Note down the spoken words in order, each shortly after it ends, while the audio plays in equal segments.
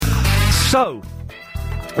So,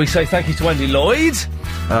 we say thank you to Wendy Lloyd.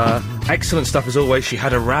 Excellent stuff as always. She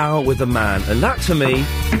had a row with a man, and that to me,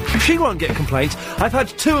 she won't get complaints. I've had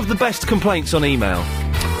 2 of the best complaints on email.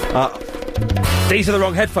 These are the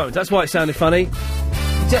wrong headphones, that's why it sounded funny.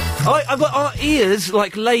 I've got our ears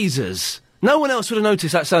like lasers. No one else would have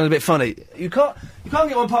noticed that sounded a bit funny. You can't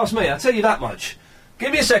get one past me, I'll tell you that much.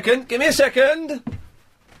 Give me a second.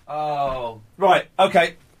 Oh, right,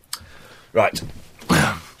 okay. Right.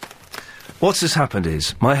 What's happened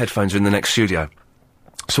is, my headphones are in the next studio.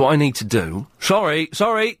 So what I need to do... Sorry,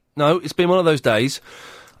 no, it's been one of those days.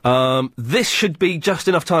 This should be just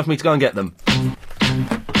enough time for me to go and get them.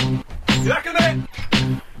 You reckon it?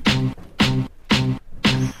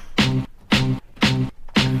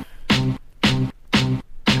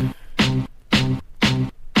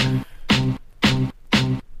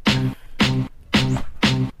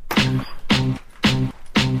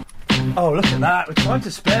 Oh, look at that. We're trying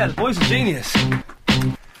to spare. The boy's a genius.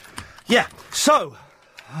 Yeah, so...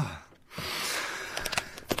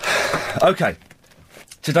 OK.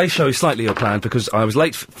 Today's show is slightly unplanned because I was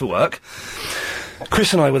late for work.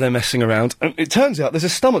 Chris and I were there messing around. And it turns out there's a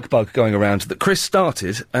stomach bug going around that Chris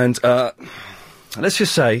started. And, let's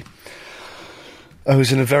just say... I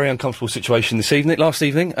was in a very uncomfortable situation last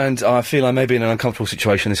evening, and I feel I may be in an uncomfortable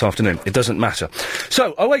situation this afternoon. It doesn't matter.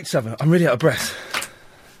 So, 087, I'm really out of breath.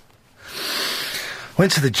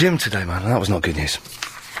 Went to the gym today, man, and that was not good news.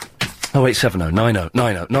 0870 90 90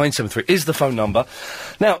 973 is the phone number.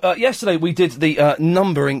 Now, yesterday we did the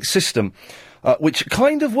numbering system, which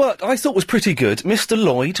kind of worked. I thought was pretty good. Mr.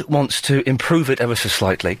 Lloyd wants to improve it ever so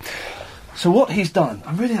slightly. So what he's done...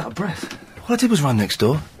 I'm really out of breath. What I did was run next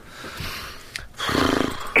door.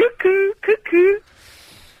 Cuckoo, cuckoo.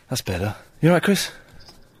 That's better. You all right, Chris?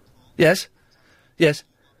 Yes? Yes?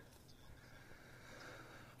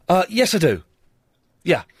 Yes, I do.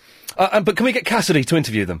 Yeah. But can we get Cassidy to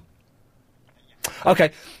interview them? OK.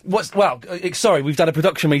 Sorry, we've done a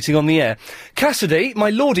production meeting on the air. Cassidy, my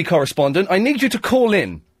Lordy correspondent, I need you to call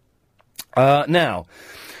in. Now.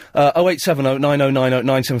 0870 9090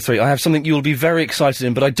 973. I have something you'll be very excited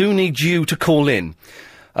in, but I do need you to call in.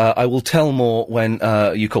 I will tell more when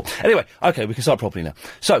you call. Anyway, OK, we can start properly now.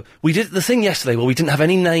 So, we did the thing yesterday where we didn't have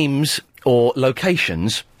any names or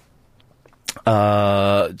locations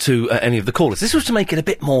to any of the callers. This was to make it a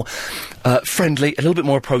bit more friendly, a little bit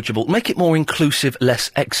more approachable, make it more inclusive,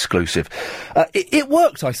 less exclusive. It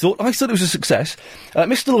worked, I thought. I thought it was a success.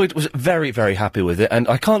 Mr. Lloyd was very, very happy with it, and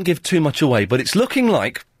I can't give too much away, but it's looking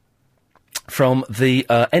like from the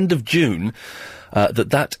end of June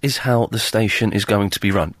that is how the station is going to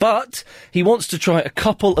be run. But he wants to try a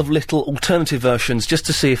couple of little alternative versions just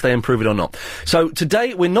to see if they improve it or not. So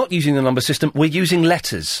today we're not using the number system, we're using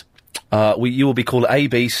letters. You will be called A,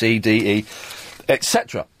 B, C, D, E,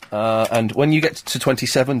 etc. And when you get to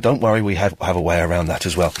 27, don't worry, we have a way around that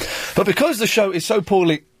as well. But because the show is so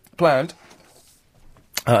poorly planned,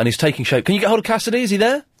 and is taking shape... Can you get hold of Cassidy? Is he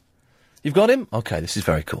there? You've got him? OK, this is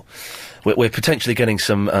very cool. We're potentially getting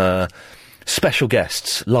some special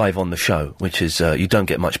guests live on the show, which is... you don't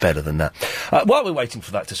get much better than that. While we're waiting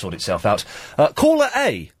for that to sort itself out, caller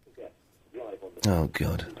A... Oh,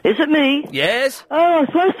 God. Is it me? Yes? Oh,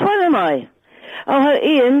 first one am I? Oh,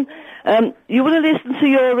 Ian, you want to listen to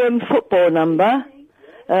your football number?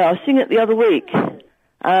 I sing it the other week.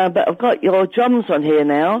 But I've got your drums on here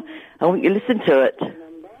now. I want you to listen to it. You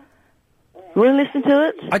want to listen to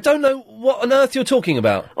it? I don't know what on earth you're talking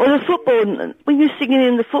about. Or the football, when you're singing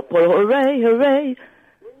in the football, hooray, hooray.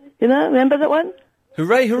 You know, remember that one?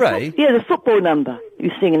 Hooray, hooray? Yeah, the football number.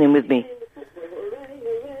 You're singing in with me.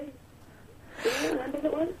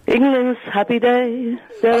 England's happy day.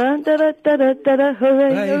 Da-da-da-da-da-da-da,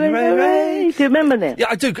 hooray, hooray, hooray. Do you remember that?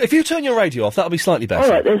 Yeah, I do. If you turn your radio off, that'll be slightly better. All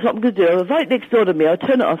right, there's what I'm going to do. Right next door to me. I'll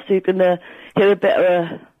turn it off so you can hear a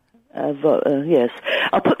better... yes.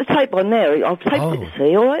 I'll put the tape on there. I'll tape it,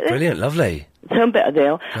 see, all right then? Brilliant, lovely. Turn better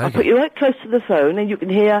now. I'll put you right close to the phone and you can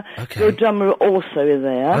hear your drummer also in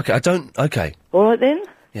there. OK, OK. All right then?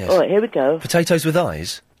 Yes. All right, here we go. Potatoes with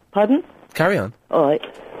eyes? Pardon? Carry on. All right.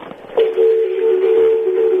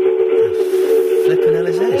 Flippin' hell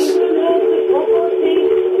is this?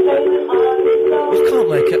 I can't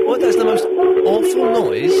make it. What? That's the most awful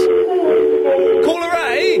noise. Caller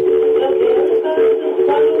A!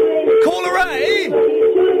 Caller A!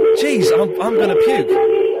 Jeez, I'm gonna puke.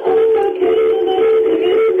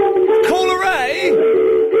 Caller A!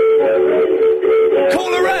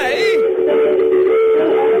 Caller A!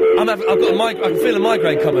 I've got I can feel a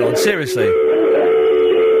migraine coming on, seriously.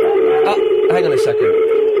 Hang on a second.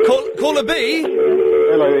 Caller B?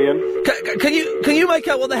 Hello, Ian. Can you make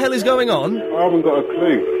out what the hell is going on? I haven't got a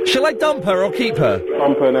clue. Shall I dump her or keep her?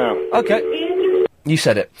 Dump her now. Okay. You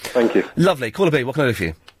said it. Thank you. Lovely. Caller B, what can I do for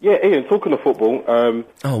you? Yeah, Ian, talking of football,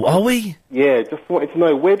 Oh, are we? yeah, just wanted to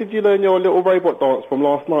know, where did you learn your little robot dance from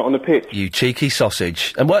last night on the pitch? You cheeky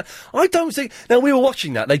sausage. And what? I don't think... Now, we were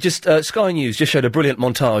watching that. They just... Sky News just showed a brilliant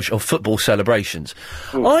montage of football celebrations.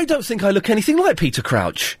 I don't think I look anything like Peter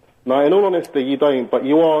Crouch. No, in all honesty, you don't, but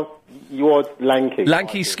you are lanky.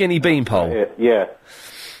 Lanky, skinny beanpole. Yeah.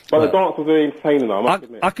 But the dance was very entertaining, I must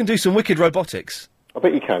admit. I can do some wicked robotics. I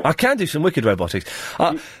bet you can. I can do some wicked robotics.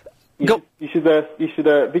 You should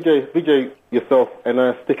video yourself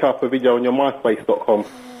and stick up a video on your MySpace.com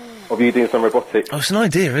of you doing some robotics. Oh, it's an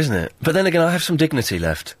idea, isn't it? But then again, I have some dignity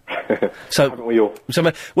left. So,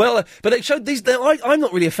 but they showed these. I'm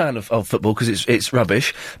not really a fan of football because it's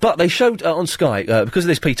rubbish. But they showed on Sky because of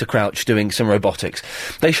this Peter Crouch doing some robotics.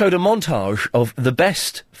 They showed a montage of the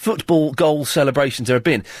best football goal celebrations there have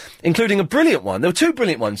been, including a brilliant one. There were two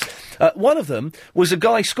brilliant ones. One of them was a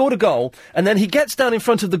guy scored a goal and then he gets down in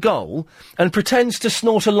front of the goal and pretends to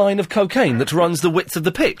snort a line of cocaine that runs the width of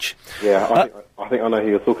the pitch. Yeah, I think I know who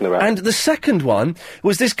you're talking about. And the second one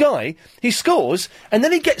was this guy, he scores, and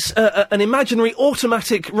then he gets an imaginary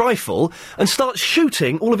automatic rifle and starts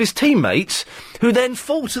shooting all of his teammates, who then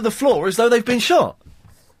fall to the floor as though they've been shot.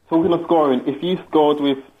 Talking of scoring, if you scored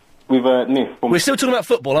with Nif... We're still talking about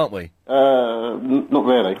football, aren't we? Not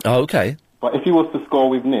really. Oh, okay. But if you was to score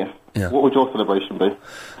with Nif, what would your celebration be?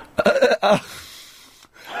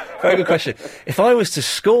 Very good question. If I was to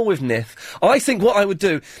score with Nif, I think what I would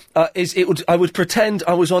do I would pretend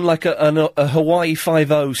I was on like a Hawaii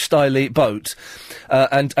 5-0 style boat,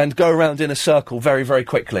 and go around in a circle very, very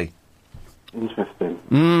quickly. Interesting.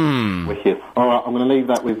 Wicked. All right, I'm going to leave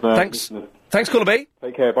that with. Thanks. Listeners. Thanks, caller B.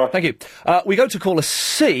 Take care. Bye. Thank you. We go to caller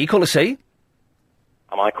C. Caller C.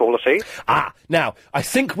 Am I caller C? Now, I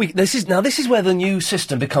think this is where the new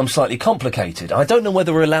system becomes slightly complicated. I don't know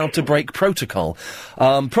whether we're allowed to break protocol.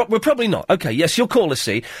 We're probably not. Okay, yes, you're caller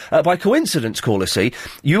C. By coincidence, caller C,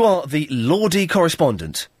 you are the Lordy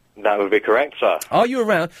correspondent. That would be correct, sir. Are you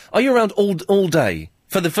around all day?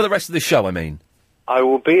 For the rest of the show, I mean. I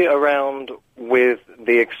will be around with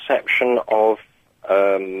the exception of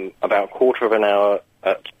about a quarter of an hour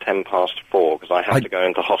at 4:10, because I have to go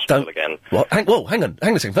into hospital again. What? Hang on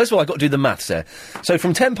a second. First of all, I've got to do the maths there. So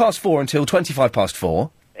from 4:10 until 4:25.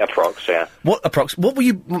 Approx, yeah. What were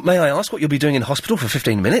you, may I ask, what you'll be doing in hospital for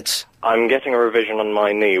 15 minutes? I'm getting a revision on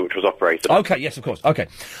my knee, which was operated. Okay, yes, of course. Okay.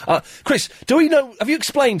 Chris, have you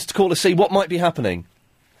explained to Caller C what might be happening?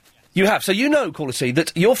 You have. So you know, Caller C,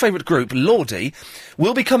 that your favourite group, Lordy,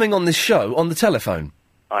 will be coming on this show on the telephone.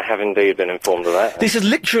 I have indeed been informed of that. This has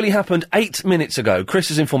literally happened 8 minutes ago. Chris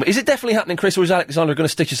has informed me. Is it definitely happening, Chris, or is Alexandra going to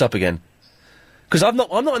stitch us up again? Because I'm not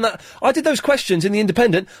in that... I did those questions in the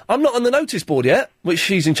Independent. I'm not on the notice board yet, which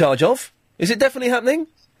she's in charge of. Is it definitely happening?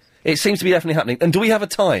 It seems to be definitely happening. And do we have a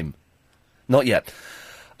time? Not yet.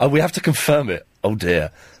 Oh, we have to confirm it. Oh,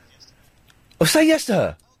 dear. Oh, say yes to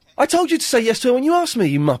her. I told you to say yes to her when you asked me,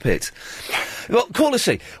 you muppet. Well, Caller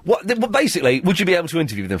C, basically, would you be able to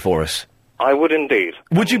interview them for us? I would indeed.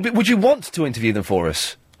 Would you want to interview them for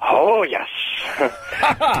us? Oh, yes.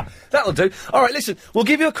 That'll do. All right, listen, we'll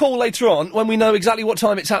give you a call later on when we know exactly what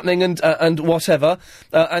time it's happening and whatever,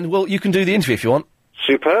 and you can do the interview if you want.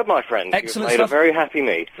 Superb, my friend. Excellent You've made stuff. a very happy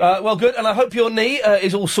me. Well, good, and I hope your knee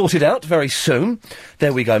is all sorted out very soon.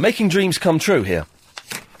 There we go. Making dreams come true here.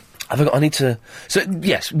 I need to... So,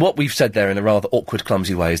 yes, what we've said there in a rather awkward,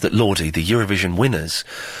 clumsy way is that Lordy, the Eurovision winners,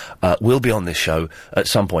 will be on this show at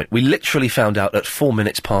some point. We literally found out at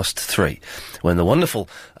 3:04 when the wonderful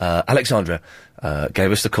Alexandra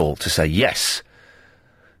gave us the call to say, yes,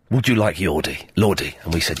 would you like Lordy?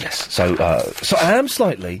 And we said yes. So I am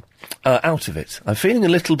slightly out of it. I'm feeling a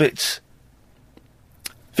little bit...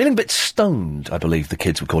 Feeling a bit stoned, I believe the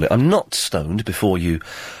kids would call it. I'm not stoned before you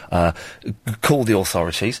call the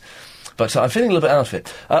authorities, but I'm feeling a little bit out of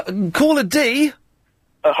it. Caller D.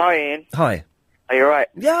 Hi, Ian. Hi. Are you all right?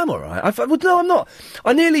 Yeah, I'm all right. No, I'm not.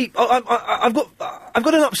 I've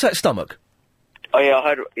got an upset stomach. Oh yeah, I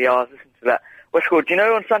heard. Yeah, I was listening to that. What's cool? Do you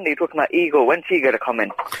know on Sunday you're talking about Igor? When's he going to come in?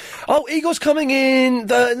 Oh, Igor's coming in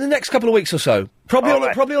the next couple of weeks or so.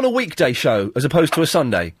 Probably on a weekday show as opposed to a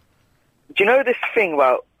Sunday. Do you know this thing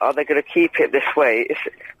about, are they going to keep it this way?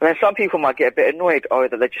 Then some people might get a bit annoyed,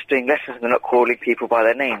 that they're just doing lessons and they're not calling people by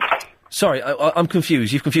their names. Sorry, I'm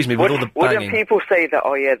confused. You've confused me with all the banging. Wouldn't people say that,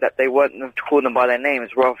 that they want them to call them by their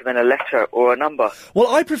names rather than a letter or a number?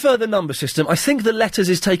 Well, I prefer the number system. I think the letters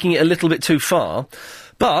is taking it a little bit too far.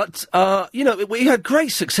 But, we had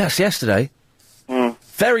great success yesterday.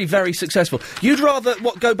 Very, very successful. You'd rather,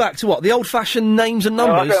 go back to what? The old-fashioned names and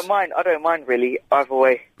numbers? No, I don't mind, really, either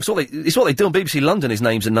way. It's what they do on BBC London is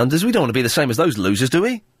names and numbers. We don't want to be the same as those losers, do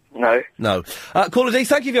we? No. No. Caller D,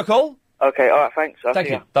 thank you for your call. Okay, alright, thanks.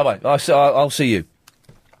 Thank you. Bye-bye. I'll see you.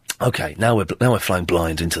 Okay, now we're flying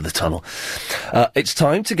blind into the tunnel. It's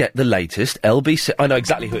time to get the latest LBC... I know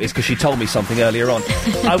exactly who it is, because she told me something earlier on.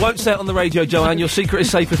 I won't say it on the radio, Joanne, your secret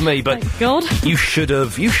is safe with me, but... Thank God. You should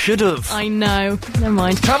have. I know. Never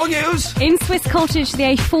mind. Travel news! In Swiss Cottage, the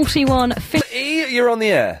A41... E, you're on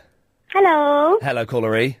the air. Hello. Hello,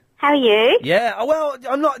 caller E. How are you? Yeah, well,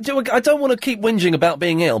 I don't want to keep whinging about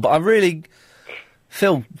being ill, but I really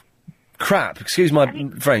feel... crap, excuse my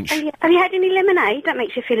French. Have you had any lemonade? That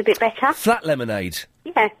makes you feel a bit better. Flat lemonade?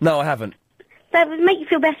 Yeah. No, I haven't. That would make you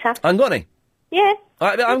feel better. I'm gonny. Yeah.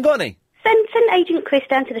 I'm gonny. Send Agent Chris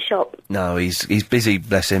down to the shop. No, he's busy,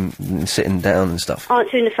 bless him, sitting down and stuff.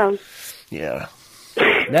 Answering the phone. Yeah.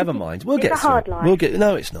 Never mind. We'll It's get a hard through. life.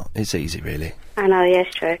 No, it's not. It's easy, really. I know,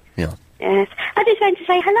 yes, true. Yeah. Yes. I just wanted to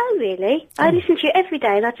say hello, really. I listen to you every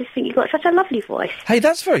day, and I just think you've got such a lovely voice. Hey,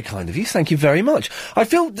 that's very kind of you. Thank you very much. I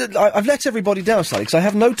feel that I've let everybody down slightly because I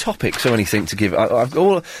have no topics or anything to give. I've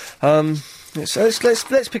all.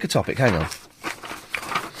 Let's pick a topic. Hang on.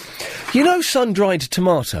 You know, sun-dried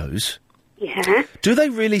tomatoes. Yeah. Do they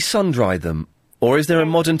really sun-dry them, or is there a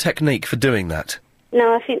modern technique for doing that?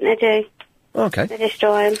 No, I think they do. Okay. They just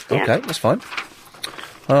dry them. Yeah. Okay, that's fine.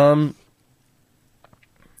 Yeah,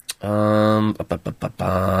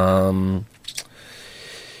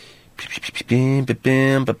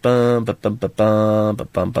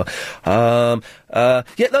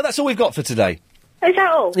 no, that's all we've got for today. Is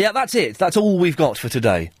that all? Yeah, that's it. That's all we've got for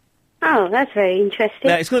today. Oh, that's very interesting.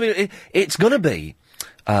 Yeah, it's gonna be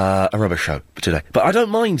a rubber show today, but I don't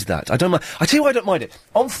mind that. I tell you why I don't mind it.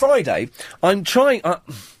 On Friday, I'm trying.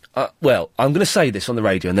 Well, I'm going to say this on the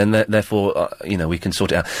radio, and then therefore, we can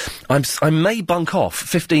sort it out. I may bunk off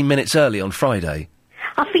 15 minutes early on Friday.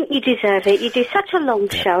 I think you deserve it. You do such a long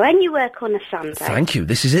show, and you work on a Sunday. Thank you.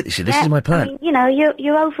 This is it. This is my plan. I mean,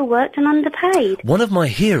 you're overworked and underpaid. One of my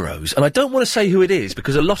heroes, and I don't want to say who it is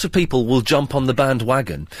because a lot of people will jump on the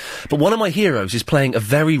bandwagon, but one of my heroes is playing a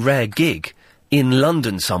very rare gig in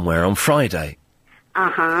London somewhere on Friday.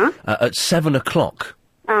 Uh-huh. At 7 o'clock.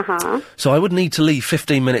 Uh-huh. So I would need to leave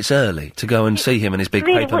 15 minutes early to go and see him in his big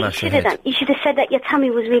really, paper what mache you should have head. done, you should have said that your tummy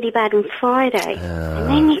was really bad on Friday. And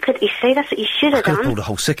then you see, that's what you should have Could have done. pulled a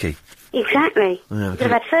whole sickie. Exactly. Yeah, you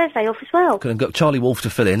could have had Thursday off as well. Could have got Charlie Wolf to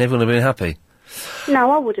fill in, everyone would have been happy.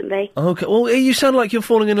 No, I wouldn't be. Okay, well, you sound like you're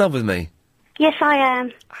falling in love with me. Yes, I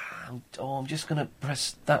am. Oh, I'm just going to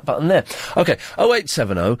press that button there. Okay,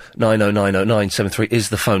 0870 9090 973 is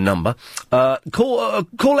the phone number.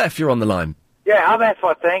 Call F, you're on the line. Yeah, I'm F,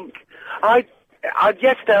 I think.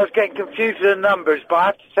 Yesterday I was getting confused with the numbers, but I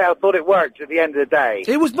have to say I thought it worked at the end of the day.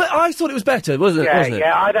 I thought it was better, wasn't it?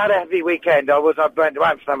 Yeah, I'd had a heavy weekend. I went to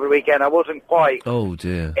Amsterdam for the weekend. I wasn't quite Oh,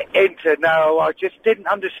 dear. I just didn't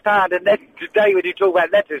understand. And then today when you talk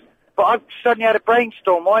about letters, but I've suddenly had a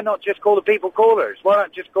brainstorm. Why not just call the people callers? Why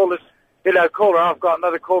not just call us, caller, I've got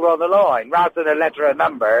another caller on the line, rather than a letter or a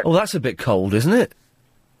number? Oh, that's a bit cold, isn't it?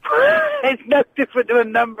 It's no different to a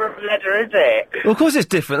number or a letter, is it? Well, of course it's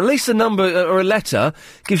different. At least a number or a letter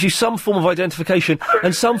gives you some form of identification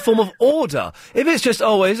and some form of order. If it's just,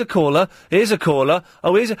 here's a caller,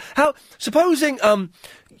 supposing,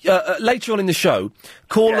 later on in the show,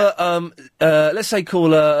 caller, let's say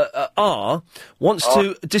caller, R wants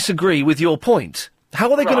to disagree with your point. How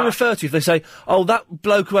are they going to refer to you if they say, that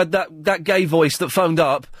bloke who had that gay voice that phoned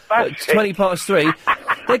up at 20 past 3?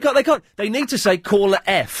 They can't. They need to say caller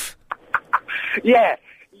F. Yeah,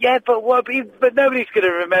 but nobody's going to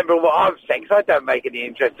remember what I'm saying, because I don't make any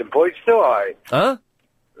interesting points, do I? Huh?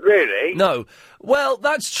 Really? No. Well,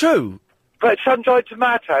 that's true. But sun-dried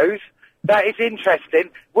tomatoes, that is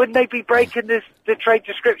interesting. Wouldn't they be breaking the Trade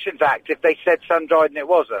Descriptions Act if they said sun-dried and it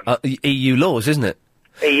wasn't? EU laws, isn't it?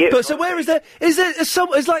 EU. But so where is there? Is there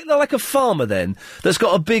is like a farmer then that's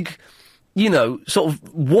got a big, sort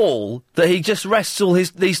of wall that he just rests all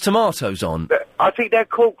these tomatoes on? I think they're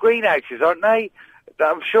called greenhouses, aren't they?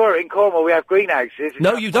 I'm sure in Cornwall we have greenhouses.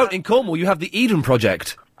 No, you don't. In Cornwall you have the Eden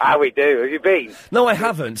Project. Ah, we do. Have you been? No, I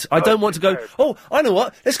haven't. I don't want to go. Oh, I know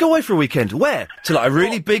what. Let's go away for a weekend. Where? To a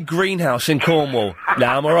really big greenhouse in Cornwall.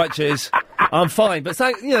 Nah, I'm all right. Cheers. I'm fine. But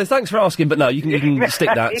thanks for asking. But no, you can stick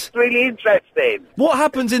that. It's really interesting. What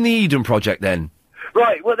happens in the Eden Project then?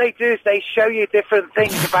 Right, what they do is they show you different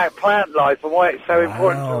things about plant life and why it's so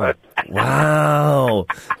important to us. Wow.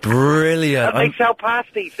 Brilliant. And they sell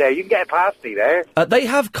pasties there. You can get a pasty there. They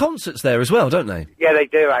have concerts there as well, don't they? Yeah, they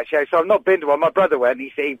do, actually. So I've not been to one. My brother went.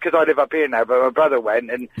 He said, because I live up here now, but my brother went,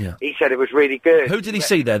 and he said it was really good. Who did he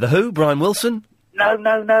see there? The Who? Brian Wilson?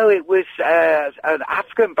 No. It was an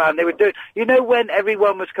African band. They were doing... You know when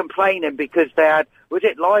everyone was complaining because they had... Was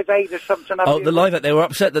it Live Aid or something? The Live Aid. They were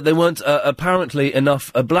upset that there weren't apparently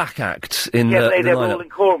enough black acts in the they were lineup. all in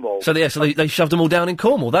Cornwall. So they shoved them all down in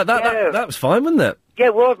Cornwall. That was fine, wasn't it? Yeah,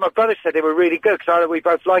 it was. My brother said they were really good because we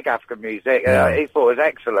both like African music. He thought it was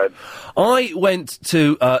excellent. I went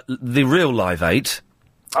to the real Live 8.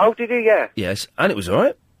 Oh, did you? Yeah. Yes, and it was all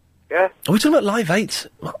right. Yeah. Are we talking about Live 8?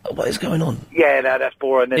 What is going on? Yeah, no, that's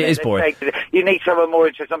boring. It is boring. You need someone more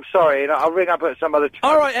interesting. I'm sorry. I'll ring up at some other time.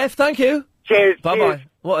 All right, F, thank you. Cheers. Bye-bye. Cheers.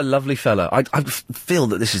 What a lovely fella. I feel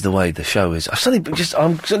that this is the way the show is. This is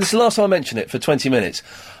the last time I mention it for 20 minutes.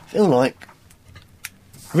 I feel like...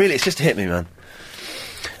 Really, it's just hit me, man.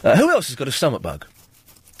 Who else has got a stomach bug?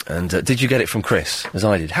 And did you get it from Chris, as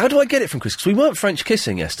I did? How do I get it from Chris? Because we weren't French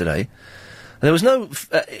kissing yesterday. There was no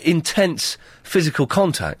intense physical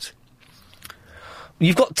contact.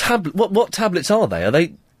 You've got what tablets are they? Are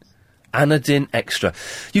they Anadin Extra?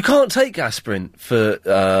 You can't take aspirin for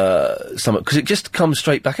stomach because it just comes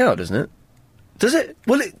straight back out, doesn't it? Does it?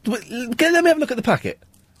 Let me have a look at the packet.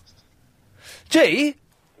 G?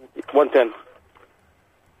 110.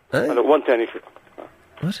 Hello, 110 if you...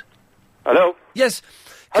 What? Hello? Yes.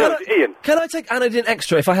 Hello, Ian. Can I take Anadin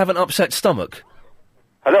Extra if I have an upset stomach?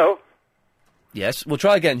 Hello? Yes, we'll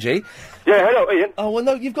try again, G. Yeah, hello, Ian. Oh, well,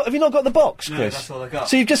 no, have you not got the box, Chris? No, that's all I got.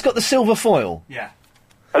 So you've just got the silver foil? Yeah.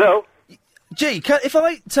 Hello? G, if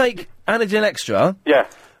I take Anadin Extra... Yeah.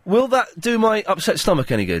 Will that do my upset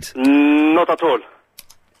stomach any good? Not at all.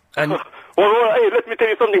 And... well, hey, let me tell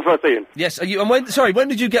you something first, Ian. Yes, when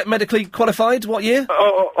did you get medically qualified? What year?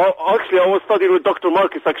 Actually, I was studying with Dr.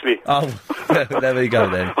 Marcus, actually. Oh, there we go,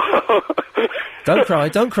 then. Don't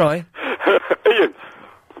cry. Ian,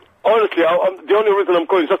 honestly, the only reason I'm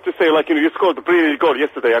calling is just to say, you scored a pretty goal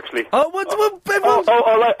yesterday, actually. Oh, what? I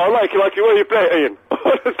like the way you play, Ian.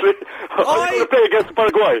 Honestly, I want to play against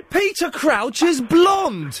Paraguay. Peter Crouch is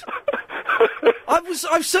blonde.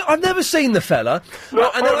 I've never seen the fella. No,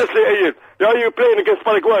 honestly, Ian, are you playing against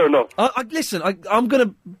Paraguay or not? Listen, I'm going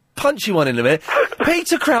to punch you one in a minute.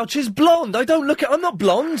 Peter Crouch is blonde. I'm not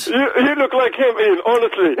blonde. You look like him, Ian,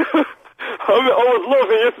 honestly. I was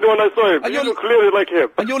laughing yesterday when I saw him. You look clearly like him.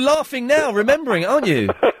 And you're laughing now, remembering it, aren't you?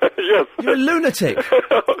 Yes. You're a lunatic.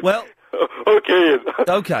 Well... Okay, Ian.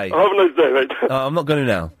 Okay. Have a nice day, mate. I'm not going to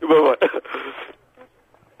now. Bye-bye.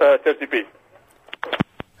 30p.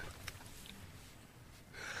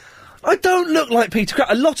 I don't look like Peter Crouch.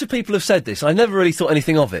 A lot of people have said this. I never really thought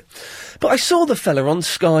anything of it. But I saw the fella on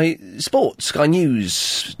Sky Sports, Sky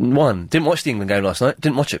News 1. Didn't watch the England game last night.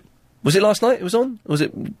 Didn't watch it. Was it last night it was on? Or was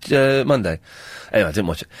it Monday? Anyway, I didn't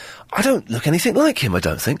watch it. I don't look anything like him, I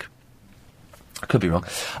don't think. I could be wrong.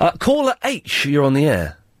 Caller H, you're on the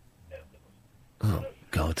air. Oh,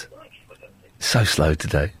 God. So slow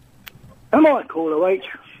today. Am I Caller H?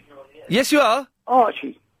 Yes, you are.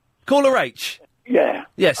 Archie. Caller H? Yeah.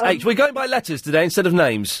 Yes, H. We're going by letters today instead of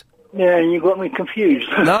names. Yeah, and you got me confused.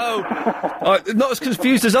 No. Not as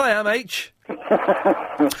confused as I am, H.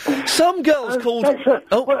 Some girls called...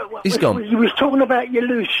 he's gone. You was talking about your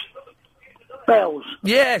loose bells.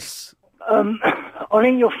 Yes. I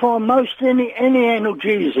think you'll find most any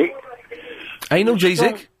analgesic...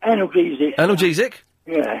 Analgesic? Analgesic. Analgesic?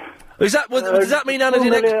 Yeah. Does that mean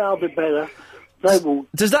Anadin Extra? I'll be better. They will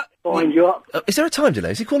bind you up. Is there a time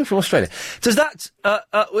delay? Is he calling from Australia? Does that...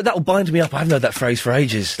 that'll bind me up. I haven't heard that phrase for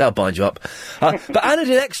ages. That'll bind you up. But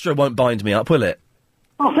Anadin Extra won't bind me up, will it?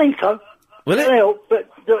 I think so. Will it? Well, but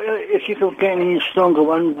if you could get any stronger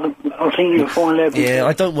one, I think you'll find out. Yeah,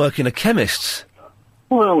 I don't work in a chemist's.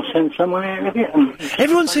 Well, I'll send someone out to get them.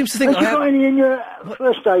 Everyone seems to think have you got any in your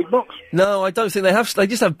first aid box? No, I don't think they have. They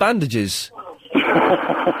just have bandages.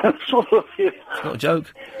 Sort of. It's not a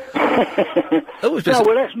joke. No, well,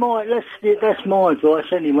 that's my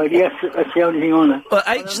advice anyway. That's the only thing I know. Well,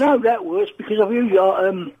 I know that works because of you.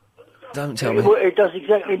 Don't tell me. It does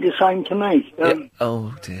exactly the same to me.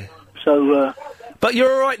 Oh dear. So. But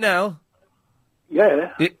you're all right now.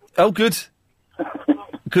 Yeah. Good.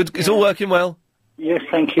 Good. It's all working well. Yes,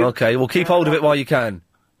 thank you. Okay, well, keep hold of it while you can.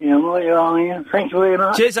 Yeah, right you are, yeah. Thank you very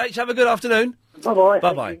much. Cheers, H. Have a good afternoon. Bye-bye.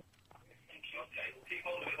 Bye-bye.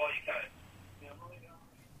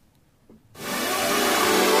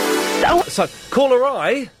 So, caller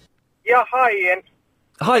I. Yeah, hi, Ian.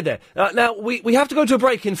 Hi there. Now, we have to go to a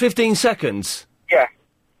break in 15 seconds. Yeah.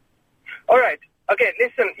 All right. Okay,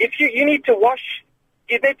 listen, if you need to wash,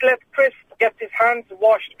 you need to let Chris get his hands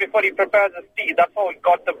washed before he prepares his tea. That's how he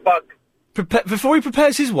got the bug. Before he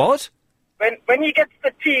prepares his what? When he gets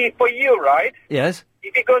the tea for you, right? Yes.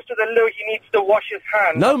 If he goes to the loo, he needs to wash his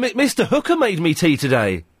hands. No, Mr. Hooker made me tea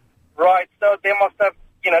today. Right, so they must have,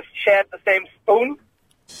 shared the same spoon.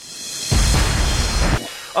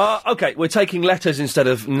 OK, we're taking letters instead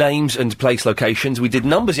of names and place locations. We did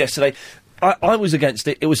numbers yesterday. I was against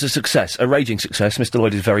it. It was a success, a raging success. Mr.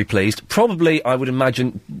 Lloyd is very pleased. Probably, I would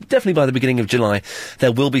imagine, definitely by the beginning of July,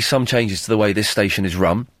 there will be some changes to the way this station is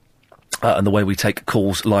run. And the way we take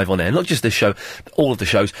calls live on air. Not just this show, all of the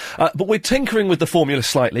shows. But we're tinkering with the formula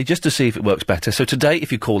slightly, just to see if it works better. So today,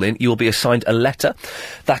 if you call in, you'll be assigned a letter.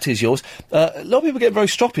 That is yours. A lot of people get very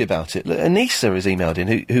stroppy about it. Anissa has emailed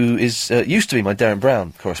in, who is used to be my Darren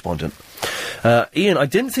Brown correspondent. Ian, I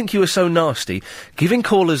didn't think you were so nasty. Giving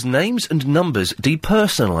callers names and numbers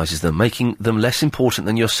depersonalises them, making them less important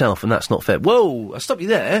than yourself, and that's not fair. Whoa, I'll stop you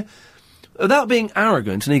there. Without being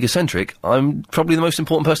arrogant and egocentric, I'm probably the most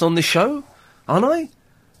important person on this show, aren't I?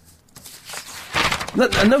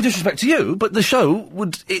 No disrespect to you, but the show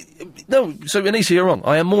would... no, so Anissa, you're wrong.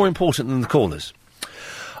 I am more important than the callers.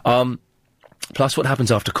 Plus, what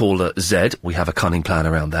happens after caller Z? We have a cunning plan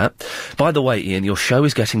around that. By the way, Ian, your show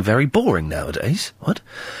is getting very boring nowadays. What?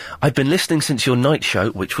 I've been listening since your night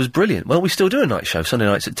show, which was brilliant. Well, we still do a night show, Sunday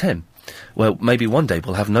nights at 10. Well, maybe one day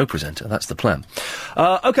we'll have no presenter. That's the plan.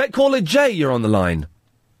 OK, caller J, you're on the line.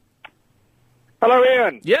 Hello,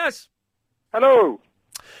 Ian. Yes. Hello.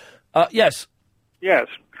 Yes. Yes.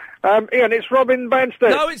 Ian, it's Robin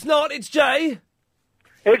Banstead. No, it's not. It's Jay.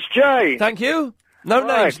 It's Jay. Thank you. No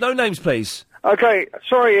names. No names, please. OK,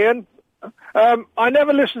 sorry, Ian. I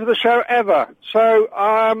never listened to the show ever,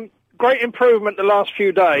 so great improvement the last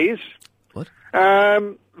few days. What?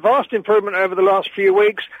 Vast improvement over the last few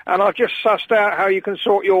weeks, and I've just sussed out how you can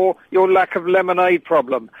sort your lack of lemonade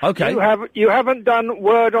problem. OK. You haven't done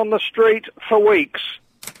word on the street for weeks.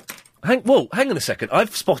 Hang on a second.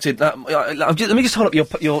 I've spotted that. Let me just hold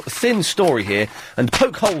up your thin story here and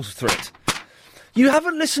poke holes through it. You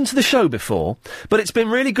haven't listened to the show before, but it's been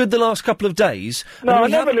really good the last couple of days. No, I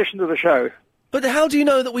never listened to the show. But how do you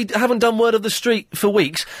know that we haven't done word on the street for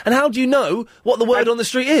weeks? And how do you know what the word on the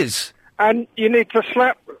street is? And you need to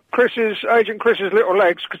slap Agent Chris's little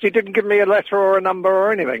legs, because he didn't give me a letter or a number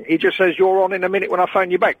or anything. He just says, you're on in a minute when I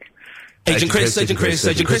phone you back. Agent Chris, Agent Chris,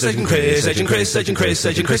 Agent Chris, Agent Chris, Agent Chris, Agent Chris,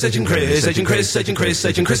 Agent Chris, Agent Chris, Agent Chris, Agent Chris,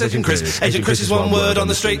 Agent Chris, Agent Chris, Agent Chris is one word on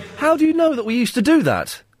the street. How do you know that we used to do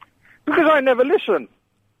that? Because I never listen.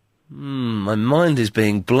 My mind is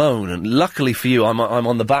being blown, and luckily for you, I'm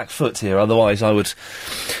on the back foot here, otherwise I would...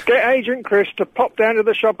 Get Agent Chris to pop down to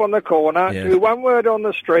the shop on the corner, do one word on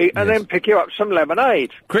the street, and then pick you up some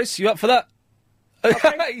lemonade. Chris, you up for that?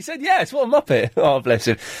 Okay. He said yes, what a muppet. Oh, bless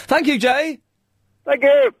him. Thank you, Jay. Thank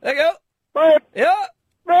you. There you go. Bye. Yeah.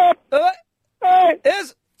 Bye. Bye. Bye.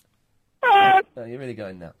 Yes. Bye. Oh, you're really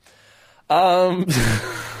going now.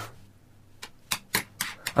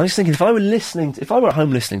 I was thinking, if I were at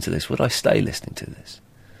home listening to this, would I stay listening to this?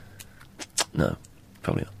 No,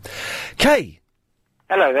 probably not. Kay!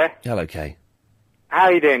 Hello there. Hello, Kay. How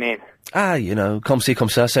are you doing, Ian? Comme ci, comme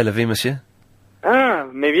ça, c'est la vie, monsieur. Ah,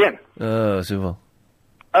 mais bien. C'est bon.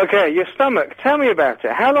 Okay, your stomach, tell me about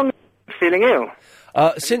it. How long have you been feeling ill?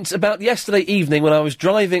 Since about yesterday evening when I was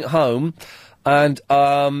driving home, and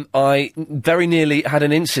I very nearly had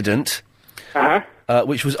an incident,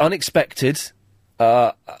 which was unexpected.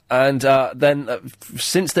 And then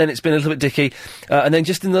since then it's been a little bit dicky, and then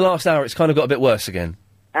just in the last hour it's kind of got a bit worse again.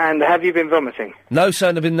 And have you been vomiting? No,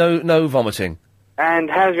 sir, there've been no vomiting. And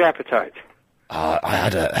how's your appetite? I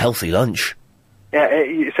had a healthy lunch. Yeah,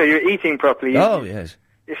 so you're eating properly. Yes.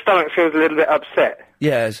 Your stomach feels a little bit upset.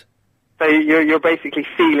 Yes. So you're basically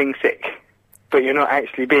feeling sick, but you're not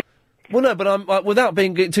actually being... Well, no, but I'm without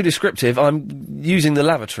being too descriptive, I'm using the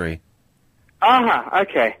lavatory.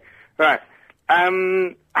 Okay, right.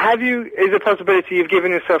 Is there a possibility you've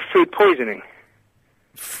given yourself food poisoning?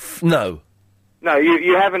 No. No,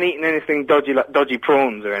 you haven't eaten anything dodgy, like dodgy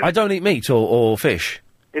prawns or anything? I don't eat meat or fish.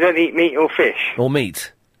 You don't eat meat or fish? Or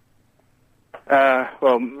meat.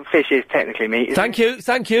 Well, fish is technically meat. Thank you.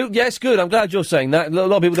 Yes, good. I'm glad you're saying that. A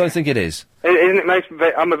lot of people don't think it is. Isn't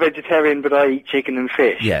it I'm a vegetarian, but I eat chicken and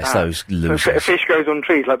fish. Yes, those losers. Fish grows on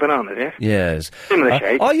trees like bananas, yeah? Yes. Similar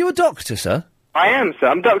shape. Are you a doctor, sir? I am, sir.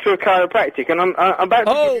 I'm doctor of chiropractic, and I'm about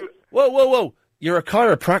to give you... Whoa. You're a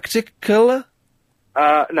chiropractic killer?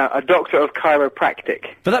 No, a doctor of chiropractic.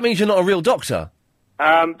 But that means you're not a real doctor.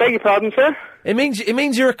 Beg your pardon, sir? It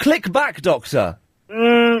means you're a click-back doctor.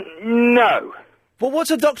 No. Well,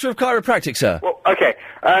 what's a doctor of chiropractic, sir? Well, okay.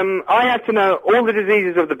 I have to know all the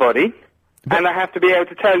diseases of the body, and I have to be able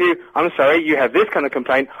to tell you, I'm sorry, you have this kind of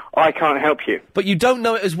complaint, I can't help you. But you don't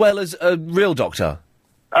know it as well as a real doctor.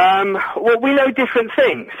 Well, we know different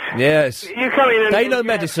things. Yes. You come in and... They know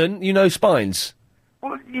medicine, you know spines.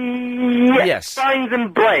 Well, yes. Spines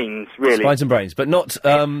and brains, really. Spines and brains, but not,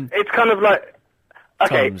 It's kind of like...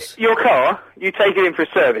 Okay, Tums. your car, you take it in for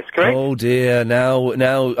a service, correct? Oh dear, now,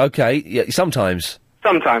 okay, yeah, sometimes.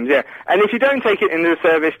 Sometimes, yeah. And if you don't take it into the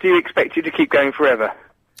service, do you expect it to keep going forever?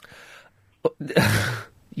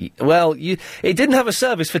 Well, it didn't have a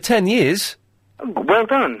service for 10 years. Well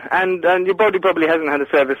done. And your body probably hasn't had a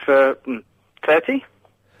service for 30?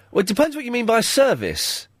 Well, it depends what you mean by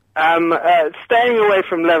service. Staying away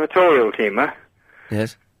from lavatorial humour.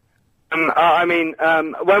 Yes. When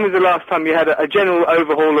was the last time you had a general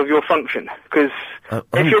overhaul of your function? Because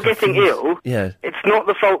if you're getting ill, yeah. it's not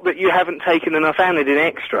the fault that you haven't taken enough Anadin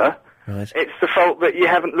extra. Right. It's the fault that you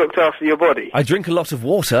haven't looked after your body. I drink a lot of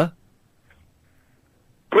water.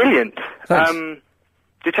 Brilliant. Thanks. Do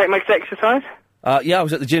you take much exercise? Yeah, I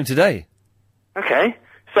was at the gym today. Okay.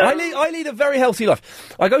 So I lead a very healthy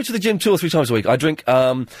life. I go to the gym 2 or 3 times a week. I drink,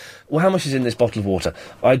 well, how much is in this bottle of water?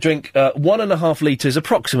 I drink 1.5 litres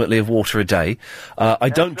approximately of water a day. I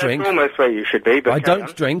don't drink. That's almost where you should be, but I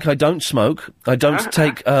don't drink, I don't smoke, I don't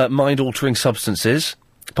take mind-altering substances,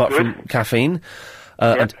 apart from caffeine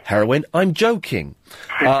and heroin. I'm joking.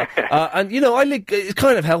 And, I live, it's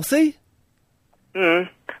kind of healthy. But,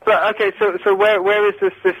 okay, so where is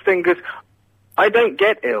this thing? Because I don't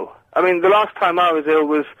get ill. I mean, the last time I was ill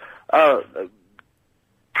was,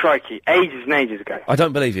 crikey, ages and ages ago. I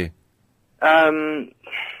don't believe you. Haven't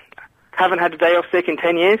had a day off sick in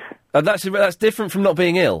 10 years. That's different from not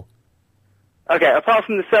being ill. Okay, apart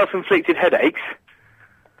from the self-inflicted headaches.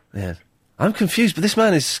 Yes. I'm confused, but this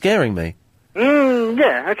man is scaring me.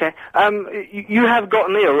 Yeah, okay. You have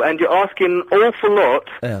gotten ill, and you're asking an awful lot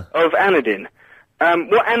of Anadin.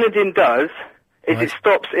 What Anadin does is it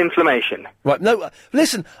stops inflammation. Right, no,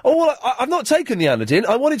 listen, I've not taken the Anadin.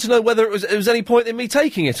 I wanted to know whether it was any point in me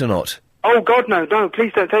taking it or not. Oh, God, no,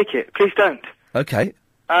 please don't take it. Please don't. Okay.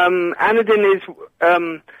 Anadin is,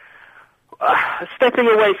 stepping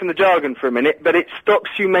away from the jargon for a minute, but it stops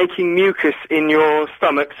you making mucus in your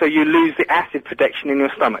stomach, so you lose the acid protection in your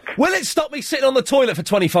stomach. Will it stop me sitting on the toilet for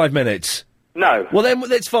 25 minutes? No. Well, then,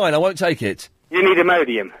 it's fine, I won't take it. You need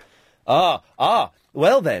Imodium.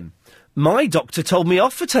 Well then. My doctor told me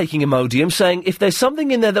off for taking Imodium, saying if there's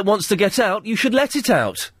something in there that wants to get out, you should let it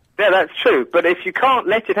out. Yeah, that's true. But if you can't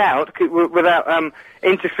let it out without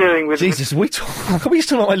interfering with... Jesus, we used to talk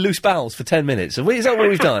about my loose bowels for 10 minutes. Is that what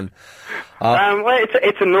we've done? Well,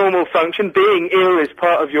 it's a normal function. Being ill is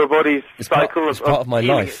part of your body's cycle it's part of my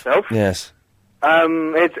healing life. Itself. Yes.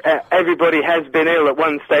 Everybody has been ill at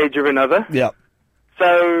one stage or another. Yeah.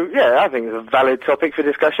 So, yeah, I think it's a valid topic for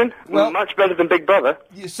discussion. Well, much better than Big Brother.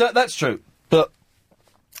 Yes, that's true. But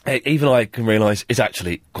even I can realise it's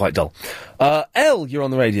actually quite dull. Elle, you're on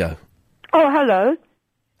the radio. Oh, hello.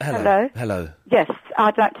 Hello. Hello. Yes,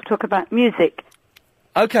 I'd like to talk about music.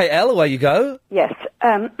 Okay, Elle, away you go. Yes.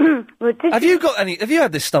 Well, have you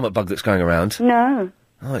had this stomach bug that's going around? No.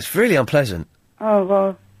 Oh, it's really unpleasant. Oh,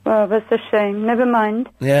 well, that's a shame. Never mind.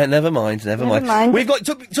 Yeah, never mind. We've got,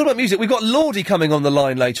 talk about music, we've got Lordi coming on the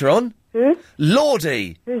line later on. Who?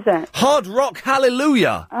 Lordi. Who's that? Hard Rock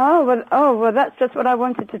Hallelujah. Oh, well, that's just what I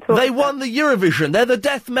wanted to talk about. They won the Eurovision. They're the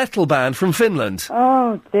death metal band from Finland.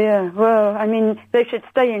 Oh, dear. Well, I mean, they should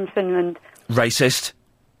stay in Finland. Racist?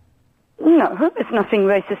 No, there's nothing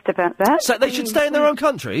racist about that. So they should stay in their own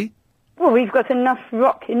country? Well, we've got enough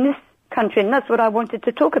rock in this country, and that's what I wanted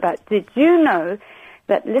to talk about. Did you know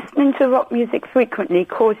that listening to rock music frequently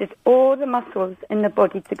causes all the muscles in the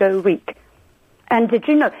body to go weak? And did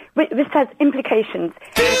you know, this has implications.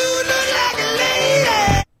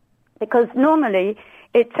 Because normally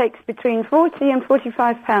it takes between 40 and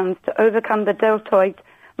 45 pounds to overcome the deltoid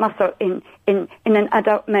muscle in an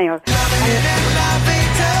adult male.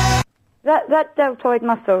 That deltoid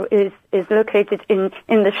muscle is located in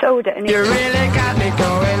the shoulder. And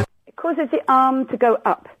it causes the arm to go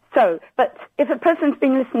up. So, but if a person's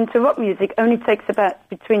been listening to rock music, only takes about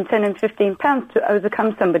between 10 and 15 pounds to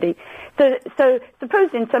overcome somebody. So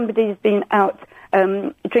supposing somebody's been out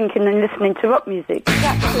drinking and listening to rock music,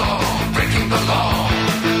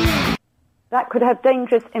 that could have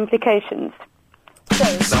dangerous implications. So,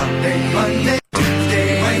 Sunday, Monday,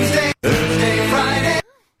 Tuesday, Wednesday, Thursday, Friday.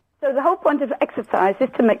 So the whole point of exercise is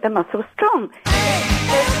to make the muscles strong.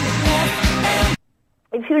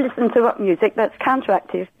 If you listen to rock music, that's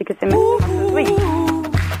counteractive because it makes you weak.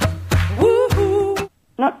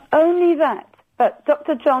 Not only that, But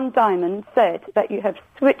Dr. John Diamond said that you have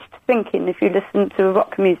switched thinking if you listen to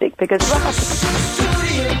rock music, because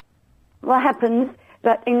what happens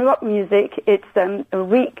that in rock music it's a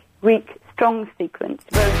weak, strong sequence.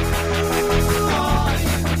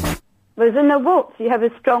 Whereas in a waltz you have a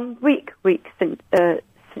strong, weak sequence.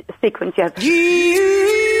 You have...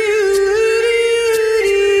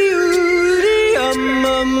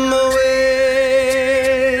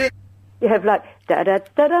 You have like da da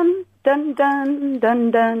da dun dun dun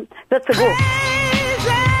dun dun. That's a waltz.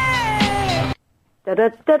 Da da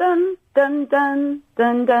da dun dun dun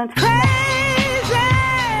dun dun.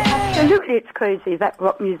 Absolutely, it's crazy, that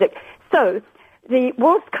rock music. So the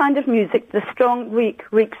waltz kind of music, the strong, weak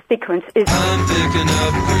sequence is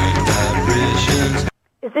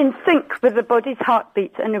in sync with the body's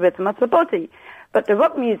heartbeat and the rhythm of the body. But the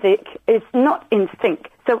rock music is not in sync.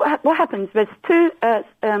 So what happens? There's two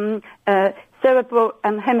cerebral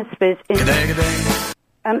hemispheres in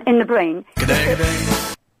the brain,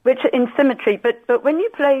 which are in symmetry. But when you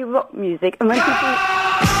play rock music, and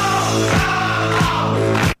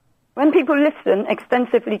when people listen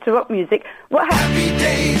extensively to rock music, what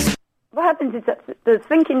happens is that the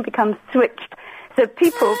thinking becomes switched. So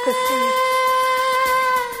people perceive...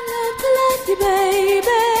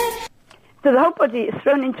 So the whole body is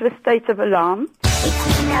thrown into a state of alarm.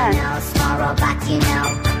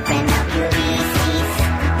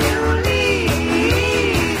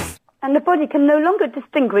 And the body can no longer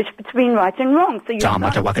distinguish between right and wrong. So you well,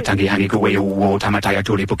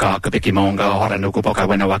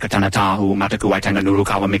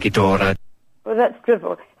 that's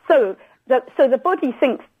drivel. So the body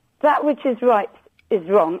thinks that which is right is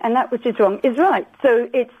wrong, and that which is wrong is right. So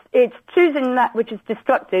it's choosing that which is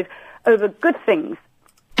destructive over good things.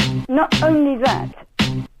 Not only that.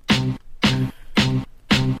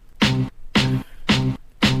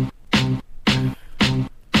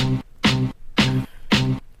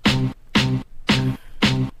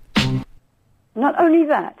 Not only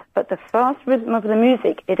that, but the fast rhythm of the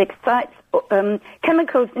music, it excites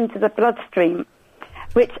chemicals into the bloodstream,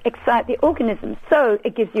 which excite the organism. So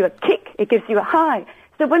it gives you a kick, it gives you a high.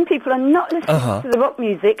 So when people are not listening to the rock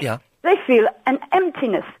music, they feel an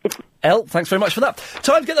emptiness. Elle, thanks very much for that.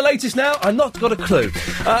 Time to get the latest now. I've not got a clue.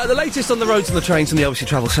 The latest on the roads and the trains from the LBC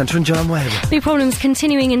Travel Centre and Joanne Webb. The problems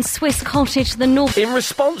continuing in Swiss Cottage, the north... In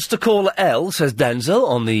response to caller Elle, says Denzel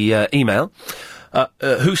on the email...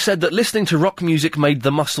 who said that listening to rock music made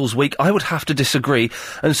the muscles weak, I would have to disagree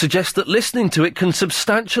and suggest that listening to it can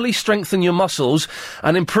substantially strengthen your muscles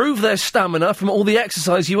and improve their stamina from all the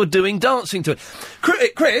exercise you are doing dancing to it.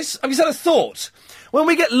 Chris, have you had a thought? When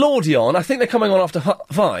we get Lordy on, I think they're coming on after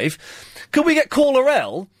 5, could we get caller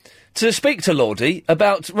L to speak to Lordy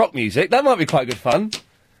about rock music? That might be quite good fun.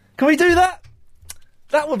 Can we do that?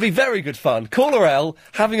 That would be very good fun. Caller L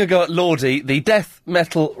having a go at Lordy, the death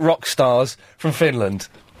metal rock stars from Finland.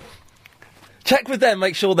 Check with them,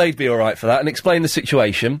 make sure they'd be all right for that, and explain the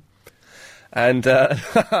situation. And,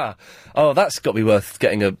 oh, that's got to be worth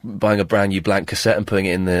buying a brand new blank cassette and putting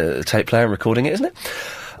it in the tape player and recording it, isn't it?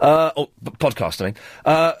 Podcast, I mean.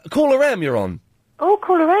 Caller M, you're on. Oh,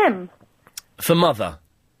 caller M. For mother.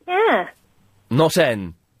 Yeah. Not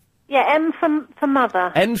N. Yeah, M for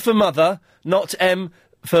mother. N for mother, not M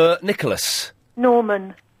for Nicholas.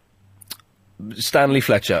 Norman. Stanley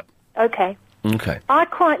Fletcher. Okay. Okay. I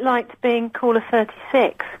quite liked being caller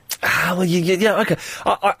 36. Ah, well, yeah, okay.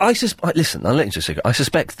 Listen, I'll let you just a second. I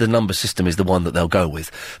suspect the number system is the one that they'll go with,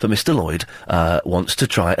 but Mr. Lloyd wants to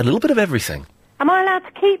try a little bit of everything. Am I allowed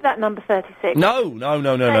to keep that number 36? No.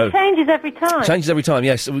 It changes every time. Changes every time,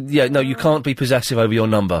 yes. Yeah, no, you can't be possessive over your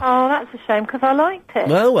number. Oh, that's a shame, because I liked it.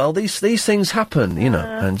 Well, these things happen, you know,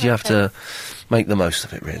 and you have to make the most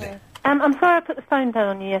of it, really. Yeah. I'm sorry I put the phone down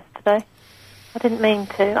on you yesterday. I didn't mean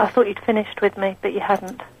to. I thought you'd finished with me, but you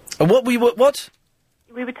hadn't. What? We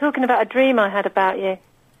were talking about a dream I had about you.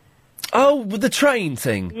 Oh, the train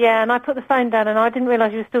thing? Yeah, and I put the phone down and I didn't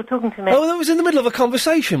realise you were still talking to me. Oh, that was in the middle of a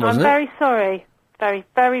conversation, wasn't it? I'm very sorry. Very,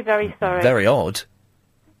 very, very sorry. Very odd.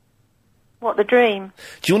 What, the dream?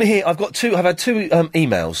 Do you want to hear? I've had two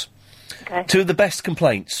emails. Okay. Two of the best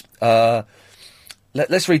complaints.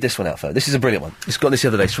 Let's read this one out first. This is a brilliant one. It's got this the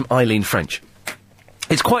other day. It's from Eileen French.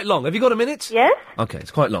 It's quite long. Have you got a minute? Yes. Okay,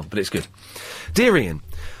 it's quite long, but it's good. Dear Ian,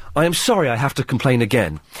 I am sorry I have to complain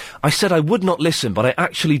again. I said I would not listen, but I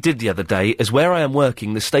actually did the other day, as where I am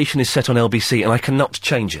working, the station is set on LBC and I cannot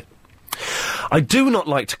change it. I do not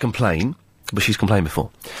like to complain, but she's complained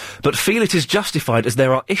before, but feel it is justified as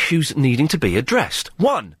there are issues needing to be addressed.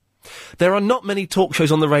 1. There are not many talk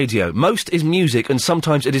shows on the radio. Most is music, and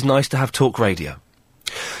sometimes it is nice to have talk radio.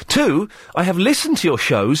 2, I have listened to your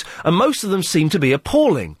shows, and most of them seem to be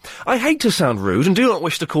appalling. I hate to sound rude and do not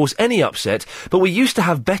wish to cause any upset, but we used to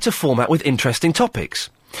have better format with interesting topics.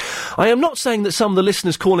 I am not saying that some of the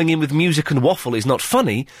listeners calling in with music and waffle is not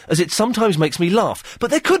funny, as it sometimes makes me laugh,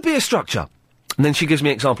 but there could be a structure. And then she gives me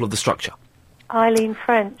an example of the structure. Eileen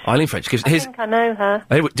French. Eileen French gives... I think I know her.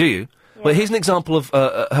 Hey, do you? Yeah. Well, here's an example of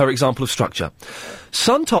her example of structure.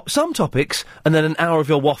 Some topics, and then an hour of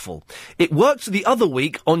your waffle. It worked the other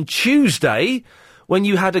week on Tuesday, when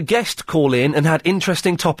you had a guest call in and had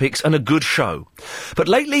interesting topics and a good show. But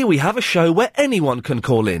lately we have a show where anyone can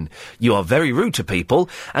call in. You are very rude to people.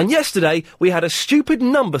 And yesterday we had a stupid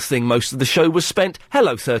number thing. Most of the show was spent,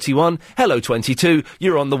 hello 31, hello 22,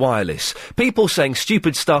 you're on the wireless. People saying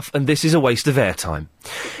stupid stuff, and this is a waste of airtime.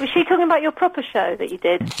 Was she talking about your proper show that you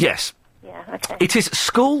did? Yes. Yeah, okay. It is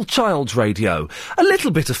school child's radio. A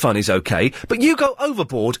little bit of fun is okay, but you go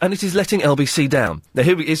overboard and it is letting LBC down. Now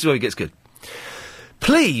here's where it gets good.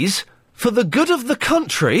 Please, for the good of the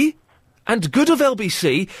country and good of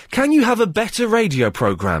LBC, can you have a better radio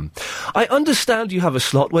programme? I understand you have a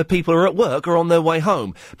slot where people are at work or on their way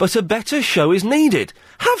home, but a better show is needed.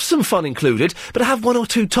 Have some fun included, but have 1 or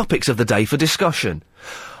 2 topics of the day for discussion.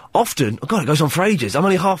 Often, oh God, it goes on for ages. I'm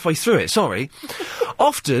only halfway through it, sorry.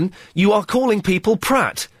 Often, you are calling people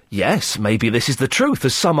prat. Yes, maybe this is the truth,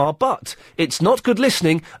 as some are, but it's not good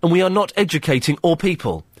listening, and we are not educating all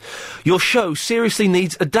people. Your show seriously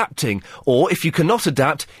needs adapting, or if you cannot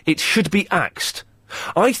adapt, it should be axed.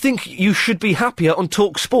 I think you should be happier on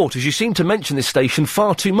Talk Sport, as you seem to mention this station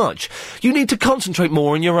far too much. You need to concentrate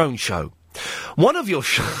more on your own show. One of your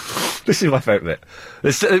this is my favourite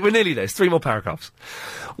bit. We're nearly there. There's 3 more paragraphs.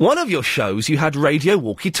 One of your shows, you had radio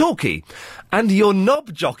walkie-talkie, and your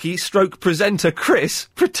knob jockey stroke presenter Chris,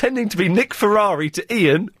 pretending to be Nick Ferrari to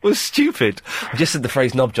Ian, was stupid. I just said the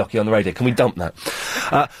phrase knob jockey on the radio. Can we dump that?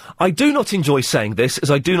 I do not enjoy saying this, as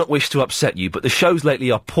I do not wish to upset you, but the shows lately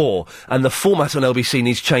are poor, and the format on LBC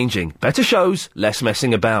needs changing. Better shows, less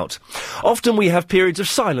messing about. Often we have periods of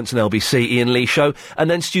silence on LBC, Ian Lee Show, and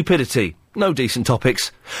then stupidity. No decent topics.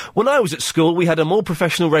 When I was at school, we had a more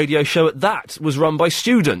professional radio show that was run by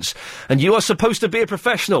students. And you are supposed to be a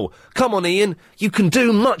professional. Come on, Ian. You can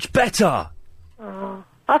do much better. Oh.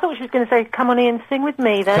 I thought she was going to say, come on, Ian, sing with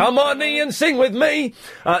me, then. Come on, Ian, sing with me!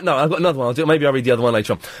 No, I've got another one. Maybe I'll read the other one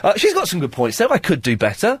later on. She's got some good points there. I could do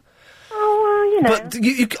better. Oh, you know.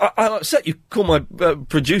 But I'm upset you call my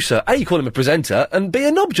producer, A, you call him a presenter, and B,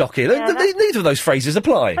 a knob jockey. Yeah, neither of those phrases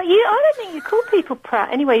apply. But I don't think you call people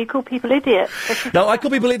prat. Anyway, you call people idiot. No, I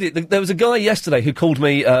call people idiot. There was a guy yesterday who called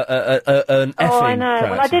me an effing I know.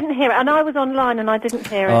 prat. Well, I didn't hear it, and I was online and I didn't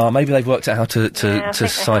hear it. Oh, maybe they've worked out how to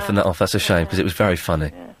siphon that off. That's a shame, because it was very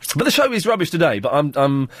funny. Yeah. But the show is rubbish today, but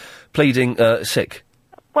I'm pleading sick.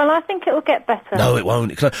 Well, I think it'll get better. No, it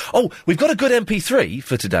won't. We've got a good MP3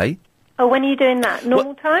 for today. Oh, when are you doing that?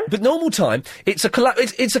 Normal time? But normal time, it's a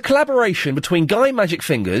collaboration between Guy Magic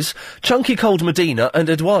Fingers, Chunky Cold Medina, and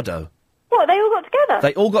Eduardo. What, they all got together?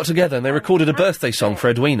 They all got together and they recorded a birthday song for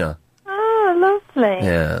Edwina. Oh, lovely.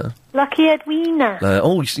 Yeah. Lucky Edwina.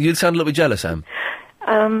 You sound a little bit jealous, Em.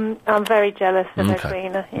 I'm very jealous of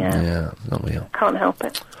Edwina, yeah. Yeah, not we are. Can't help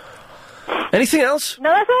it. Anything else?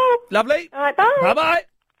 No, that's all. Lovely. All right, bye. Bye-bye.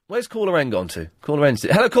 Where's Caller N gone to? Caller N's...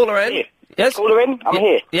 Hello, Caller N. Here. Yes? Caller N, I'm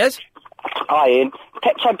here. Yes? Hi, Ian.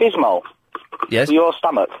 Pepto-Bismol. Yes? For your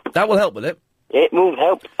stomach. That will help, will it? It will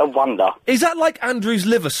help a wonder. Is that like Andrew's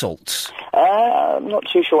liver salts? I'm not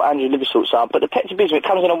too sure what Andrew's liver salts are, but the Pepto-Bismol, it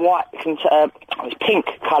comes in a white, it's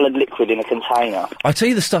pink-coloured liquid in a container. I tell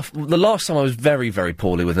you the last time I was very, very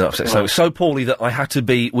poorly with an upset, so poorly that I had to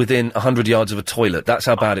be within 100 yards of a toilet. That's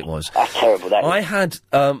how bad it was. That's terrible, that is. I had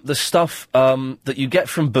the stuff that you get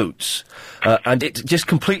from Boots, and it just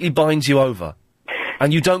completely binds you over.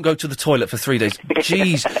 And you don't go to the toilet for 3 days.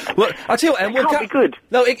 Jeez. Well, I tell you what, Em, it can't be good.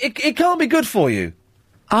 No, it can't be good for you.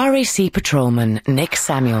 RAC Patrolman Nick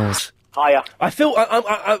Samuels. Hiya. I feel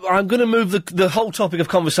I'm going to move the whole topic of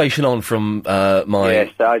conversation on from my...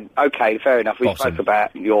 Yes, okay, fair enough. We spoke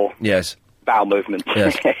about your... Yes. Bowel movement.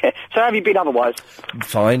 Yes. So how have you been otherwise?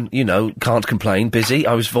 Fine, can't complain. Busy.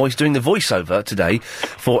 I was doing the voiceover today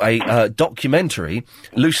for a documentary,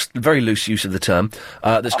 very loose use of the term,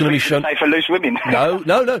 that's going to be shown... for loose women. No.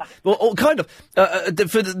 Well, kind of.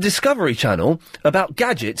 For the Discovery Channel, about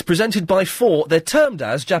gadgets presented by they're termed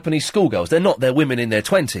as Japanese schoolgirls. They're not, they're women in their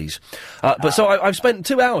 20s. But so I've spent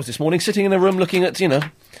 2 hours this morning sitting in a room looking at,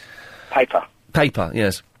 Paper. Paper,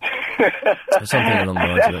 yes. Something along the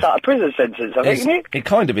lines of That's it. like a prison sentence, I think, isn't it? It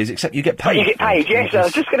kind of is, except you get paid. You get paid, yes. I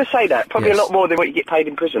was just going to say that. Probably Yes. a lot more than what you get paid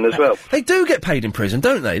in prison as well. They do get paid in prison,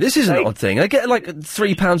 don't they? This is an odd thing. They get like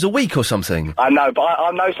 £3 a week or something. I know, but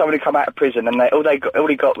I know someone who come out of prison and all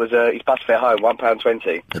he got was his bus fare home,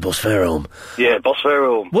 £1.20. The bus fare home. Yeah, bus fare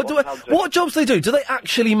home. What jobs do they do? Do they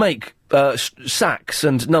actually make sacks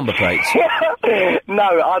and number plates? No,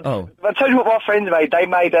 I'll tell you what my friends made. They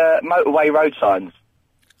made motorway road signs.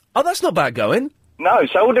 Oh, that's not bad going. No,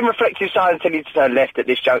 so all them reflective signs tell you to turn left at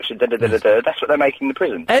this junction, da-da-da-da-da. That's what they make in the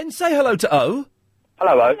prison. Say hello to O.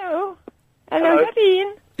 Hello, O. Hello. Hello, is that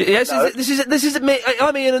Ian? Yes, this is me.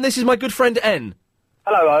 I'm Ian, and this is my good friend N.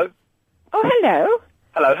 Hello, O. Oh, hello.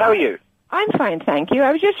 Hello, how are you? I'm fine, thank you.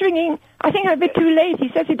 I was just ringing. I think I'm a bit too late. He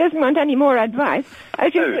says he doesn't want any more advice. I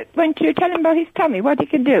just went to tell him about his tummy, what he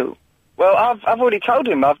can do. Well, I've already told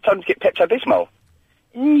him. I've told him to get Pepto-Bismol.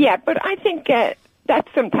 Yeah, but I think that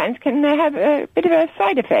sometimes can have a bit of a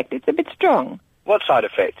side effect. It's a bit strong. What side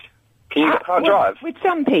effect? Can't drive? With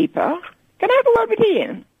some people. Can I have a word with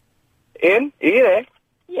Ian? Ian, are you there?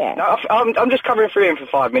 Yeah. No, I'm just covering for Ian for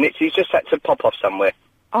 5 minutes. He's just had to pop off somewhere.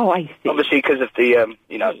 Oh, I see. Obviously because of the,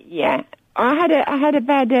 Yeah. I had a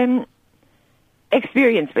bad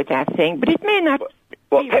experience with that thing, but it may not...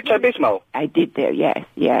 What, Pepto-Bismol? I did there, yes,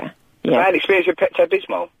 yeah. Bad experience with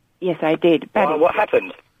Pepto-Bismol? Yes, I did. What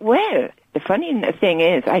happened? Well, the funny thing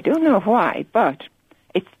is, I don't know why, but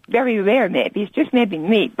it's very rare maybe, it's just maybe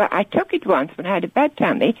me, but I took it once when I had a bad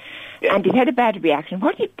tummy, and it had a bad reaction.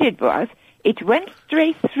 What it did was, it went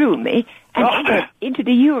straight through me and into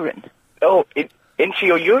the urine. Oh, into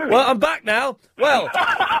your urine? Well, I'm back now. Well,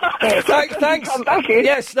 thanks. I'm back in.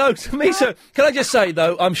 Yes, no, to me, sir. Can I just say,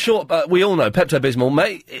 though, I'm sure we all know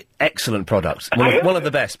Pepto-Bismol, excellent product. One of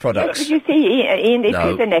the best products. But you see, Ian, it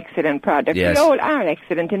No. is an excellent product. Yes. We all are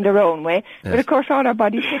excellent in their own way, but of course all our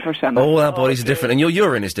bodies differ somewhat. All our bodies are different, and your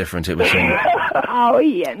urine is different, it would seem. Oh,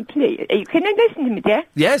 Ian, please. Can you listen to me, dear?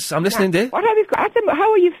 Yes, I'm listening, dear. What have you got?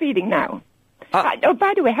 How are you feeling now? Oh,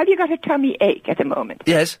 by the way, have you got a tummy ache at the moment?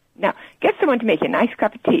 Yes. Now, get someone to make you a nice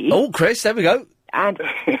cup of tea. Oh, Chris, there we go. And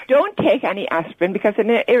don't take any aspirin because it's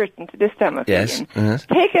an irritant to the stomach. Yes. Ian. Yes.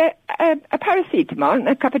 Take a paracetamol and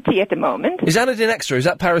a cup of tea at the moment. Is Anadin Extra, is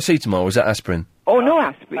that paracetamol or is that aspirin? Oh, no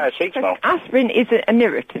aspirin. Paracetamol. Aspirin is an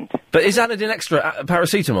irritant. But is Anadin Extra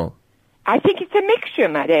paracetamol? I think it's a mixture,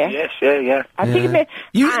 my dear. Yes, yeah. I think it may...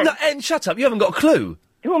 N, shut up, you haven't got a clue.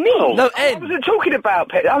 Who, me? No, I wasn't talking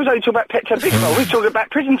about I was only talking about Pepto-Bismol. We were talking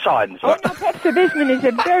about prison signs. Oh, no, Pepto-Bismol is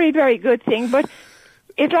a very, very good thing, but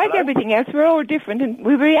it's like everything else. We're all different, and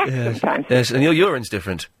we react sometimes. Yes, and your urine's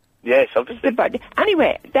different. Yes, obviously. But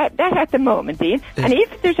anyway, that at the moment, Ian. Yes. And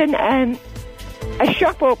if there's a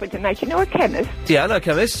shop open tonight, you know, a chemist, Yeah, I know,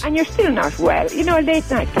 chemist. and you're still not well, you know, a late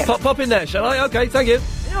night chemist. Pop in there, shall I? OK, thank you.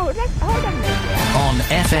 No, hold on a minute. On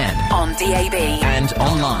FM. On DAB. And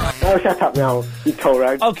online. Oh, shut up now, you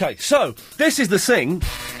Toro. OK, so, this is the thing.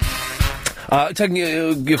 Taking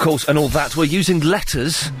your calls and all that, we're using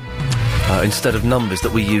letters instead of numbers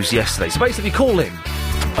that we used yesterday. So basically, call in.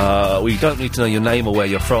 We don't need to know your name or where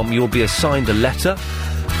you're from. You'll be assigned a letter.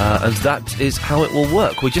 And that is how it will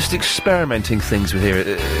work. We're just experimenting things with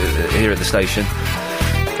here at the station.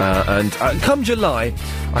 And come July,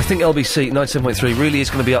 I think LBC 97.3 really is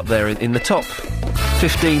going to be up there in the top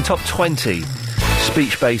 15, top 20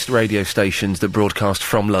 speech-based radio stations that broadcast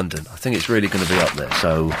from London. I think it's really going to be up there.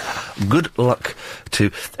 So good luck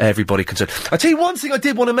to everybody concerned. I tell you one thing I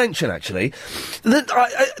did want to mention, actually. That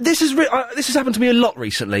this has happened to me a lot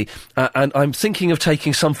recently, and I'm thinking of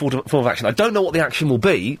taking some form of action. I don't know what the action will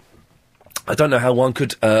be. I don't know how one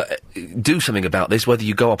could do something about this, whether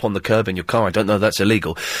you go up on the curb in your car. I don't know, that's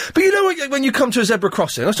illegal. But you know when you come to a zebra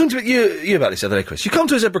crossing, I was talking to you about this the other day, Chris. You come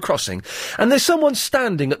to a zebra crossing, and there's someone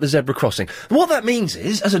standing at the zebra crossing. What that means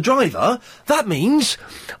is, as a driver, that means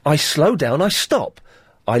I slow down, I stop.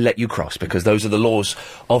 I let you cross, because those are the laws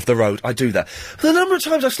of the road. I do that. The number of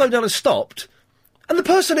times I slowed down and stopped, and the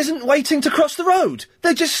person isn't waiting to cross the road.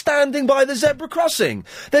 They're just standing by the zebra crossing.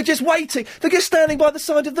 They're just waiting. They're just standing by the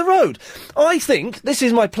side of the road. I think, this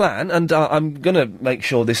is my plan, and I'm going to make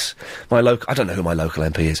sure I don't know who my local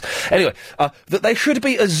MP is. Anyway, that there should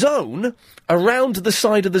be a zone around the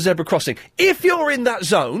side of the zebra crossing. If you're in that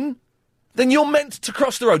zone, then you're meant to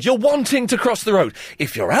cross the road. You're wanting to cross the road.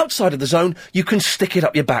 If you're outside of the zone, you can stick it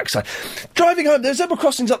up your backside. Driving home, there's zebra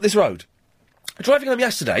crossings up this road. Driving home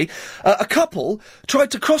yesterday, a couple tried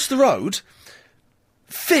to cross the road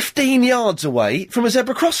 15 yards away from a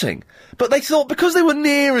zebra crossing. But they thought because they were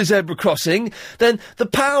near a zebra crossing, then the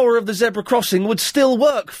power of the zebra crossing would still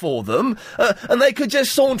work for them, and they could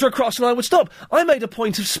just saunter across and I would stop. I made a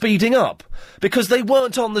point of speeding up, because they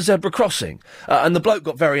weren't on the zebra crossing. And the bloke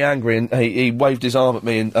got very angry and he waved his arm at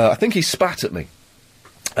me and I think he spat at me.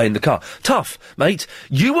 In the car. Tough, mate.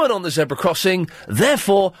 You weren't on the zebra crossing,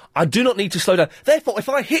 therefore I do not need to slow down. Therefore, if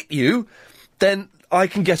I hit you, then I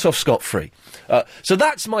can get off scot-free. So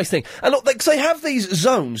that's my thing. And look, they have these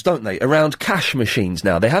zones, don't they, around cash machines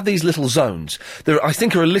now. They have these little zones that I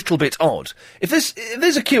think are a little bit odd. If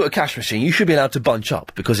there's a queue at a cash machine, you should be allowed to bunch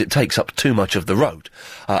up, because it takes up too much of the road,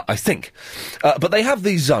 I think. But they have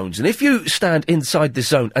these zones, and if you stand inside this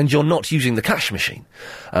zone and you're not using the cash machine,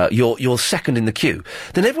 you're second in the queue,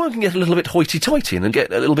 then everyone can get a little bit hoity-toity and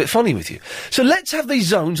get a little bit funny with you. So let's have these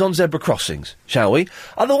zones on zebra crossings, shall we?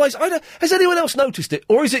 Otherwise, has anyone else noticed it?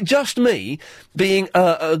 Or is it just me being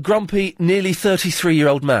a grumpy, nearly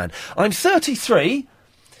 33-year-old man? I'm 33.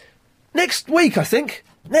 Next week, I think.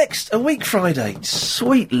 A week Friday.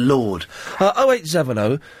 Sweet Lord.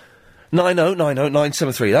 0870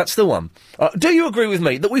 9090973. That's the one. Do you agree with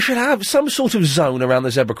me that we should have some sort of zone around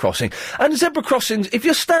the zebra crossing? And zebra crossings, if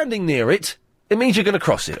you're standing near it, it means you're going to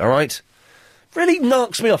cross it, all right? Really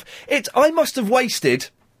knocks me off. I must have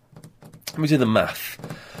wasted... Let me do the math.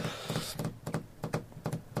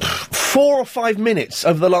 4 or 5 minutes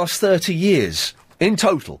over the last 30 years, in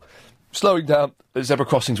total, slowing down at zebra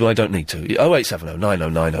crossings when I don't need to. 0870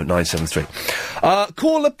 9090973.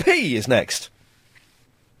 Caller P is next.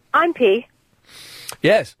 I'm P.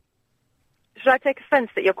 Yes. Should I take offence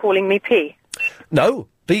that you're calling me P? No.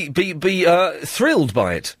 Be thrilled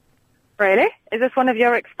by it. Really? Is this one of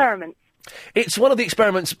your experiments? It's one of the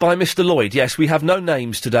experiments by Mr. Lloyd, yes. We have no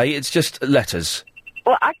names today, it's just letters.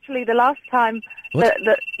 Well, actually, the last time...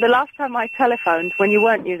 The last time I telephoned, when you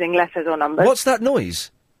weren't using letters or numbers... What's that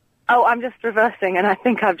noise? Oh, I'm just reversing, and I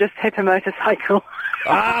think I've just hit a motorcycle.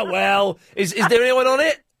 Well, is there anyone on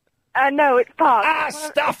it? No, it's parked.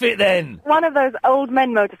 Stuff it then! One of those old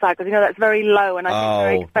men motorcycles, that's very low and I think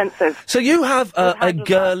very expensive. So you have a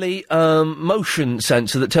girly motion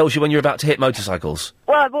sensor that tells you when you're about to hit motorcycles?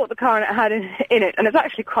 Well, I bought the car and it had in it, and it's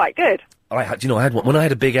actually quite good. I had one. When I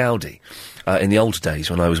had a big Audi, in the old days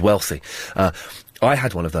when I was wealthy, I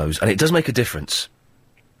had one of those, and it does make a difference.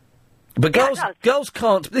 But girls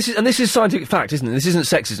can't, this is scientific fact, isn't it? This isn't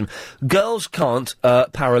sexism. Girls can't,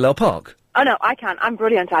 parallel park. Oh, no, I can. I'm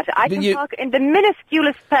brilliant at it. I can park in the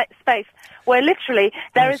minuscule space where literally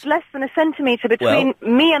there is less than a centimetre between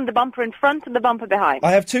me and the bumper in front and the bumper behind.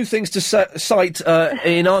 I have two things to cite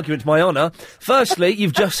in argument, my honour. Firstly,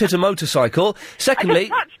 you've just hit a motorcycle. Secondly... I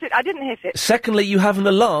just touched it. I didn't hit it. Secondly, you have an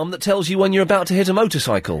alarm that tells you when you're about to hit a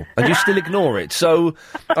motorcycle, and you still ignore it. So,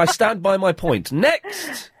 I stand by my point.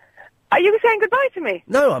 Next! Are you saying goodbye to me?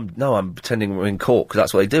 No, I'm pretending we're in court, because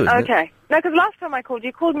that's what they do, isn't it? Okay. No, because last time I called,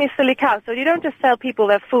 you called me a silly cow, so you don't just tell people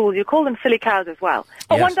they're fools, you call them silly cows as well.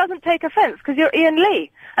 But one doesn't take offence, because you're Ian Lee,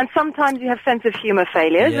 and sometimes you have sense of humour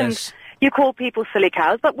failures, and you call people silly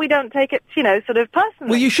cows, but we don't take it, sort of personally.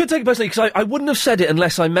 Well, you should take it personally, because I wouldn't have said it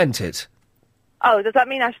unless I meant it. Oh, does that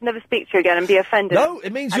mean I should never speak to you again and be offended? No,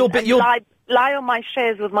 it means you're... Lie on my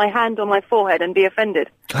chaise with my hand on my forehead and be offended.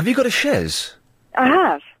 Have you got a chaise? I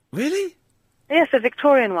have. Really? Yes, a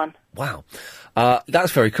Victorian one. Wow.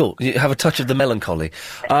 That's very cool. You have a touch of the melancholy.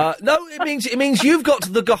 No, it means you've got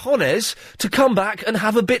the cojones to come back and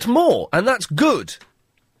have a bit more, and that's good.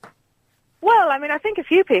 Well, I mean, I think a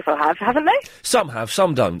few people have, haven't they? Some have,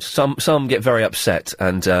 some don't. Some get very upset,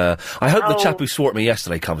 and I hope the chap who swore at me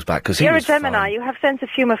yesterday comes back, because he was You're a Gemini, you have sense of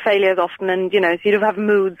humour failures often, and, so you have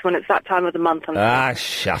moods when it's that time of the month. And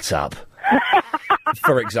Shut up.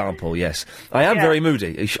 For example, yes. I am very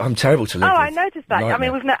moody. I'm terrible to live with. I noticed that.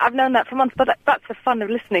 Nightmare. I mean, I've known that for months, but that's the fun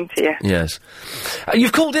of listening to you. Yes.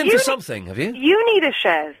 You've called in for something, have you? You need a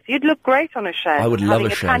chaise. You'd look great on a chaise. I would love a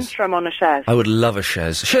chaise. Having a tantrum on a chaise. I would love a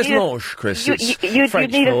chaise. Chaise longue, Chris. It's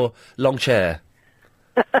French for long chair.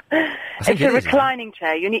 It's a reclining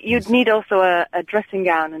chair. You'd need also a dressing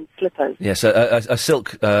gown and slippers. Yes, a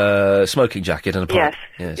silk smoking jacket and a pipe.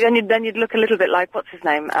 Yes. Then you'd look a little bit like, what's his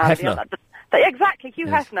name? Hefner. Exactly, Hugh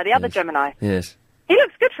Hefner, the other Gemini. Yes. He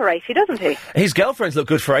looks good for 80, doesn't he? His girlfriends look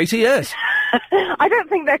good for 80, yes. I don't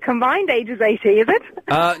think their combined age is 80, is it?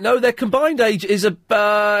 No, their combined age is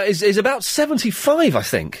about 75, I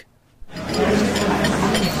think. You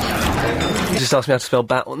just asked me how to spell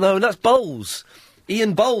bat. No, that's Bowles.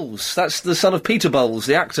 Ian Bowles. That's the son of Peter Bowles,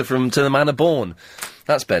 the actor from To the Manor Born.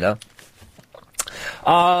 That's better.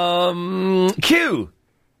 Q.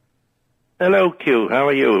 Hello, Q. How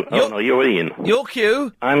are you? Oh, no, you're Ian. You're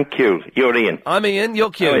Q. I'm Q. You're Ian. I'm Ian. You're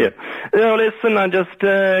Q. How are you? No, listen, I just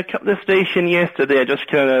cut the station yesterday. I just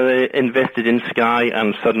kind of invested in Sky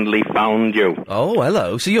and suddenly found you. Oh,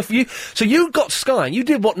 hello. So you got Sky, and you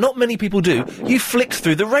did what not many people do. You flicked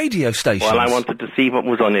through the radio stations. Well, I wanted to see what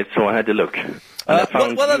was on it, so I had to look. And I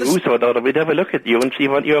found you, so I thought we'd have a look at you and see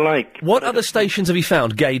what you're like. What other stations have you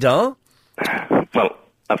found? Gaydar? Well,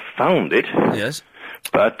 I've found it. Yes.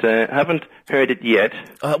 But haven't heard it yet.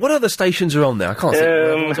 What other stations are on there? I can't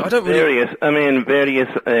think. I don't really...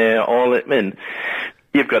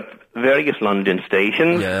 You've got various London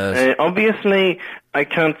stations. Yes. Obviously, I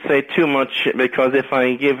can't say too much because if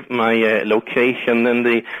I give my location, then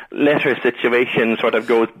the letter situation sort of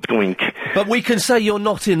goes doink. But we can say you're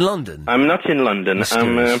not in London. I'm not in London.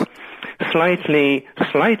 I'm slightly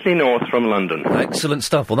north from London. Excellent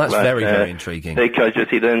stuff. Well, that's very intriguing. Because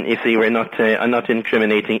we're not. I'm not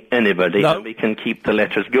incriminating anybody. No. And we can keep the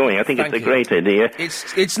letters going. I think it's a great idea.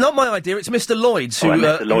 It's not my idea. It's Mr. Lloyd's who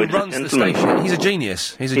runs the station. He's a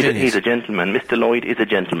genius. He's a gentleman. Mr. Lloyd is a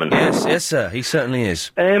gentleman. Yes, sir. He certainly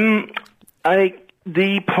is.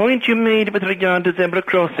 The point you made with regard to zebra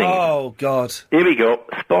crossing. Oh, God. Here we go.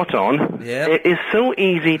 Spot on. Yeah. It is so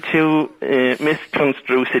easy to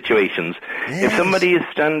misconstrue situations. Yes. If somebody is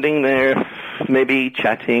standing there, maybe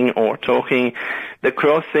chatting or talking, the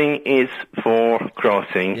crossing is for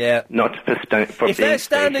crossing, not for If they're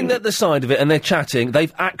standing at the side of it and they're chatting,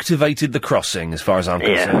 they've activated the crossing, as far as I'm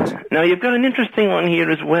concerned. Now, you've got an interesting one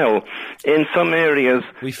here as well. In some areas...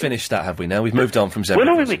 We finished that, have we now? We've moved on from zebra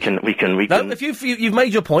Well, no, crossing. we can... No, if you've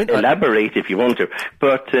made your point... Elaborate if you want to.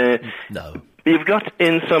 But... no. You've got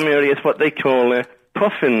in some areas what they call...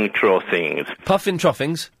 puffin crossings. Puffin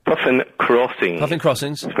troffings? Puffin crossings. Puffin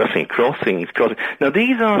crossings? Crossings. Now,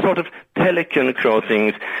 these are sort of pelican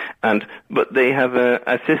crossings, but they have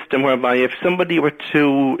a system whereby if somebody were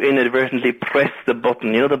to inadvertently press the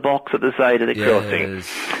button, the box at the side of the crossing,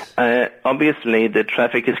 obviously the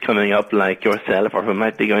traffic is coming up like yourself or who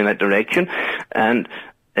might be going that direction, and...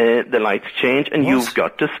 the lights change and you've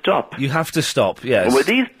got to stop. You have to stop, yes. With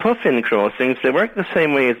these puffin crossings, they work the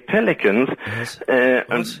same way as pelicans,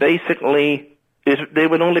 and basically they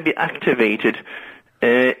would only be activated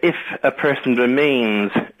if a person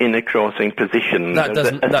remains in a crossing position. There's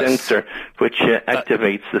a sensor which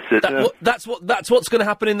activates the system. That's what's going to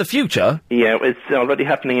happen in the future? Yeah, it's already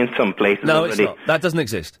happening in some places. No, already. It's not. That doesn't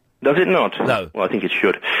exist. Does it not? No. Well, I think it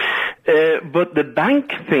should. But the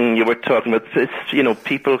bank thing you were talking about, it's,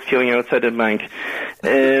 people queuing outside a bank,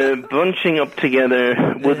 bunching up together,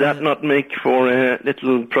 would that not make for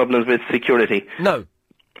little problems with security? No.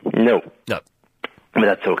 No. No. But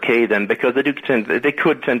that's okay then, because they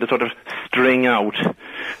could tend to sort of string out,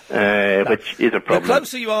 which is a problem. The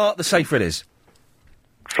closer you are, the safer it is.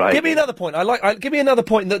 Right. Give me another point. Give me another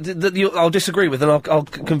point that I'll disagree with, and I'll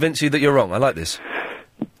convince you that you're wrong. I like this.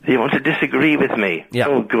 You want to disagree with me? Yeah.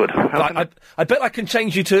 Oh, good. I bet I can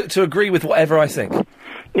change you to agree with whatever I think.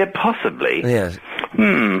 Yeah, possibly. Yes.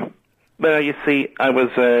 Well, you see, I was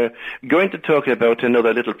going to talk about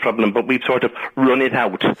another little problem, but we've sort of run it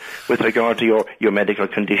out with regard to your medical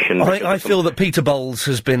condition. I feel that Peter Bowles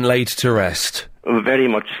has been laid to rest. Very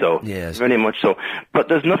much so. Yes. Very much so. But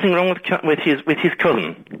there's nothing wrong with his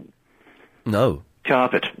cousin. No.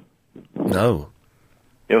 Carpet. No.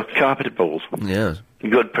 Carpet Bowles. Yes.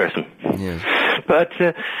 Good person. Yes. But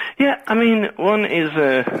I mean, one is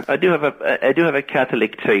I do have a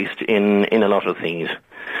Catholic taste in a lot of things,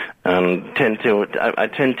 and I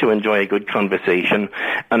tend to enjoy a good conversation,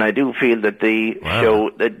 and I do feel that the show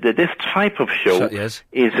that this type of show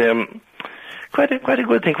is quite a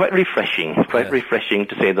good thing, quite refreshing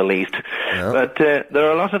to say the least. Yeah. But there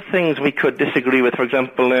are a lot of things we could disagree with. For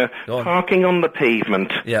example, parking on the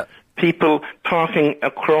pavement. Yeah. People parking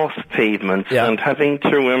across pavements and having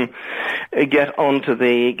to get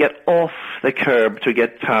off the curb to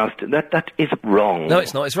get past. That is wrong. No,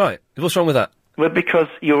 it's not. It's right. What's wrong with that? Well, because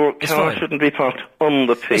your car shouldn't be parked on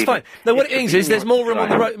the pavement. It's fine. No, what it means is there's more room on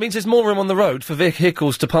the road. It means there's more room on the road for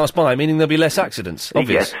vehicles to pass by, meaning there'll be less accidents.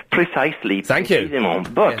 Obvious. Yes, precisely. Thank you.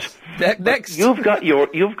 But next, you've got your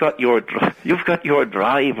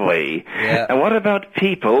driveway. Yeah. And what about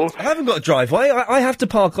people? I haven't got a driveway. I have to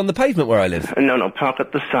park on the pavement where I live. No, park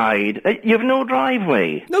at the side. You've no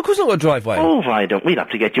driveway. No, of course not got a driveway. Oh, why don't we have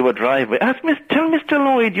to get you a driveway? Tell Mr.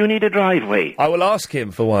 Lloyd you need a driveway. I will ask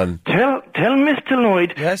him for one. Tell Mr.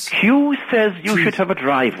 Lloyd. Yes. Q says you should have a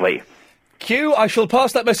driveway. Q, I shall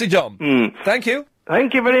pass that message on. Thank you.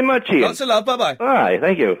 Thank you very much, Ian. Lots of love. Bye-bye. All right,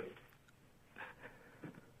 thank you.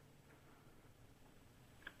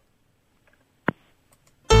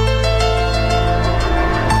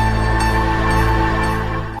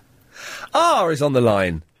 Star is on the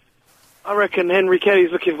line. I reckon Henry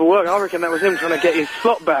Kelly's looking for work. I reckon that was him trying to get his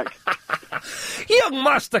slot back. Young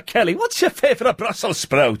Master Kelly, what's your favourite Brussels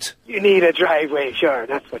sprout? You need a driveway, sure,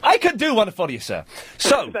 that's what... I can do one for you, sir.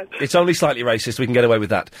 So, it's only slightly racist, we can get away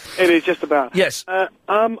with that. It is, just about. Yes. I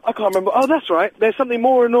can't remember. Oh, that's right. There's something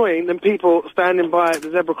more annoying than people standing by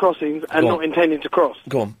the zebra crossings and not intending to cross.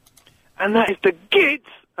 Go on. And that is the gits,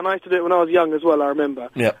 and I used to do it when I was young as well, I remember.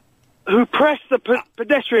 Yeah. Who press the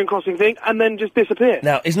pedestrian crossing thing and then just disappear.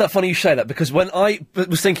 Now, isn't that funny you say that? Because when I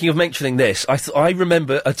was thinking of mentioning this, I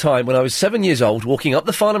remember a time when I was 7 years old, walking up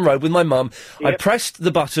the Farnham Road with my mum. Yep. I pressed the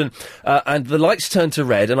button, and the lights turned to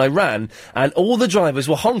red, and I ran, and all the drivers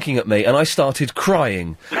were honking at me, and I started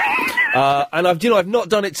crying. And I've not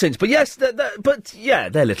done it since. But yes,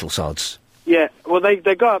 they're little sods. Yeah, well, they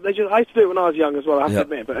go up. I used to do it when I was young as well, I have to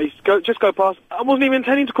admit. But I used to go past. I wasn't even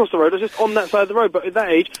intending to cross the road. I was just on that side of the road. But at that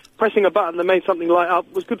age, pressing a button that made something light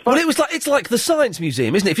up was good fun. Well, it's like the Science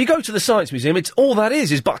Museum, isn't it? If you go to the Science Museum, it's all that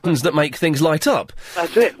is buttons that make things light up.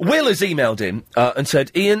 That's it. Will has emailed in and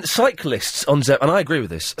said, Ian, cyclists on and I agree with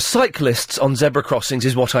this. Cyclists on zebra crossings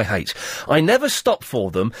is what I hate. I never stop for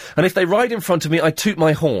them, and if they ride in front of me, I toot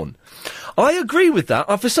my horn. I agree with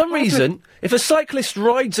that. For some reason, if a cyclist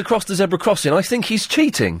rides across the zebra crossing, I think he's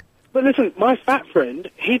cheating. But listen, my fat friend,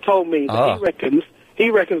 he told me that he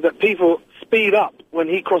reckons that people speed up when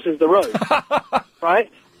he crosses the road, right?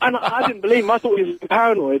 And I didn't believe him. I thought he was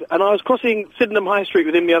paranoid. And I was crossing Sydenham High Street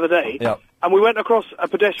with him the other day, and we went across a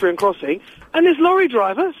pedestrian crossing, and this lorry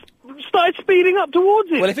driver started speeding up towards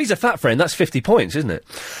him. Well, if he's a fat friend, that's 50 points, isn't it?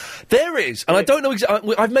 There is, and I don't know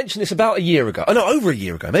exactly, I've mentioned this about a year ago. Oh, no, over a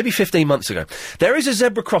year ago, maybe 15 months ago. There is a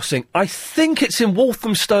zebra crossing, I think it's in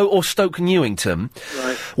Walthamstow or Stoke Newington,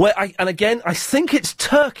 right, where I think it's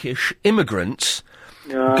Turkish immigrants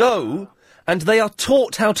go, and they are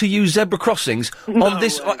taught how to use zebra crossings on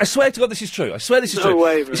this. I swear to God this is true. I swear this is true.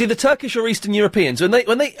 Way, it's either Turkish or Eastern Europeans. When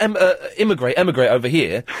they emigrate over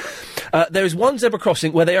here, there is one zebra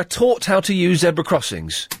crossing where they are taught how to use zebra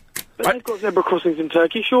crossings. But they've got zebra crossings in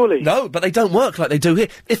Turkey, surely? No, but they don't work like they do here.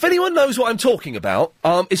 If anyone knows what I'm talking about,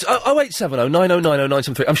 it's 0870 9090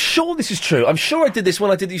 973. I'm sure this is true. I'm sure I did this when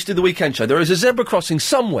I used to do the weekend show. There is a zebra crossing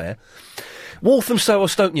somewhere, Walthamstow or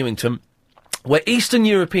Stoke Newington, where Eastern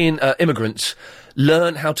European immigrants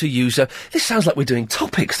learn how to use... this sounds like we're doing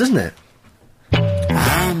topics, doesn't it?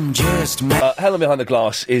 I'm just... Helen behind the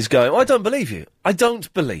glass is going, I don't believe you. I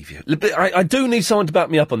don't believe you. I do need someone to back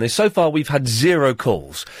me up on this. So far, we've had 0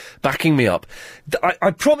 calls backing me up.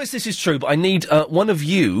 I promise this is true, but I need one of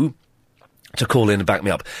you to call in and back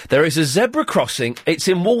me up. There is a zebra crossing. It's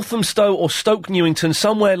in Walthamstow or Stoke Newington,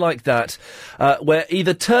 somewhere like that, where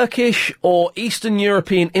either Turkish or Eastern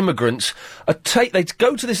European immigrants they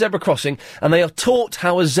go to this zebra crossing and they are taught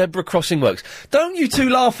how a zebra crossing works. Don't you two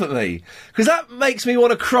laugh at me, because that makes me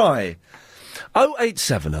want to cry.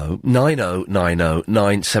 0870 9090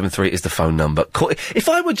 973 is the phone number. If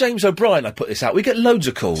I were James O'Brien, I'd put this out. We get loads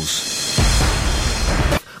of calls.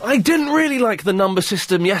 I didn't really like the number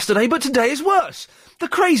system yesterday, but today is worse. The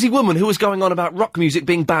crazy woman who was going on about rock music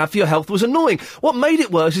being bad for your health was annoying. What made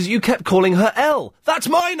it worse is you kept calling her Elle. That's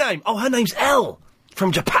my name! Oh, her name's Elle.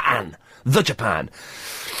 From Japan. The Japan.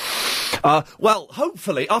 Well,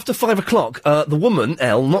 hopefully, after 5 o'clock, the woman,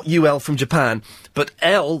 Elle, not you, Elle from Japan, but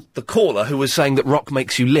Elle, the caller who was saying that rock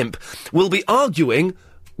makes you limp, will be arguing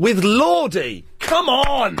with Lordy. Come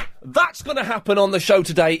on! That's going to happen on the show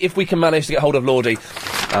today, if we can manage to get hold of Lordy.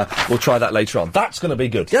 We'll try that later on. That's going to be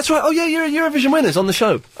good. That's right. Oh, yeah, you're Eurovision winners on the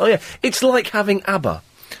show. Oh, yeah. It's like having ABBA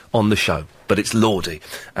on the show, but it's Lordy.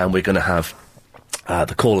 And we're going to have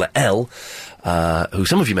the caller Elle, who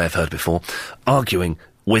some of you may have heard before, arguing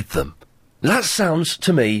with them. That sounds,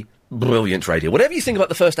 to me, brilliant radio. Whatever you think about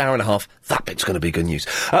the first hour and a half, that bit's going to be good news.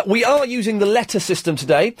 We are using the letter system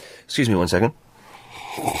today. Excuse me 1 second.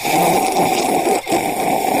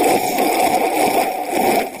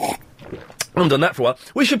 I haven't done that for a while.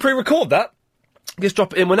 We should pre-record that. Just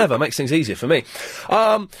drop it in whenever. Makes things easier for me.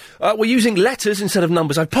 We're using letters instead of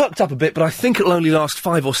numbers. I've perked up a bit, but I think it'll only last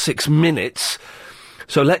 5 or 6 minutes.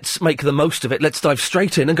 So let's make the most of it. Let's dive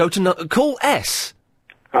straight in and go to call S.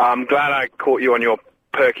 I'm glad I caught you on your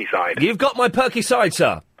perky side. You've got my perky side,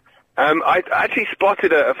 sir. I actually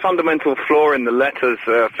spotted a fundamental flaw in the letters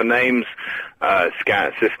for names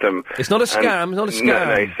scan system. It's not a scam. It's not a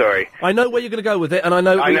scam. No, sorry. I know where you're going to go with it, and I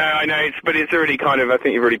know. I know. But it's already kind of. I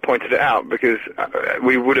think you've already pointed it out, because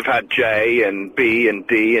we would have had J and B and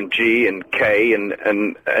D and G and K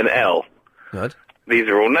and L. Right. These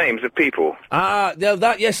are all names of people. No,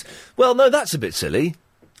 yes. Well, no, that's a bit silly.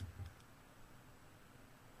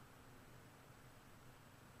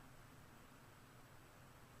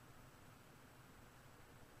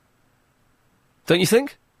 Don't you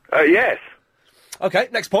think? Yes. Okay,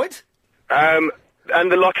 next point. And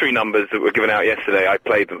the lottery numbers that were given out yesterday, I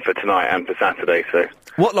played them for tonight and for Saturday, so...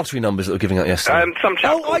 What lottery numbers that were giving out yesterday? Some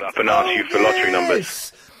chap called up and asked you for lottery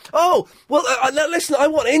numbers. Oh, well, now listen, I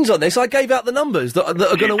want ins on this. I gave out the numbers that are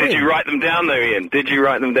going to win. Did you write them down, though, Ian? Did you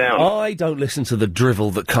write them down? I don't listen to the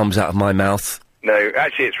drivel that comes out of my mouth. No,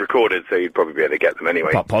 actually, it's recorded, so you'd probably be able to get them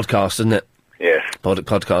anyway. Podcast, isn't it? Yes.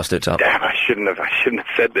 Podcast it up. Damn, I shouldn't have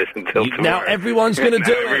said this until tomorrow. Now everyone's going to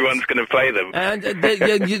do it. Everyone's going to play them.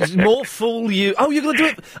 And more fool you. Oh, you're going to do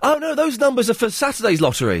it. Oh, no, those numbers are for Saturday's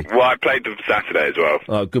lottery. Well, I played them for Saturday as well.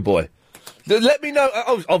 Oh, good boy. Let me know.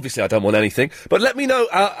 Obviously, I don't want anything, but let me know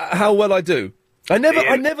how well I do. I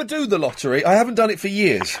never do the lottery. I haven't done it for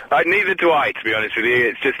years. Neither do I, to be honest with you.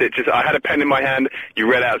 It's just. I had a pen in my hand.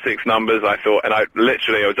 You read out 6 numbers. I thought, and I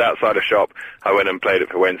was outside a shop. I went and played it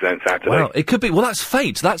for Wednesday and Saturday. Wow, it could be. Well, that's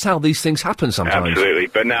fate. That's how these things happen sometimes. Absolutely.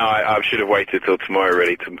 But now I should have waited till tomorrow,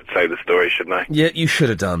 really, to say the story, shouldn't I? Yeah, you should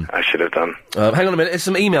have done. I should have done. Hang on a minute. There's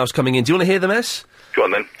some emails coming in. Do you want to hear them, S? Go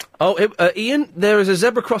on then. Oh, Ian, there is a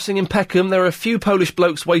zebra crossing in Peckham. There are a few Polish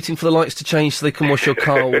blokes waiting for the lights to change so they can wash your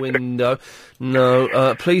car window.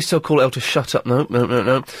 No, please tell Call L to shut up. No.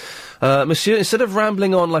 Monsieur, instead of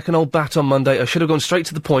rambling on like an old bat on Monday, I should have gone straight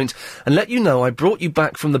to the point and let you know I brought you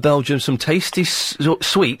back from the Belgium some tasty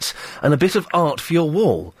sweets and a bit of art for your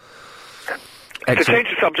wall. Excellent. To change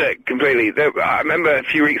the subject completely, I remember a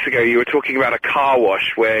few weeks ago you were talking about a car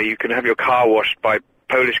wash where you can have your car washed by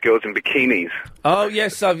Polish girls in bikinis. Oh,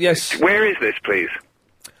 yes, yes. Where is this, please?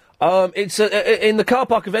 It's in the car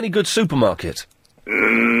park of any good supermarket.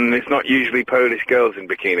 It's not usually Polish girls in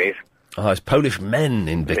bikinis. Oh, it's Polish men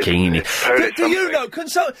in bikini.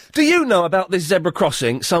 Do you know about this zebra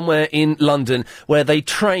crossing somewhere in London where they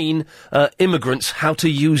train immigrants how to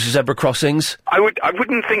use zebra crossings? I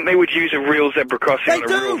wouldn't think they would use a real zebra crossing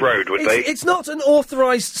on a real road, would they? It's not an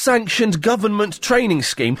authorised, sanctioned government training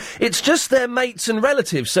scheme. It's just their mates and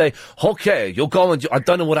relatives say, "Okay, you'll go and..." I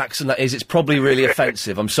don't know what accent that is. It's probably really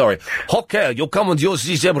offensive. I'm sorry. "Okay, you'll come and use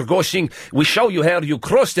the zebra crossing. We show you how you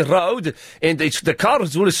cross the road, and the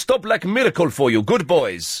cars will stop like a miracle for you. Good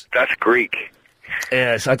boys." That's Greek.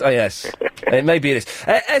 Yes, yes. Maybe it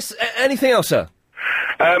is. Anything else, sir?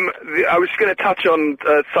 I was going to touch on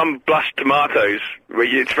some blushed tomatoes.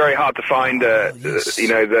 It's very hard to find,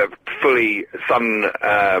 the fully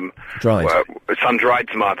sun-dried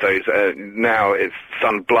tomatoes. Now it's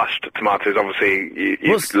sun-blushed tomatoes. Obviously,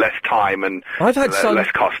 it's less time and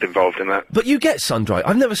less cost involved in that. But you get sun-dried.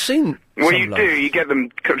 I've never seen. Well, you do. You get them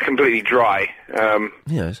completely dry.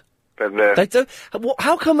 Yes. They don't.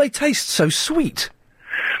 How come they taste so sweet?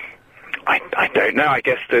 I don't know. I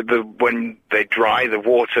guess when they dry, the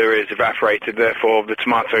water is evaporated. Therefore, the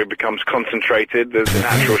tomato becomes concentrated. The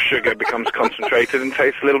natural sugar becomes concentrated and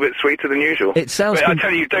tastes a little bit sweeter than usual. It sounds. But I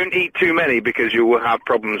tell you, don't eat too many because you will have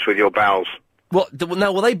problems with your bowels. What?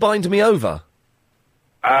 Now, will they bind me over?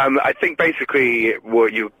 I think basically it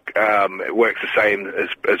works the same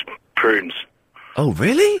as prunes. Oh,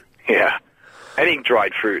 really? Yeah. Any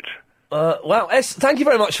dried fruit. Wow, S, thank you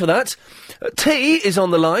very much for that. T is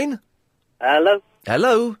on the line. Hello.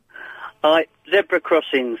 Hello. Hi, zebra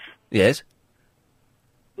crossings. Yes.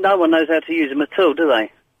 No one knows how to use them at all, do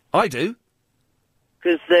they? I do.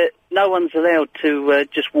 Because no one's allowed to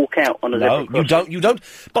just walk out on a zebra crossing. No, you don't.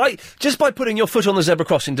 Just by putting your foot on the zebra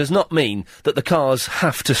crossing does not mean that the cars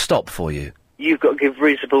have to stop for you. You've got to give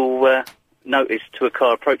reasonable notice to a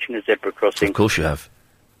car approaching a zebra crossing. Of course you have.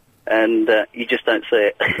 And you just don't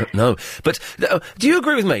see it. No. But do you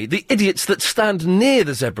agree with me? The idiots that stand near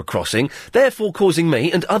the zebra crossing, therefore causing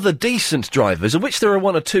me and other decent drivers, of which there are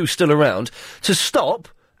one or two still around, to stop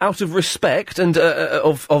out of respect and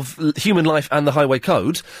of human life and the highway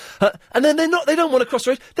code, and then they don't want to cross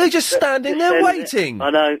the road. They're just standing there waiting.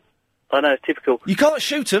 I know, typical. You can't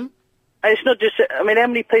shoot them. And it's not just. I mean, how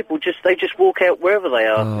many people just walk out wherever they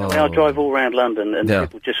are? Oh. I mean, I drive all around London, and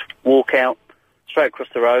people just walk out straight across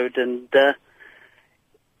the road, and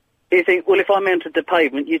you think, well, if I mounted the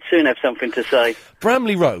pavement, you'd soon have something to say.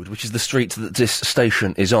 Bramley Road, which is the street that this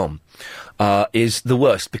station is on, is the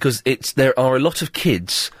worst because there are a lot of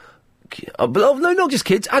kids. No, not just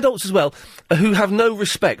kids, adults as well, who have no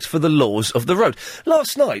respect for the laws of the road.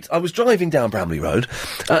 Last night, I was driving down Bramley Road,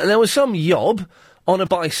 and there was some yob on a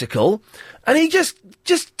bicycle, and he just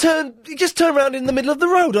turned around in the middle of the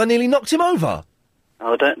road. I nearly knocked him over.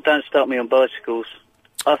 Oh, don't start me on bicycles.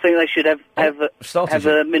 I think they should have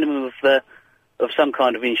a minimum of some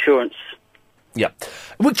kind of insurance. Yeah.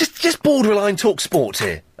 We're just borderline talk sports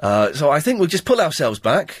here. So I think we'll just pull ourselves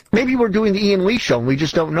back. Maybe we're doing the Ian Lee show and we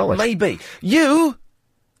just don't know it. Maybe. You?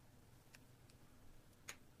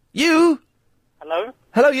 Hello?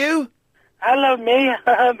 Hello, you. Hello, me.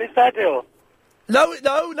 It's Adil.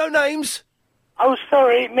 No names. Oh,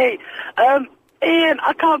 sorry, me. Ian,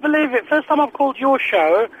 I can't believe it. First time I've called your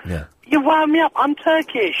show. Yeah. You wound me up. I'm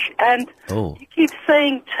Turkish, and you keep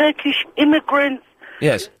saying Turkish immigrants.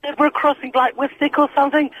 Yes. Zebra crossing like we're sick or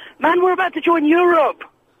something. Man, we're about to join Europe.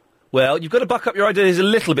 Well, you've got to buck up your ideas a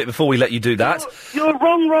little bit before we let you do that. You're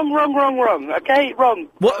wrong. Okay, wrong.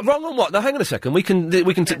 What? Wrong on what? Now, hang on a second. We can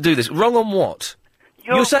do this. Wrong on what?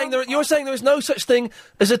 You're saying there is no such thing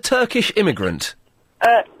as a Turkish immigrant.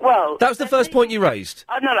 Well... That was the first point you raised.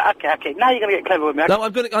 No, okay. Now you're going to get clever with me. No,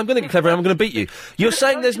 I'm going to get clever and I'm going to beat you. You're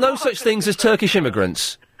saying there's no such things as Turkish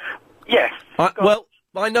immigrants? Yes. Well,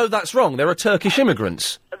 I know that's wrong. There are Turkish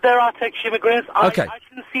immigrants. There are Turkish immigrants. Okay. I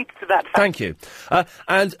concede to that fact. Thank you.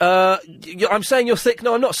 I'm saying you're thick.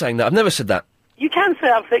 No, I'm not saying that. I've never said that. You can say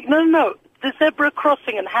I'm thick. No. The zebra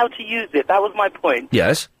crossing and how to use it. That was my point.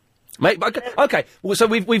 Yes. Okay. Well, so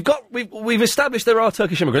we've established there are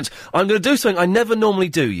Turkish immigrants. I'm going to do something I never normally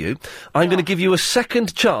do. I'm going to give you a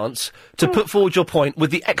second chance to put forward your point with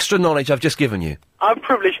the extra knowledge I've just given you. I'm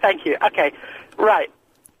privileged. Thank you. Okay. Right.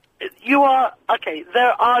 You are okay.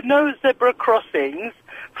 There are no zebra crossings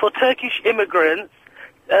for Turkish immigrants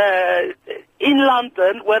in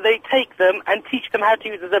London where they take them and teach them how to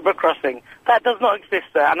use a zebra crossing. That does not exist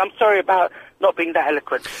there, and I'm sorry about not being that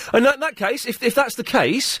eloquent. And in that case, if that's the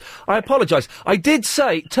case, I apologise. I did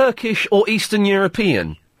say Turkish or Eastern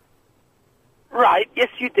European. Right, yes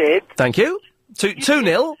you did. Thank you.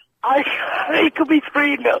 2-0. It could be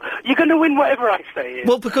 3-0. You're going to win whatever I say.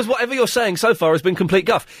 Well, because whatever you're saying so far has been complete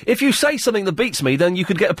guff. If you say something that beats me, then you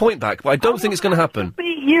could get a point back, but I don't think it's going to happen.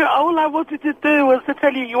 You, all I wanted to do was to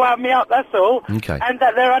tell you wound me out, that's all. Okay. And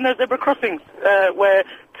that there are no zebra crossings where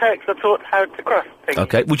Turks are taught how to cross things.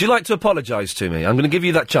 Okay, would you like to apologise to me? I'm going to give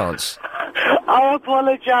you that chance. I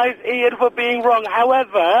apologise, Ian, for being wrong.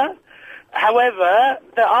 However,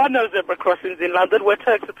 there are no zebra crossings in London where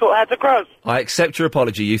Turks are taught how to cross. I accept your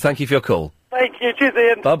apology, Thank you for your call. Thank you. Cheers,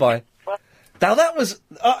 Ian. Bye-bye. Bye. Now, that was...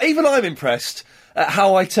 even I'm impressed at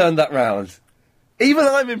how I turned that round. Even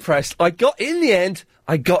I'm impressed. In the end,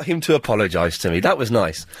 I got him to apologise to me. That was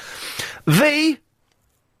nice. V?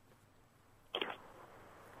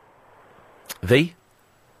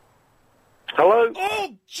 Hello?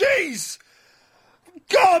 Oh, jeez!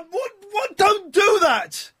 God, what? Don't do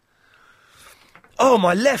that! Oh,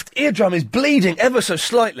 my left eardrum is bleeding ever so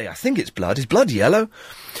slightly. I think it's blood. Is blood yellow?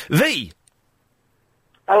 V?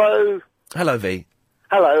 Hello? Hello, V.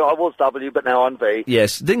 Hello, I was W, but now I'm V.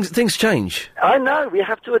 Yes, things change. I know, we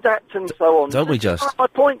have to adapt and so on. Don't we just? My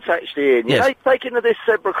point's actually in. Yes. You know, taking this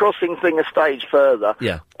zebra crossing thing a stage further.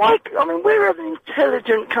 Yeah. We're an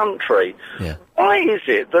intelligent country. Yeah. Why is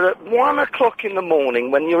it that at 1 o'clock in the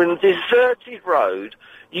morning, when you're in a deserted road,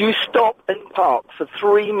 you stop and park for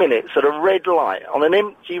 3 minutes at a red light on an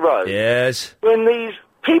empty road? Yes. When these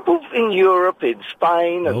people in Europe, in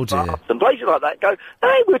Spain, and France and places like that go,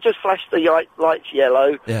 hey, we'll just flash the lights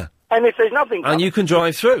yellow. Yeah. And if there's nothing... And you can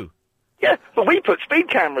drive through. Yeah, but we put speed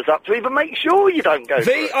cameras up to even make sure you don't go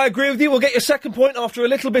V, I agree with you. We'll get your second point after a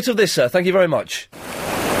little bit of this, sir. Thank you very much.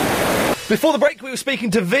 Before the break, we were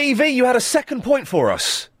speaking to V. V, you had a second point for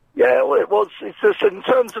us. Yeah, well, it was. It's just in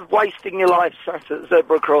terms of wasting your life sat at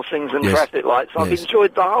zebra crossings and traffic lights. I've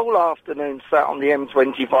enjoyed the whole afternoon sat on the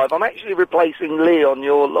M25. I'm actually replacing Leon,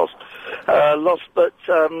 your lost but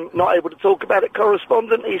not able to talk about it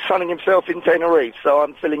correspondent. He's sunning himself in Tenerife, so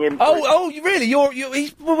I'm filling in. Oh, really?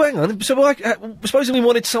 Well, hang on. So, supposing we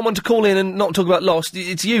wanted someone to call in and not talk about Lost,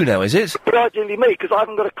 it's you now, is it? But ideally me, because I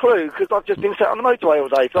haven't got a clue, because I've just been sat on the motorway all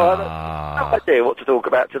day, so I have no idea what to talk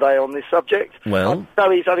about today on this subject. Well...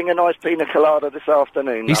 So he's having a nice pina colada this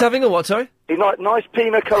afternoon. He's having a what, sorry? He's like nice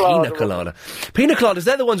pina colada. Pina colada. Pina coladas,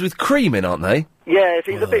 they're the ones with cream in, aren't they? Yeah,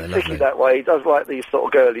 he's a bit sicky that way. He does like these sort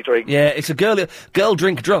of girly drinks. Yeah, it's a girl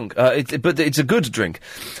drink drunk, but it's a good drink.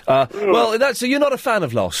 Well, so you're not a fan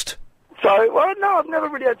of Lost? So, well, no, I've never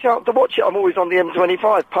really had a chance to watch it. I'm always on the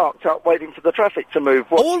M25, parked up, waiting for the traffic to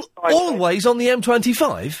move. Always on the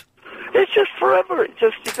M25? It's just forever. It's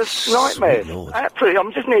just nightmare. Absolutely.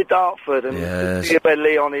 I'm just near Dartford, and where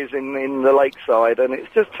Leon is in the lakeside, and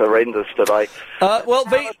it's just horrendous today. Well,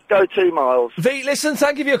 V... Go 2 miles. V, listen,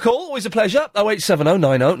 thank you for your call. Always a pleasure. 0870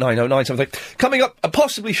 90 90 973. Coming up,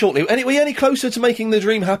 possibly shortly. Are we any closer to making the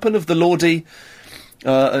dream happen of the Lordy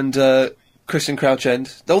and Kristen Crouch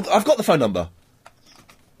End? Oh, I've got the phone number.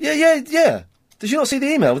 Yeah. Did you not see the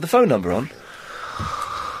email with the phone number on?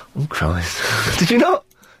 Oh, Christ. Did you not?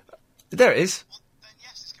 There it is.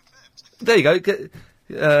 There you go.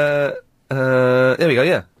 There we go,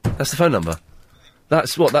 yeah. That's the phone number.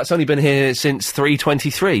 That's only been here since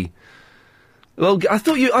 3:23. Well, I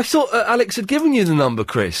thought Alex had given you the number,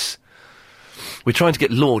 Chris. We're trying to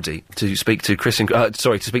get Lordy to speak to Chris and...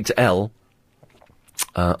 to speak to Elle.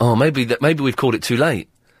 Maybe we've called it too late.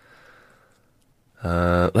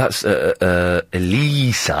 That's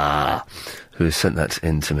Elisa who has sent that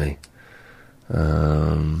in to me.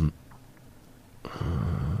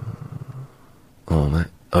 Mate.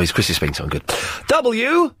 Oh, it's Chris is speaking to him. Good. Good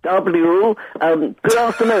afternoon,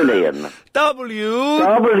 Ian.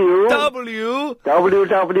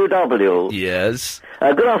 WWW. Yes.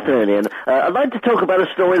 Good afternoon, Ian. I'd like to talk about a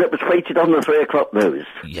story that was featured on the 3 o'clock news.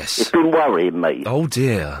 Yes. It's been worrying me. Oh,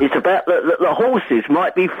 dear. It's about the horses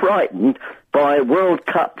might be frightened by World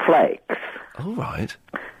Cup flags. All right.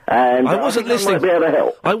 And I wasn't listening. Might be able to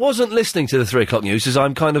help. I wasn't listening to the 3 o'clock news as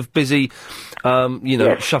I'm kind of busy,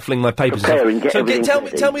 shuffling my papers. Tell me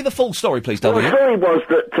the full story, please, Well, the story was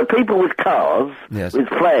that to people with cars with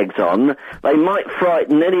flags on, they might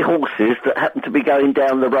frighten any horses that happen to be going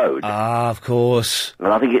down the road. Ah, of course. And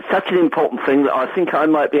I think it's such an important thing that I think I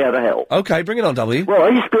might be able to help. Okay, bring it on, W. Well, I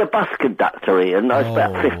used to be a bus conductor, Ian.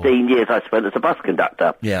 About 15 years I spent as a bus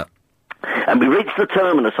conductor. Yeah. And we reached the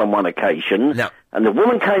terminus on one occasion, and the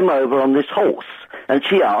woman came over on this horse, and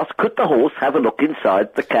she asked, could the horse have a look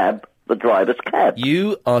inside the cab, the driver's cab?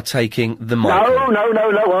 You are taking the mic.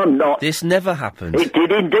 No, I'm not. This never happened. It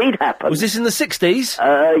did indeed happen. Was this in the 60s?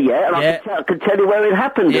 Yeah, and I can tell you where it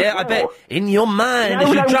happened. Yeah, I bet. In your mind,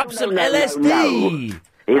 as you drop some LSD. No.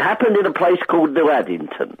 It happened in a place called New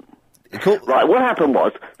Addington. Cool. Right, what happened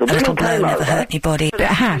was, the woman came over... hurt anybody. Bit of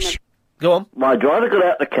hash. Go on. My driver got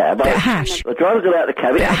out the cab. Bit of hash. The driver got out the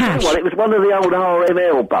cab. It was one of the old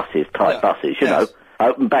RML buses, buses, you know,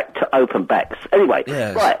 open backs. Anyway,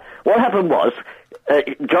 right, what happened was,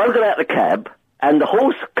 driver got out the cab, and the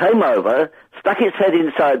horse came over, stuck its head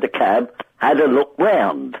inside the cab, had a look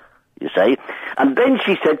round, you see, and then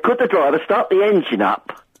she said, could the driver start the engine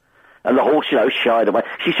up? And the horse, shied away.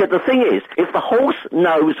 She said, the thing is, if the horse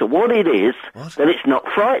knows what it is, then it's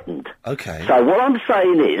not frightened. Okay. So what I'm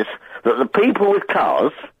saying is that the people with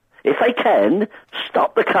cars, if they can,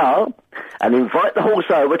 stop the car and invite the horse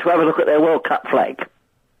over to have a look at their World Cup flag.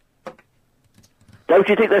 Don't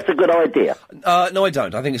you think that's a good idea? No, I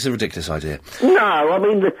don't. I think it's a ridiculous idea. No, I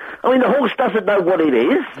mean the horse doesn't know what it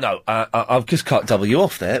is. No, I've just cut W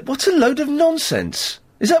off there. What's a load of nonsense?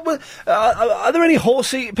 Is that what... are there any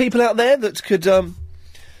horsey people out there that could... Of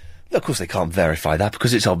course they can't verify that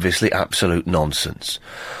because it's obviously absolute nonsense.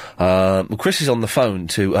 Chris is on the phone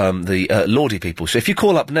to the Lordy people, so if you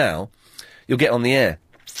call up now, you'll get on the air.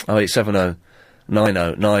 0870 90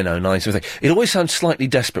 90 973. It always sounds slightly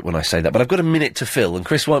desperate when I say that, but I've got a minute to fill, and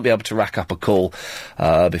Chris won't be able to rack up a call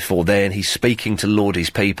before then. He's speaking to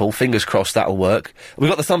Lordy's people. Fingers crossed that'll work.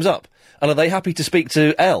 We've got the thumbs up. And are they happy to speak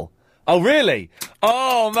to Elle? Oh, really?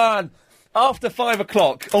 Oh, man. After 5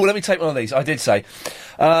 o'clock. Oh, let me take one of these. I did say.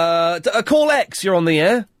 Call X, you're on the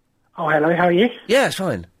air. Oh, hello, how are you? Yeah, it's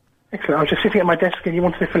fine. Excellent. I was just sitting at my desk and you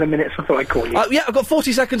wanted to fill a minute, so I thought I'd call you. Yeah, I've got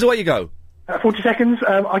 40 seconds. Away you go. 40 seconds?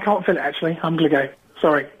 I can't fill it, actually. I'm going to go.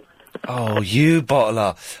 Sorry. Oh, you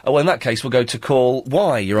bottler. Oh, well, in that case, we'll go to call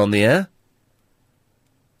Y. You're on the air.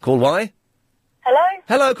 Call Y? Hello?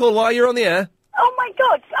 Hello, call Y. You're on the air. Oh, my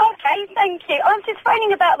God. Okay, thank you. I was just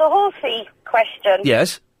phoning about the horsey question.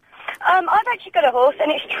 Yes? I've actually got a horse,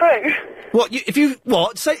 and it's true.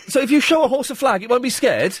 What? So if you show a horse a flag, it won't be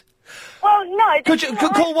scared? Well, no.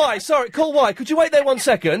 Call Y. Sorry, call Y. Could you wait there 1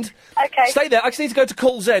 second? Okay. Stay there. I just need to go to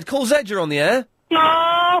call Z. Call Z, you're on the air.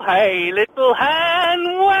 Oh, hey, little hen,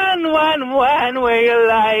 when will you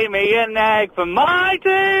lay me an egg for my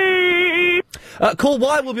tea? Call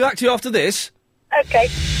Y. We'll be back to you after this. Okay.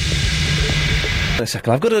 A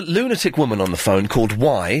second. I've got a lunatic woman on the phone called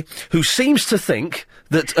Y who seems to think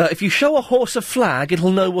that if you show a horse a flag,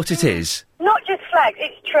 it'll know what it is. Not just flags,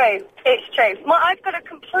 it's true. It's true. I've got a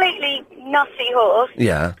completely nutty horse.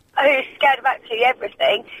 Yeah. Who's scared of absolutely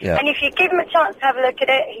everything. Yeah. And if you give him a chance to have a look at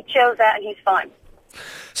it, he chills out and he's fine.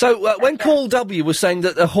 So, when Call W was saying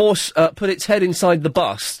that the horse put its head inside the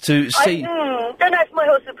bus to see... I don't know if my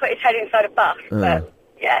horse would put his head inside a bus, but,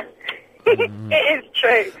 yeah. It is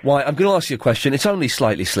true. Why, I'm going to ask you a question. It's only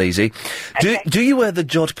slightly sleazy. Okay. Do you wear the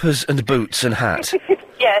jodhpurs and boots and hat?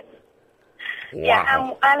 Yes. Wow.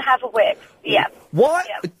 Yeah, and have a whip. Yeah. Why?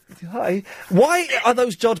 Yeah. Hi. Why are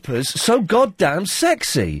those jodhpurs so goddamn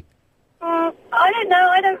sexy? I don't know.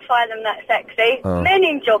 I don't find them that sexy. Oh. Men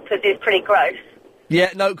in jodhpurs is pretty gross.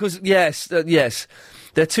 Yeah, no, because, yes,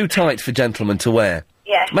 they're too tight for gentlemen to wear.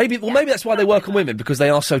 Yeah. Maybe that's why they work on women, because they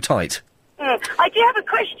are so tight. I do have a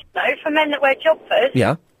question, though, for men that wear jodhpurs.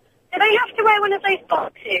 Yeah. Do they have to wear one of those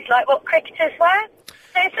boxes, like what cricketers wear?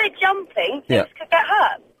 So if they're jumping, things could get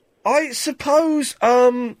hurt. I suppose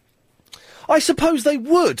they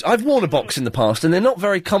would. I've worn a box in the past, and they're not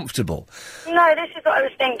very comfortable. No, this is what I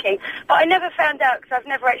was thinking. But I never found out, because I've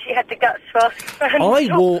never actually had the guts to ask for an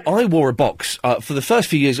I wore a box for the first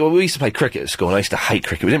few years. Well, we used to play cricket at school, and I used to hate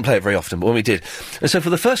cricket. We didn't play it very often, but when we did. And so for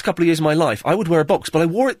the first couple of years of my life, I would wear a box, but I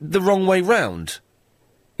wore it the wrong way round.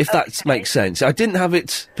 If that makes sense. I didn't have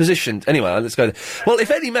it positioned. Anyway, let's go there. Well, if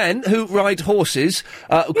any men who ride horses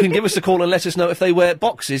can give us a call and let us know if they wear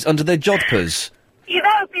boxes under their jodhpurs. Yeah,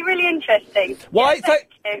 that would be really interesting. Why?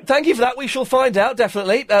 Thank you for that. We shall find out,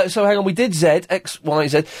 definitely. So hang on, we did Z, X, Y,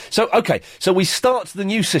 Z. So, okay, so we start the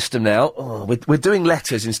new system now. Oh, we're doing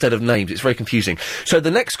letters instead of names. It's very confusing. So the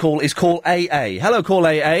next call is call AA. Hello, call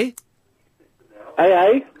AA.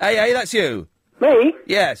 AA? AA, that's you. Me?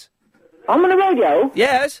 Yes. I'm on the radio?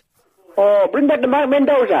 Yes. Oh, bring back the Mike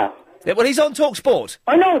Mendoza. Yeah, well, he's on TalkSport.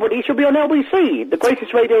 I know, but he should be on LBC, the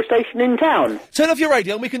greatest radio station in town. Turn off your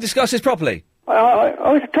radio and we can discuss this properly.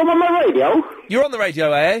 Come on my radio? You're on the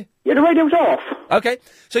radio, eh? Yeah, the radio's off. OK.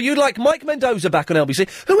 So you'd like Mike Mendoza back on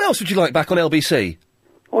LBC. Who else would you like back on LBC?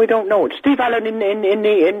 Oh, I don't know. It's Steve Allen in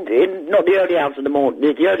not the early hours of the morning,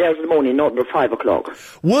 the early hours of the morning, not the 5 o'clock.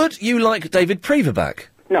 Would you like David Prever back?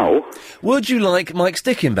 No. Would you like Mike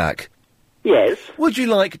Stickin back? Yes. Would you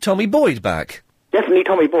like Tommy Boyd back? Definitely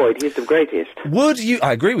Tommy Boyd. He's the greatest. Would you...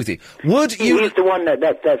 I agree with you. Would you... He's the one that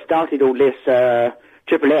started all this,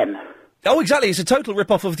 Triple M. Oh, exactly. It's a total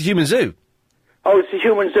rip-off of the Human Zoo. Oh, it's the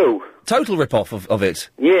Human Zoo. Total rip-off of it.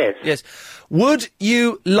 Yes. Yes. Would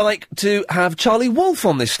you like to have Charlie Wolf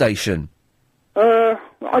on this station? I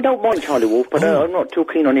don't mind Charlie Wolf, but I'm not too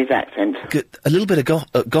keen on his accent. A little bit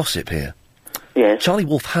of gossip here. Yes. Charlie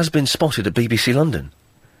Wolf has been spotted at BBC London.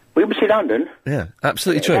 BBC London? Yeah,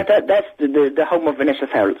 absolutely true. That's the home of Vanessa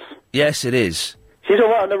Feltz. Yes, it is. She's all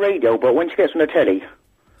right on the radio, but when she gets on the telly...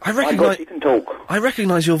 she can talk. I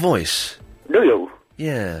recognise your voice. Do you?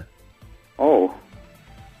 Yeah. Oh.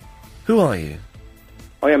 Who are you?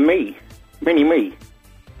 I am me. Mini-me.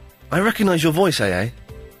 I recognise your voice, AA.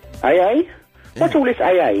 AA? Yeah. What's all this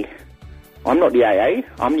AA? I'm not the AA,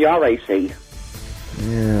 I'm the RAC.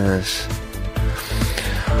 Yes.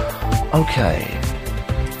 OK.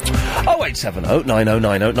 0870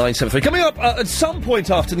 9090 973. Coming up at some point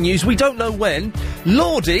after the news, we don't know when,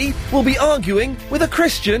 Lordy will be arguing with a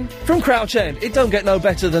Christian from Crouch End. It don't get no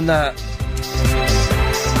better than that.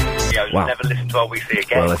 Wow. Never listen to LBC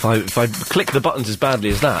again. Well, if I click the buttons as badly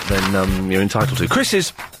as that, then you're entitled to.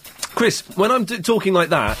 Chris, when I'm talking like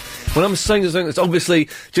that, when I'm saying something that's obviously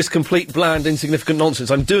just complete, bland, insignificant nonsense,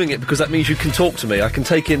 I'm doing it because that means you can talk to me. I can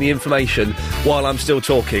take in the information while I'm still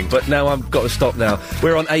talking. But now I've got to stop now.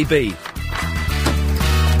 We're on AB.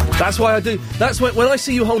 That's why I do. That's when I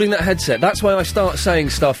see you holding that headset, that's why I start saying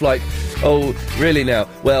stuff like, oh, really now?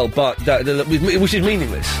 Well, but... which is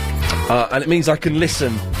meaningless. And it means I can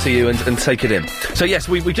listen to you and take it in. So, yes,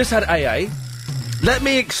 we just had AA. Let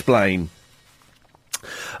me explain.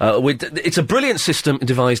 It's a brilliant system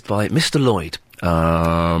devised by Mr. Lloyd,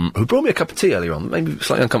 who brought me a cup of tea earlier on, maybe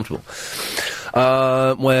slightly uncomfortable.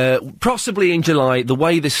 Where possibly in July, the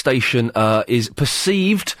way this station is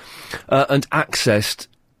perceived and accessed,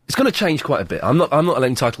 it's going to change quite a bit. I'm not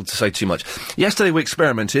entitled to say too much. Yesterday we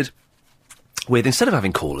experimented with, instead of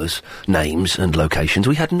having callers, names and locations,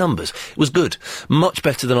 we had numbers. It was good. Much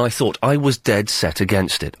better than I thought. I was dead set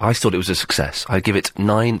against it. I thought it was a success. I give it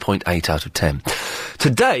 9.8 out of 10.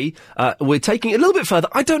 Today, we're taking it a little bit further.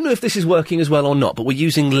 I don't know if this is working as well or not, but we're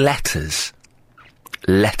using letters.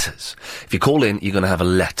 Letters. If you call in, you're going to have a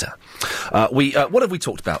letter. What have we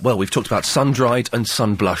talked about? Well, we've talked about sun-dried and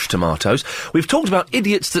sun-blushed tomatoes. We've talked about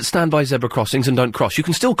idiots that stand by zebra crossings and don't cross. You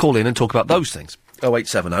can still call in and talk about those things.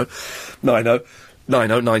 0870 90 90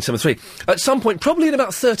 973. At some point, probably in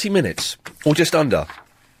about 30 minutes, or just under,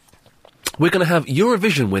 we're going to have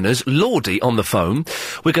Eurovision winners, Lordy, on the phone.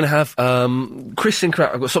 We're going to have Chris and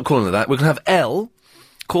I've got to stop calling her that. We're going to have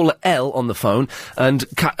caller L on the phone, and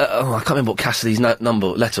I can't remember what Cassidy's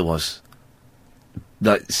letter was.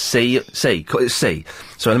 Like C. It's C.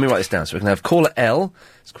 So let me write this down. So we can have caller L.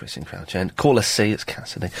 It's Chris in Crouch End. Caller C. It's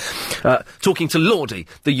Cassidy. Talking to Lordy,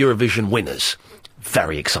 the Eurovision winners.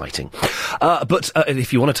 Very exciting. But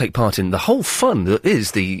if you want to take part in the whole fun that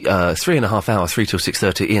is the 3.5 hour, 3 till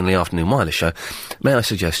 6:30 Ian Lee Afternoon Wireless Show, may I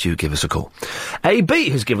suggest you give us a call. AB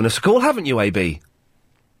has given us a call, haven't you, AB?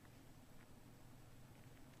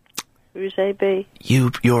 Who's AB?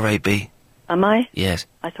 You're AB. Am I? Yes.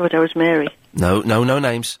 I thought I was Mary. No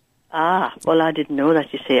names. Ah, well, I didn't know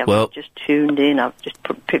that, you see. I've just tuned in. I've just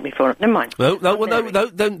picked my phone up. Never mind. No,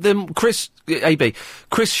 then Chris, AB,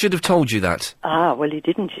 Chris should have told you that. Ah, well, he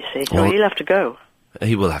didn't, you see. So he'll have to go.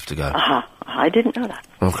 He will have to go. I didn't know that.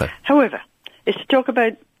 Okay. However, it's to talk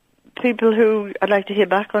about people who I'd like to hear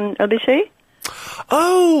back on LBC.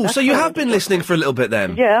 Oh, so you have been listening for a little bit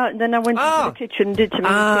then? Yeah, and then I went into the kitchen and did some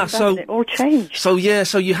and it all changed. So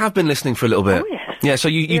you have been listening for a little bit? Oh, yes. Yeah, so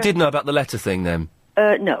you did know about the letter thing then?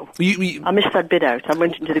 No. I missed that bit out. I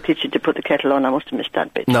went into the kitchen to put the kettle on. I must have missed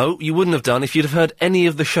that bit. No, you wouldn't have done. If you'd have heard any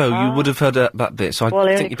of the show, you would have heard that bit. So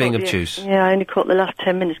I think you're being obtuse. Yeah, I only caught the last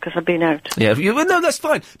 10 minutes because I've been out. Yeah, no, that's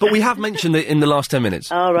fine. But we have mentioned it in the last 10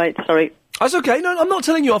 minutes. All right, sorry. That's okay. No, I'm not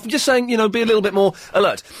telling you off. I'm just saying, be a little bit more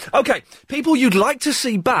alert. Okay, people you'd like to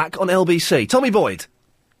see back on LBC. Tommy Boyd.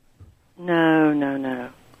 No.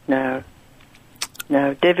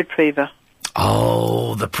 David Prever.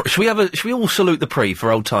 Oh, should we all salute the Pre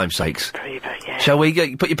for old time's sakes? Prever, yeah. Shall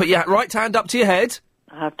we put your right hand up to your head?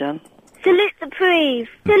 I have done. Salute the Preve!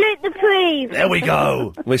 Salute the Preve! There we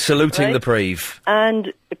go. We're saluting the Preve.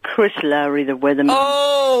 And Chris Lowry, the weatherman.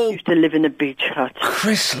 Oh! Used to live in a beach hut.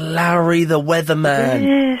 Chris Lowry, the weatherman.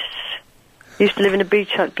 Yes. He used to live in a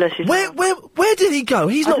beach hut, bless his heart. Where did he go?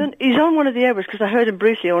 He's on one of the hours, because I heard him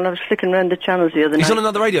briefly when I was flicking around the channels the other night. He's on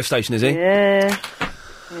another radio station, is he? Yeah.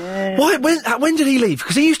 Why? When did he leave?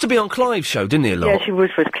 Because he used to be on Clive's show, didn't he, a lot? Yes, he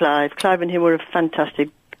was with Clive. Clive and him were a fantastic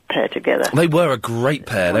pair together. They were a great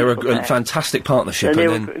pair. They were a fantastic partnership. So they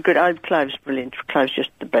were good. Clive's brilliant. Clive's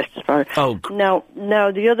just the best as far as... Oh.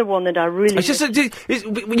 Now, the other one that I really... It's just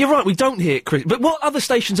you're right, we don't hear Chris... But what other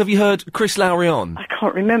stations have you heard Chris Lowry on? I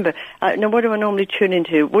can't remember. Now, what do I normally tune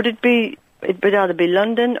into? Would it be... It would either be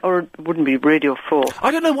London or it wouldn't be Radio 4.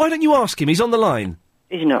 I don't know. Why don't you ask him? He's on the line.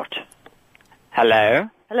 He's not. Hello?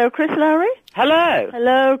 Hello, Chris Lowry? Hello.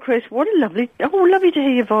 Hello, Chris. What a lovely to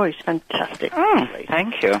hear your voice. Fantastic. Oh,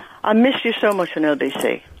 thank you. I miss you so much on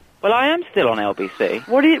LBC. Well, I am still on LBC.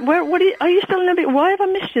 Are you still on LBC? Why have I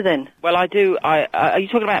missed you then? Well, I do, are you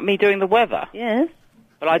talking about me doing the weather? Yes.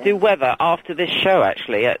 Well, I do weather after this show,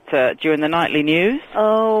 actually, during the nightly news.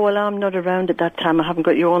 Oh, well, I'm not around at that time. I haven't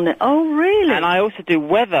got you on there. Oh, really? And I also do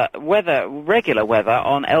regular weather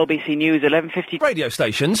on LBC News 1150. Radio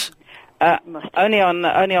stations? Only on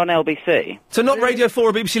LBC. So not Radio 4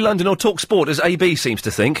 or BBC London or Talk Sport, as AB seems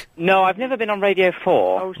to think? No, I've never been on Radio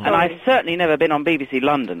 4, and I've certainly never been on BBC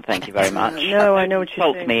London, thank you very much. No, I know what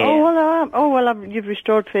you're saying. You've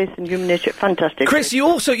restored faith in human nature. Fantastic. Chris, you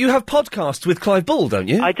have podcasts with Clive Bull, don't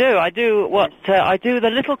you? I do. I do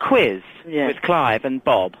the little quiz with Clive and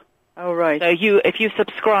Bob. Oh, right. So if you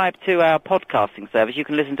subscribe to our podcasting service, you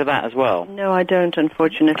can listen to that as well. No, I don't,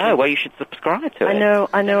 unfortunately. Oh, well, you should subscribe to it. I know,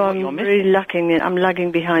 I'm really I'm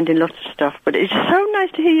lagging behind in lots of stuff, but it's so nice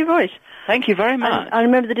to hear your voice. Thank you very much. I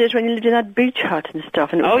remember the days when you lived in that beach hut and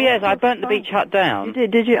stuff. And yes, I burnt the beach hut down. You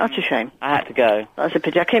did you? That's a shame. I had to go. That's a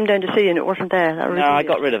pity. I came down to see you and it wasn't there. I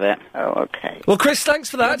got rid of it. Oh, okay. Well, Chris, thanks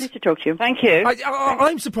for that. Nice to talk to you. Thank you.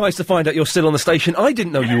 I'm surprised to find out you're still on the station. I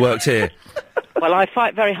didn't know you worked here. Well, I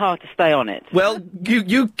fight very hard to stay on it. Well,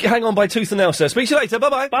 you hang on by tooth and nail, sir. Speak to you later.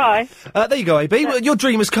 Bye-bye. Bye. There you go, AB. Well, your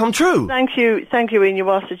dream has come true. Thank you, Ian. You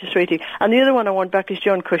are such a sweetie. And the other one I want back is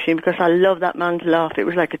John Cushing, because I love that man's laugh. It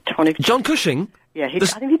was like a tonic. John Cushing? Yeah, I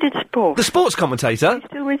think he did sport. The sports commentator? He's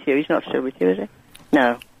still with you. He's not still with you, is he?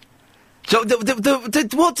 No. So,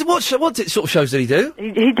 what sort of shows did he do?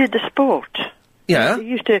 He did the sport. Yeah? He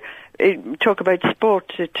used to talk about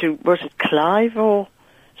sport to was it Clive or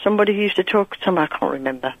somebody he used to talk to? I can't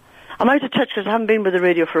remember. I'm out of touch because I haven't been with the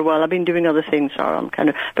radio for a while. I've been doing other things, so I'm kind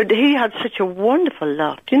of... But he had such a wonderful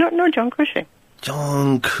laugh. Do you not know John Cushing?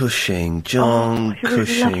 John Cushing. He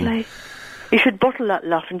was lovely. You should bottle that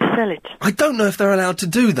laugh and sell it. I don't know if they're allowed to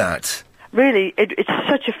do that. Really, it's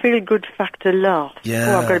such a feel-good factor laugh.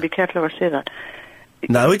 Yeah. Oh, I've got to be careful how I say that.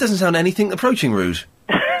 No, it doesn't sound anything approaching rude.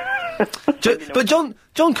 But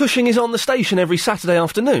John Cushing is on the station every Saturday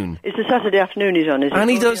afternoon. It's a Saturday afternoon he's on, isn't it? And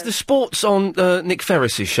he does the sports on Nick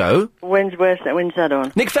Ferris's show. When's that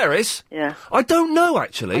on? Nick Ferris? Yeah. I don't know,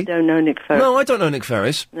 actually. I don't know Nick Ferris. No, I don't know Nick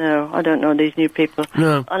Ferris. No, I don't know these new people.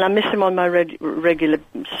 No. And I miss him on my regular...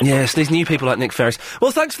 Yes, these new people like Nick Ferris. Well,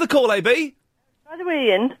 thanks for the call, AB. By the way,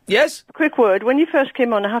 Ian... Yes? A quick word. When you first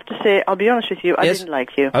came on, I have to say, I'll be honest with you, I didn't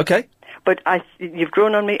like you. Okay. But you've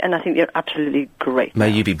grown on me, and I think you're absolutely great. May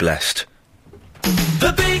you be blessed.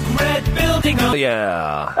 The big red building.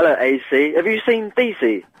 Yeah. Hello, AC. Have you seen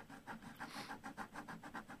DC?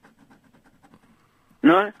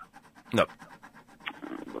 No? No.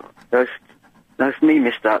 That's me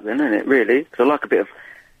missed out then, isn't it, really? Because I like a bit of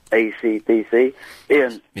AC, DC.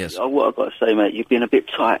 Ian. Yes. What I've got to say, mate, you've been a bit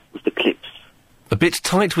tight with the clips. A bit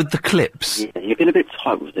tight with the clips? Yeah, you've been a bit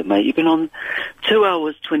tight with it, mate. You've been on 2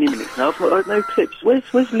 hours, 20 minutes now. I've got no clips. Where's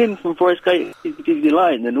Lynn from Forest Gate? He's the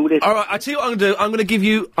line and all this. All right, I tell you what I'm going to do.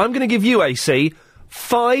 I'm going to give you AC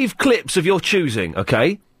 5 clips of your choosing,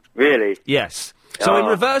 okay? Really? Yes. So in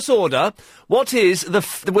reverse order, what is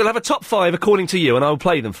we'll have a top 5 according to you, and I will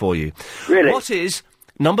play them for you. Really? What is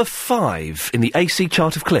number 5 in the AC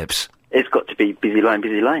chart of clips? It's got to be Busy Line,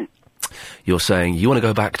 Busy Line. You're saying you want to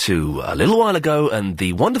go back to a little while ago and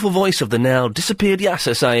the wonderful voice of the now disappeared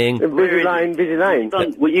Yasser saying... Busy Line, Busy Line.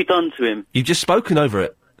 What you done to him? You've just spoken over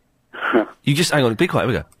it. You just... Hang on, be quiet,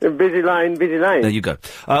 here we go. Busy Line, Busy Line. There you go.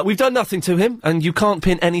 We've done nothing to him, and you can't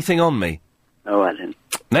pin anything on me. All right, then.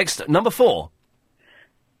 Next, number 4.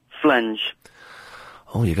 Flange.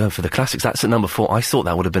 Oh, you're going for the classics. That's at number 4. I thought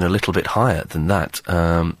that would have been a little bit higher than that.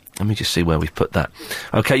 Let me just see where we've put that.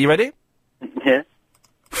 Okay, you ready? Yeah.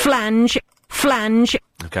 Flange. Flange.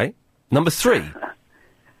 Okay. Number 3.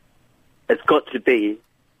 It's got to be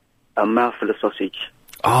a mouthful of sausage.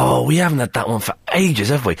 Oh, we haven't had that one for ages,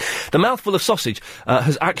 have we? The Mouthful of Sausage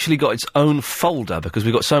has actually got its own folder because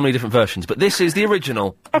we've got so many different versions, but this is the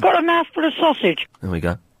original. I've got a mouthful of sausage. There we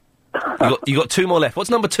go. You got 2 more left.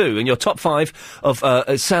 What's number 2 in your top 5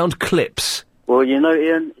 of sound clips? Well, you know,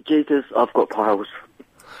 Ian, Jesus, I've got piles.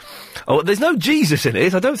 Oh, there's no Jesus in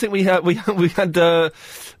it. I don't think we had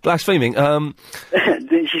blaspheming.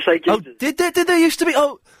 Didn't she say Jesus? Oh, did there used to be?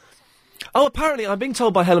 Oh, apparently I'm being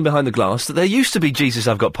told by Helen behind the glass that there used to be Jesus,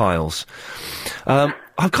 I've got piles. I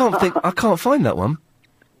can't find that one.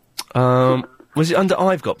 Was it under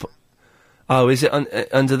I've got? Is it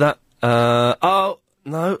under that?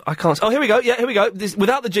 No, I can't. Oh, here we go. Yeah, here we go.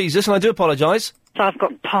 Without the Jesus, and I do apologise. So I've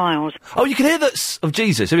got piles. Oh, you can hear that of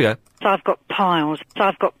Jesus. Here we go. So I've got piles. So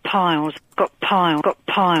I've got piles. Got piles. Got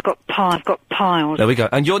piles. Got piles. Got piles. There we go.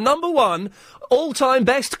 And your number 1 all-time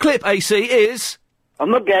best clip, AC, is... I'm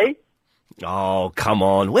not gay. Oh, come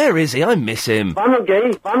on. Where is he? I miss him. I'm not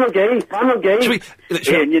gay. I'm not gay. I'm not gay.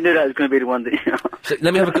 Ian, you knew that was going to be the one that...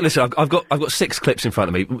 Let me have a... Listen, I've got 6 clips in front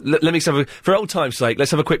of me. Let me just have for old time's sake,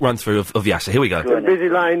 let's have a quick run-through of Yasser. Here we go. Busy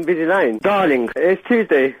line, busy line. Darling, it's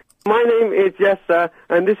Tuesday. My name is Yasser,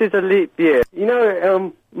 and this is a leap year. You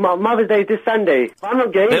know, Mother's Day this Sunday. I'm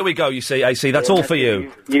not gay. There we go, you see, AC. That's all for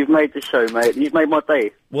you. You've made the show, mate. You've made my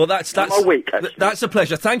day. Well, that's my week, that's a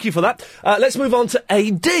pleasure. Thank you for that. Let's move on to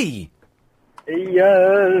AD.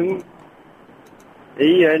 Ian.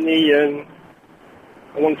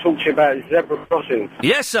 I want to talk to you about zebra crossings.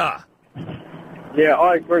 Yes, sir. Yeah,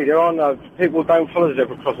 I agree. People don't follow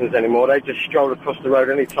zebra crossings anymore. They just stroll across the road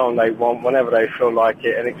any time they want, whenever they feel like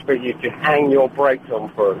it, and expect you to hang your brakes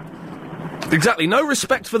on for them. Exactly. No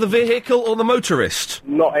respect for the vehicle or the motorist.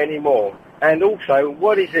 Not anymore. And also,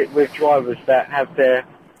 what is it with drivers that have their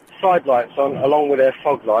side lights on along with their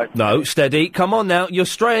fog lights? No, steady. Come on now. You're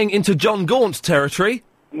straying into John Gaunt territory.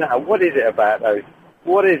 No, what is it about those?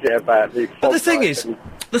 What is it about the fog But the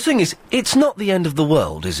thing is, it's not the end of the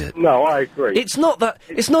world, is it? No, I agree. It's not that.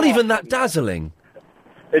 It's not even that dazzling.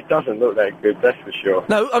 It doesn't look that good, that's for sure.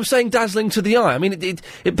 No, I'm saying dazzling to the eye. I mean,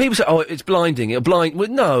 people say, "Oh, it's blinding." It'll blind. Well,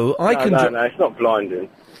 no, No, it's not blinding.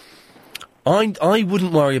 I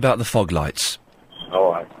wouldn't worry about the fog lights.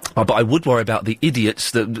 All right. But I would worry about the idiots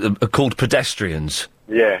that are called pedestrians.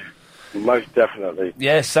 Yeah. Most definitely.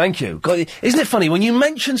 Yes, thank you. God, isn't it funny, when you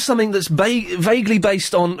mention something that's vaguely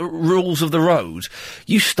based on rules of the road,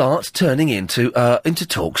 you start turning into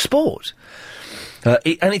talk sport.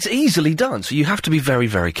 And it's easily done, so you have to be very,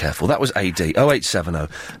 very careful. That was AD.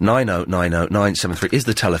 0870 9090 973 is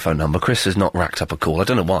the telephone number. Chris has not racked up a call. I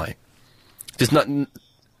don't know why. Just not...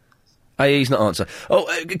 AE's not answer. Oh,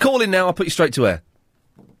 call in now, I'll put you straight to air.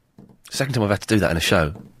 Second time I've had to do that in a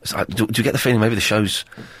show. Do you get the feeling maybe the show's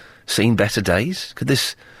seen better days? Could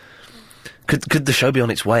the show be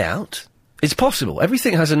on its way out? It's possible.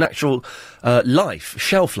 Everything has a natural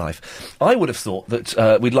shelf life. I would have thought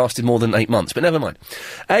that we'd lasted more than 8 months, but never mind.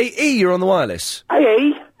 AE, you're on the wireless.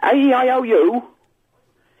 AE, AEIOU.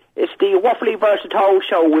 It's the Waffly Versatile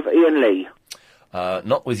Show with Ian Lee.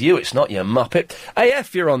 Not with you, it's not, you muppet.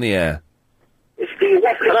 AF, you're on the air. It's the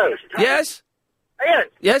Waffly Versatile... Yes? Ian?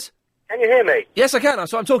 Yes? Can you hear me? Yes, I can,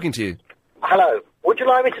 so I'm talking to you. Hello. Would you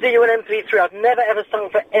like me to do you an MP3? I've never ever sung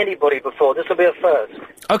for anybody before. This will be a first.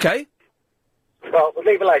 Okay. Well, we'll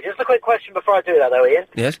leave it later. Just a quick question before I do that, though, Ian.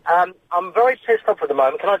 Yes? I'm very pissed off at the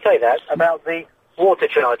moment, can I say that, about the water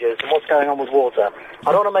charges and what's going on with water.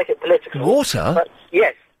 I don't want to make it political. Water? But,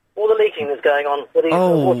 yes. All the leaking that's going on with these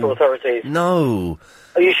water authorities. No.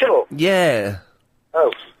 Are you sure? Yeah.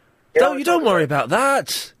 Oh. You don't worry about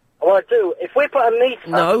that. Well, I do. If we put a meter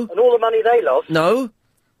and all the money they lost... No.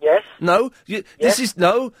 Yes? No. This is...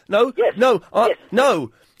 No. Yes. No.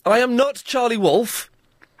 No. I am not Charlie Wolf.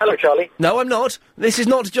 Hello, Charlie. No, I'm not. This is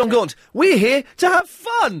not John Gaunt. We're here to have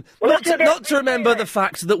fun, Well, not to remember the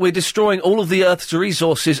fact that we're destroying all of the Earth's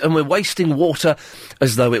resources and we're wasting water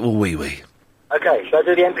as though it were wee-wee. Okay, shall I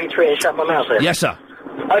do the MP3 and shut my mouth then? Yes, sir.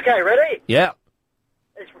 Okay, ready? Yeah.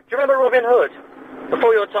 Do you remember Robin Hood?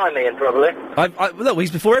 Before your time, Ian, probably. No, he's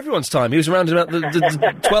before everyone's time. He was around about the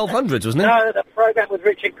 1200s, wasn't he? No, the programme with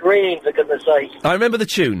Richard Green, for goodness sake. I remember the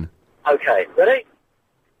tune. Okay, ready?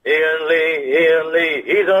 Ian Lee,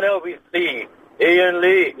 he's on LBC. Ian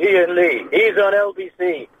Lee, he's on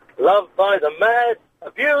LBC. Loved by the mad,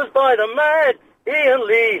 abused by the mad. Ian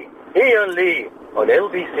Lee, on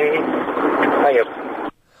LBC. Hang on.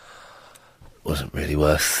 Wasn't really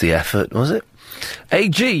worth the effort, was it?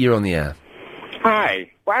 AG, you're on the air. Hi.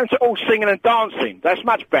 Why aren't you all singing and dancing? That's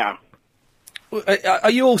much better. Are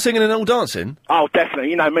you all singing and all dancing? Oh, definitely.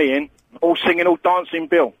 You know me, Ian. All singing, all dancing,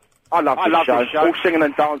 Bill. I love this show. All singing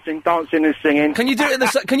and dancing and singing. Can you do it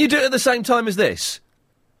at Can you do it at the same time as this?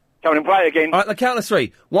 Come on and play it again. All right, the count of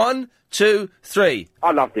 3. 1, 2, 3.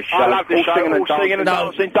 I love this show. I love this show. All singing and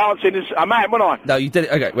dancing is a man, wasn't I? No, you did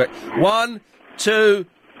it. Okay, wait. 1, 2,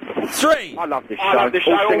 3. I love this show. I love this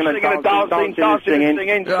show. All singing and dancing and singing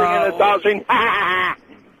and dancing.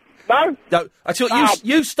 No? I tell you,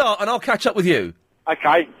 you start and I'll catch up with you.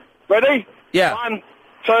 Okay. Ready? Yeah. 1,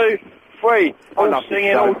 2, 3. All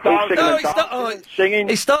singing, all dancing, singing.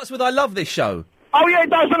 It starts with I love this show. Oh, yeah,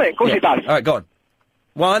 it does, doesn't it? Of course it does. All right, go on.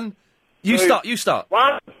 1. You start.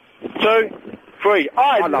 1, 2, 3.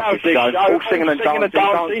 I love this show. All singing and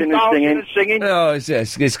dancing and singing. Oh,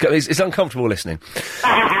 it's uncomfortable listening.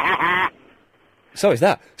 So is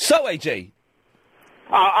that. So, AG.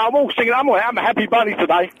 I'm all singing. I'm a happy bunny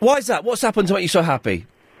today. Why is that? What's happened to make you so happy?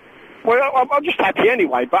 Well, I'm just happy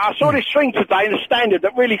anyway, but I saw this thing today in the Standard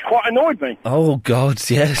that really quite annoyed me. Oh, God,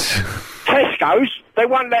 yes. Tesco's, they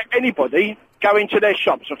won't let anybody go into their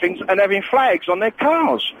shops and things and having flags on their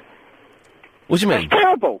cars. What do you mean? That's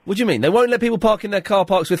terrible. What do you mean? They won't let people park in their car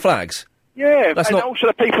parks with flags? Yeah, also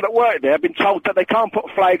the people that work there have been told that they can't put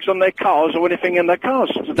flags on their cars or anything in their cars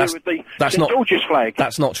to do with the St George's flag.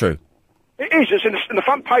 That's not true. It is. It's in the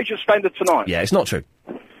front page of Standard tonight. Yeah, it's not true.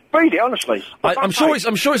 Read it, honestly. I'm sure it's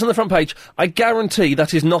on the front page. I guarantee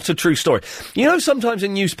that is not a true story. You know, sometimes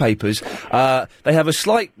in newspapers, they have a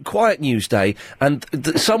slight quiet news day, and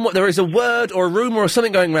there is a word or a rumour or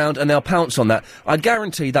something going round, and they'll pounce on that. I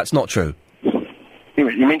guarantee that's not true. You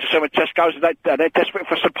mean to say with Tesco's they're desperate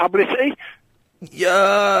for some publicity?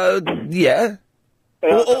 Yeah.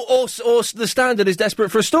 Or the Standard is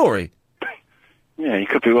desperate for a story. Yeah, you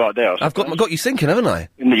could be right there. I've got you thinking, haven't I?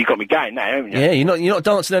 You got me going now, haven't you? Yeah, you're not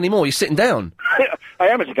dancing anymore. You're sitting down. I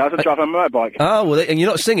am, as it goes. I'm driving a motorbike. Oh, well, and you're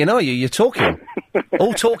not singing, are you? You're talking.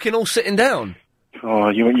 all talking, all sitting down. Oh,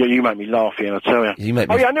 you make me laugh, Ian, I tell you. You make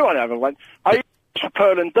me... Oh, yeah, I knew I'd have one. I used for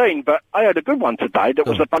Pearl and Dean, but I had a good one today that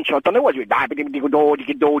was a bunch of... I don't know what you... I don't know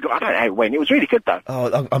when. It was really good, though.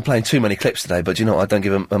 Oh, I'm playing too many clips today, but you know what? I don't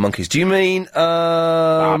give a monkey's. Do you mean,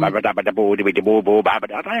 I don't know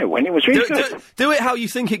when. It was really good. Do it how you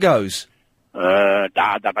think it goes. There you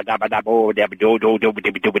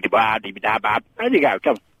go,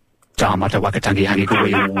 come. Tamata wakatangi hangi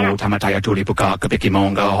kuiu tamataya tulipuka kapiki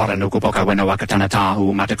monga hora nuku poka wena wakatana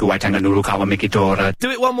tahu mataku waitanga nurukawa mikitora.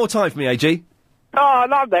 Do it one more time for me, AG. Oh, I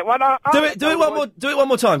love that one. Do it one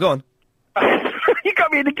more time. Go on. You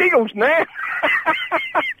got me in the giggles now.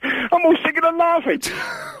 I'm all singing and laughing.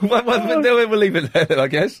 We'll leave it there, I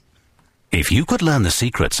guess. If you could learn the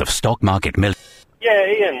secrets of stock market Yeah,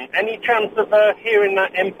 Ian, any chance of hearing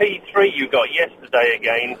that MP3 you got yesterday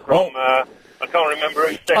again from... I can't remember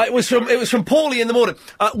who said it was from Paulie in the morning.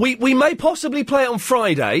 We may possibly play it on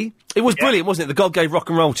Friday. It was brilliant, wasn't it? The God Gave Rock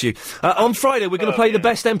and Roll to You. On Friday, we're going to play the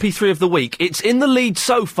best MP3 of the week. It's in the lead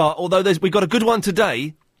so far, although we've got a good one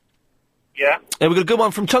today. Yeah? We've got a good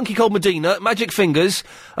one from Chunky Cold Medina, Magic Fingers,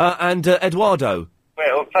 and Eduardo. Well,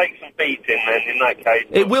 it'll take some beating then, in that case.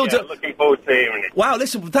 It will do. Looking forward to hearing it. Wow,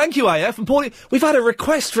 listen, thank you, AF, and Paulie. We've had a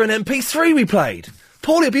request for an MP3 we played.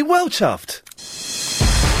 Paulie will be well chuffed.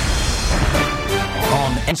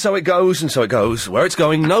 And so it goes, and so it goes. Where it's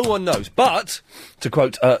going, no one knows. But, to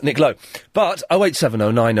quote Nick Lowe,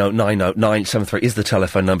 0870 90 90 973 is the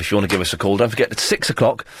telephone number if you want to give us a call. Don't forget, it's 6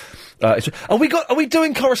 o'clock. Are we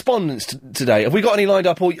doing correspondence today? Have we got any lined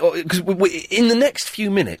up? Because in the next few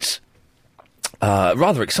minutes,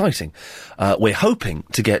 rather exciting, we're hoping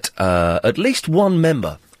to get at least one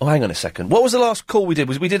member. Oh, hang on a second. What was the last call we did?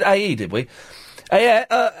 We did AE, did we?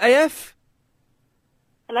 AF?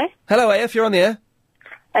 Hello? Hello, AF, you're on the air.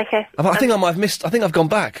 Okay. I think I might have missed... I think I've gone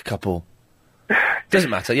back a couple. Doesn't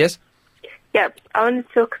matter, yes? Yep. I wanted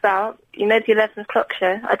to talk about, the 11 o'clock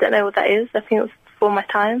show. I don't know what that is. I think it was Before My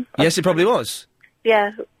Time. Yes, it probably was.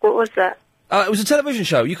 Yeah, what was that? It was a television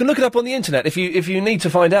show. You can look it up on the internet if you need to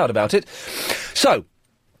find out about it. So,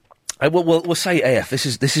 we'll say AF. This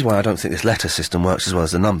is why I don't think this letter system works as well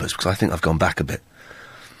as the numbers, because I think I've gone back a bit.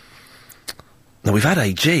 Now, we've had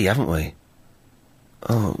AG, haven't we?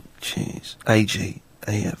 Oh, jeez. AG,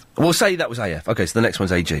 AF. We'll say that was AF. OK, so the next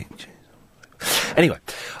one's AG. Jeez. Anyway,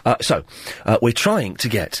 we're trying to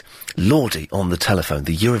get Lordi on the telephone,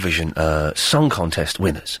 the Eurovision Song Contest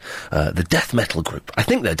winners, the death metal group. I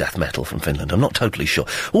think they're death metal from Finland. I'm not totally sure.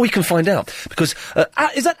 Well, we can find out, because...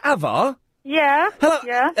 is that Avar? Yeah. Hello?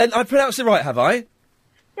 Yeah. And I've pronounced it right, have I?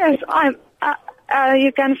 Yes,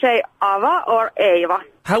 you can say Ava or Eva.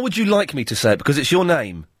 How would you like me to say it, because it's your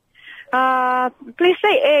name? Please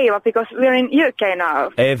say Eva, because we're in UK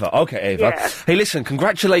now. Eva. OK, Eva. Yeah. Hey, listen,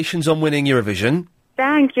 congratulations on winning Eurovision.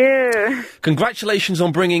 Thank you. Congratulations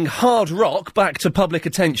on bringing hard rock back to public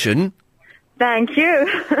attention. Thank you.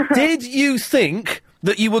 Did you think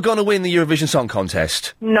that you were going to win the Eurovision Song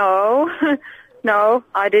Contest? No. No,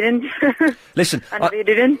 I didn't. Listen, you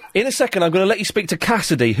didn't. In a second, I'm going to let you speak to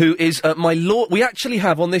Cassidy, who is my we actually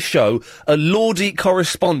have on this show a Lordi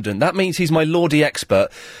correspondent. That means he's my Lordi expert.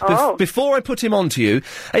 Oh. Before I put him on to you,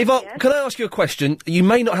 Ava, can I ask you a question? You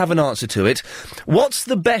may not have an answer to it. What's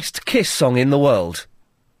the best Kiss song in the world?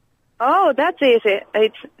 Oh, that's easy.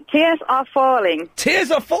 It's Tears Are Falling. Tears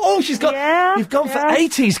Are Falling? Oh, she's got... Yeah, you've gone for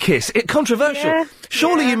 80s Kiss. Controversial. Yeah,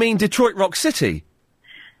 Surely you mean Detroit Rock City?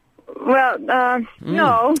 Well,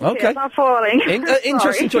 no. Okay. Tears Are Falling.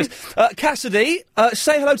 Interesting choice. Cassidy,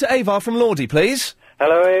 say hello to Ava from Lordi, please.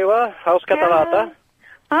 Hello, Eva. How's Katavata?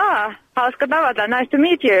 How's Katavata? Nice to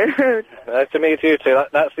meet you. Nice to meet you too.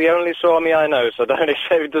 That's the only Suomi I know, so don't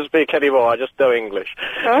expect me to speak anymore. I just know English.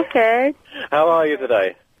 Okay. How are you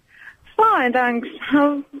today? Fine, thanks.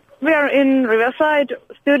 We are in Riverside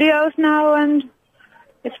Studios now, and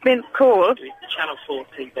it's been cool. Channel 4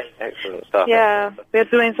 TV. Excellent stuff. Yeah, we're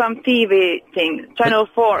doing some TV thing. Channel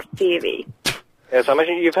 4 TV. Yes, I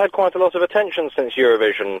imagine you've had quite a lot of attention since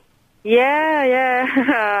Eurovision. Yeah,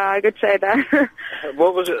 I could say that.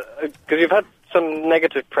 What was it? Because you've had some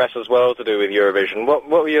negative press as well to do with Eurovision. What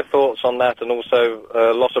were your thoughts on that, and also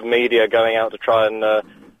a lot of media going out to try and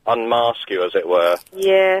unmask you, as it were?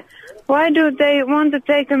 Yeah. Why do they want to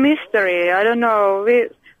take a mystery? I don't know. We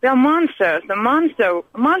are monsters. The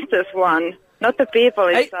monsters won, not the people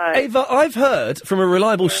inside. Ava, I've heard from a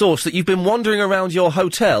reliable source that you've been wandering around your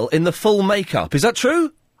hotel in the full makeup. Is that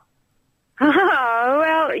true?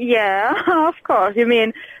 Well, yeah, of course. You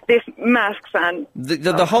mean these masks and...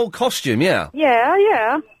 The whole costume, yeah?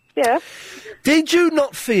 Yeah. Did you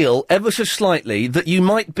not feel, ever so slightly, that you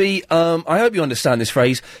might be, I hope you understand this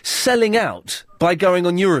phrase, selling out by going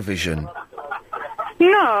on Eurovision?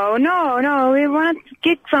 No. We want to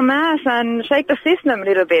kick some ass and shake the system a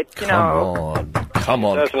little bit, you know. Come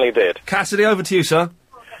on. Certainly did. Cassidy, over to you, sir.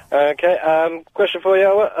 Okay, question for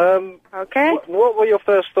you. Okay. What were your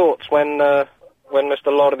first thoughts when Mr.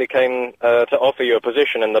 Lordi came to offer you a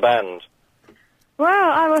position in the band?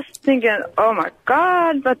 Well, I was thinking, oh my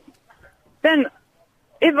God, but then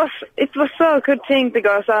it was so good thing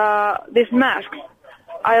because this mask,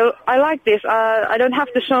 I like this. I don't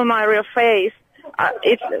have to show my real face.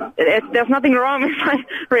 There's nothing wrong with my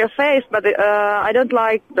real face, but I don't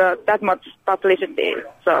like that much publicity.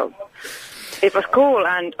 So it was cool,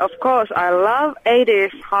 and of course I love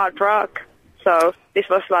 80s hard rock. So this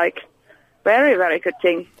was like very, very good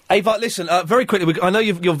thing. Ava, listen, very quickly, I know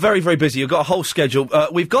you're very, very busy. You've got a whole schedule.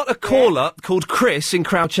 We've got a caller called Chris in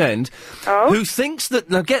Crouch End who thinks that,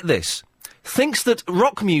 now get this, thinks that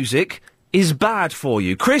rock music is bad for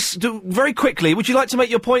you. Chris, very quickly, would you like to make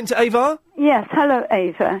your point to Ava? Yes, hello,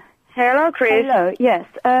 Ava. Hello, Chris. Hello, yes.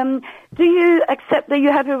 Do you accept that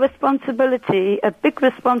you have a responsibility, a big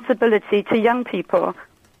responsibility to young people?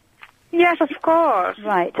 Yes, of course.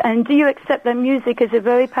 Right, and do you accept that music is a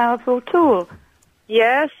very powerful tool?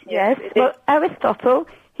 Yes. Well, Aristotle,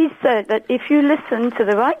 he said that if you listen to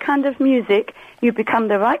the right kind of music, you become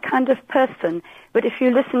the right kind of person. But if you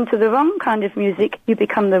listen to the wrong kind of music, you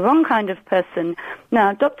become the wrong kind of person.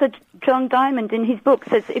 Now, Dr. John Diamond, in his book,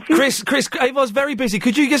 says if you... Chris, Ava's very busy.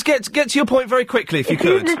 Could you just get to your point very quickly, if you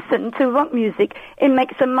could? If you listen to rock music, it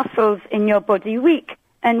makes the muscles in your body weak.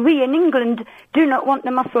 And we in England do not want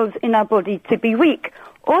the muscles in our body to be weak.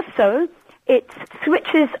 Also, it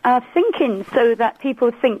switches our thinking so that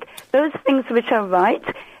people think those things which are right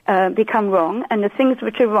become wrong, and the things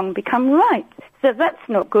which are wrong become right. So that's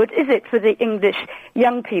not good, is it, for the English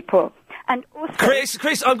young people? And also...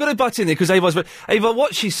 Chris, I'm going to butt in there, because Ava,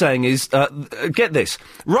 what she's saying is, get this,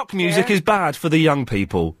 rock music is bad for the young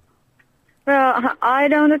people. Well, I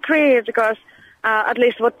don't agree, because at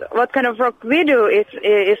least what kind of rock we do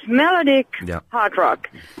is melodic hard rock.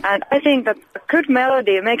 And I think that a good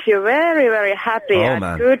melody makes you very, very happy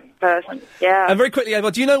and good person. Yeah. And very quickly,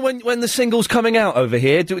 Ava, do you know when the single's coming out over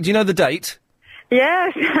here? Do you know the date?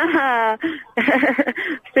 Yes.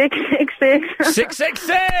 666.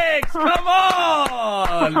 666! Come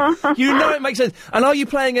on! You know it makes sense. And are you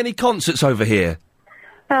playing any concerts over here?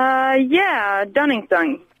 Yeah,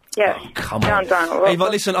 Donington. Yes. Oh, come on. Ava,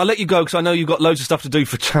 listen, I'll let you go because I know you've got loads of stuff to do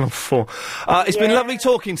for Channel 4. It's been lovely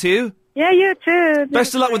talking to you. Yeah, you too.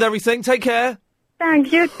 Best of luck with everything. Take care.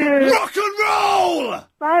 Thank you too. Rock and roll!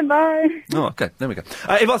 Bye-bye. Oh, okay. There we go.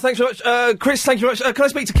 Eva, thanks very much. Chris, thank you very much. Can I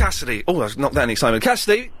speak to Cassidy? Oh, that's not that excitement.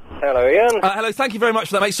 Cassidy? Hello, Ian. Hello, thank you very much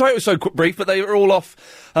for that, mate. Sorry it was so brief, but they were all off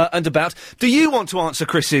and about. Do you want to answer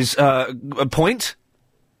Chris's point?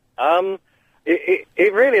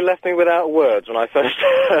 It really left me without words when I first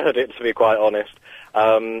heard it, to be quite honest.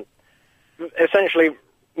 Essentially,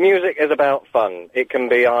 music is about fun. It can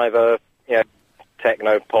be either,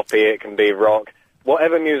 techno, poppy, it can be rock.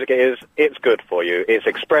 Whatever music it is, it's good for you. It's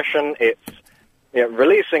expression, it's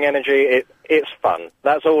releasing energy, it's fun.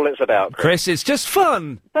 That's all it's about. Chris, it's just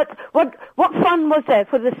fun. But what fun was there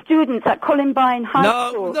for the students at Columbine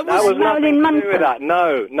High School? That was nothing to do with that.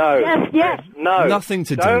 No. Yes. No. Nothing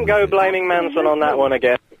to do Don't go blaming Manson on that one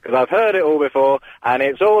again, because I've heard it all before, and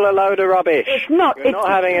it's all a load of rubbish. It's not. We're not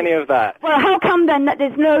having any of that. Well, how come then that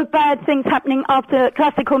there's no bad things happening after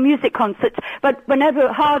classical music concerts, but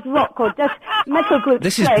whenever hard rock or death metal groups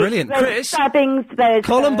This is play, brilliant, there's Chris. stabbings, there's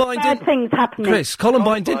Columbine bad things happening. Chris,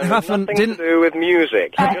 Columbine didn't happen. Nothing to do with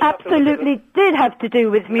music. It absolutely did have to do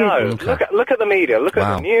with music. No, look at the media, look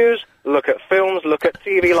at the news, look at films, look at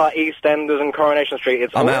TV like EastEnders and Coronation Street.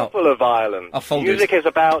 It's all full of violence. Music is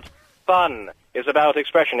about fun. It's about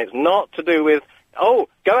expression. It's not to do with, go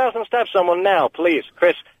out and stab someone now, please.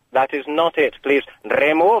 Chris, that is not it. Please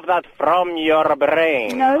remove that from your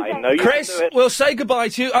brain. No, I know you Chris, can do it. we'll say goodbye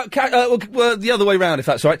to you. The other way round, if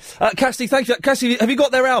that's all right. Cassidy, thank you. Cassidy, have you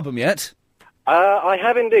got their album yet? I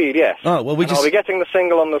have indeed, yes. Oh, well, I'll be getting the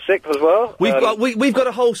single on the 6th as well. We've got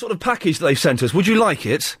a whole sort of package that they've sent us. Would you like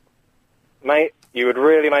it? Mate, you would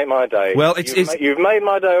really make my day. Well, you've made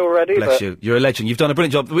my day already. Bless you. You're a legend. You've done a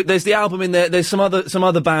brilliant job. There's the album in there. There's some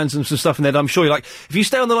other bands and some stuff in there that I'm sure you like. If you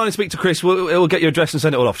stay on the line and speak to Chris, we'll get your address and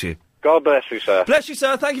send it all off to you. God bless you, sir. Bless you,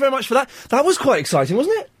 sir. Thank you very much for that. That was quite exciting,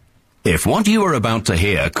 wasn't it? If what you are about to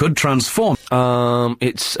hear could transform... I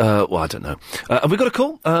don't know. Have we got a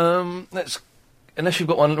call? Unless you've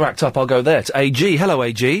got one racked up, I'll go there. It's AG. Hello,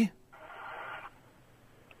 AG.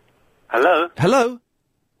 Hello? Hello?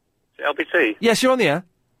 LBC? Yes, you're on the air.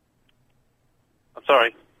 I'm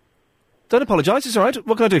sorry. Don't apologise, it's all right.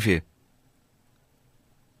 What can I do for you?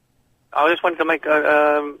 I just wanted to make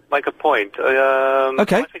a point.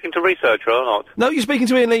 Okay. Am I speaking to researcher or not? No, you're speaking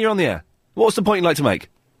to Ian Lee, you're on the air. What's the point you'd like to make?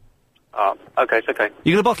 Okay, it's okay.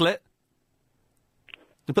 You gonna bottle it?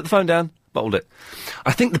 You put the phone down, bottled it.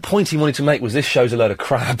 I think the point he wanted to make was this show's a load of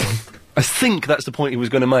crap. I think that's the point he was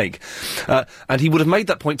going to make. And he would have made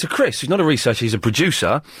that point to Chris, who's not a researcher, he's a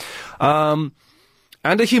producer, and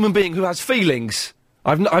a human being who has feelings.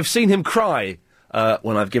 I've seen him cry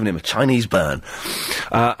when I've given him a Chinese burn.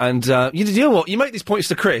 You know what? You make these points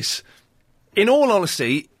to Chris. In all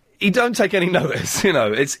honesty, he don't take any notice,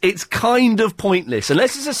 It's kind of pointless.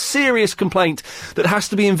 Unless it's a serious complaint that has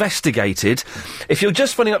to be investigated. If you're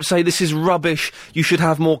just phoning up to say this is rubbish, you should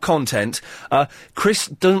have more content, Chris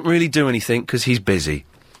doesn't really do anything because he's busy.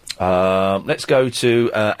 Let's go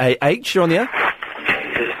to AH. You're on the air?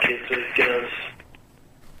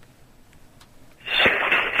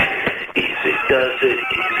 Easy does it,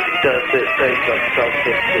 takes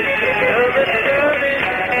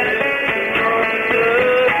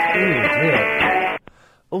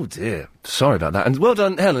Oh dear, sorry about that. And well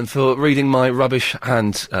done, Helen, for reading my rubbish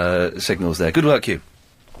hand signals there. Good work, you.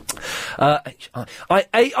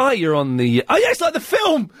 AI, you're on the... Oh yes, like the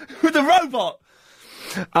film with the robot!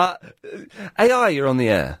 AI, you're on the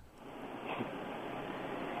air.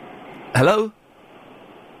 Hello?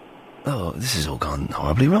 Oh, this has all gone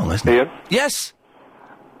horribly wrong, hasn't it? Ian? Yes?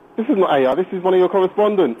 This is not AI, this is one of your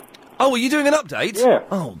correspondents. Oh, are you doing an update? Yeah.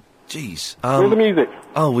 Oh, jeez. Where's the music?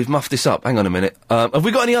 Oh, we've muffed this up. Hang on a minute. Have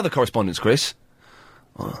we got any other correspondence, Chris?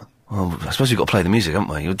 Oh, I suppose we've got to play the music, haven't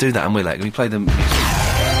we? We'll do that and we're late. Can we play the music?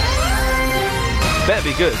 Better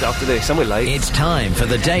be good after this, and we're late. It's time for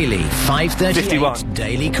the Daily 5:38 51.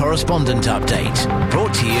 Daily Correspondent Update.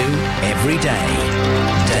 Brought to you every day.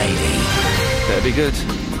 Daily. Better be good.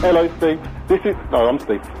 Hello, Steve. I'm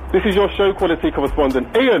Steve. This is your show quality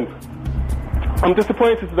correspondent, Ian. I'm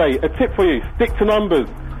disappointed today. A tip for you, stick to numbers.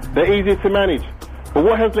 They're easier to manage. But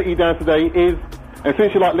what has let you down today is And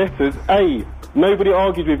since you like letters, A, nobody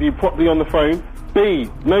argued with you properly on the phone. B,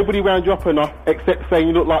 nobody wound you up enough except saying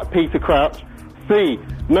you look like Peter Crouch. C,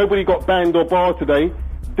 nobody got banned or barred today.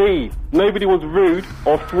 D, nobody was rude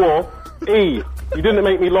or swore. E, you didn't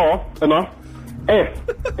make me laugh enough. F,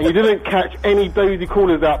 and you didn't catch any dozy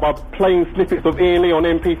callers out by playing snippets of Ian Lee on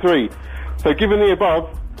MP3. So given the above,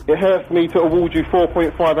 it hurts me to award you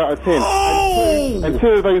 4.5 out of 10. Oh! And two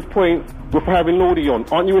of those points were for having Lordy on.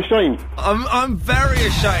 Aren't you ashamed? I'm very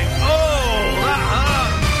ashamed. Oh, that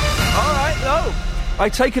hurt. All right, no. I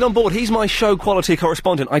take it on board. He's my show quality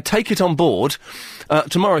correspondent. I take it on board.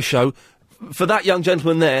 Tomorrow's show, for that young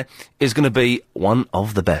gentleman there, is going to be one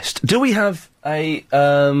of the best. Do we have a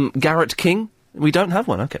Garrett King? We don't have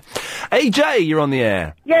one, okay. AJ, you're on the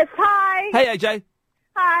air. Yes, hi. Hey, AJ.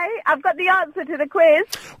 Hi, I've got the answer to the quiz.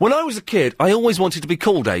 When I was a kid, I always wanted to be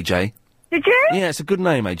called AJ. Did you? Yeah, it's a good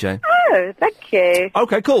name, AJ. Oh, thank you.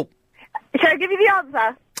 Okay, cool. Shall I give you the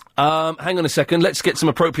answer? Hang on a second. Let's get some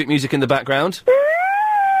appropriate music in the background.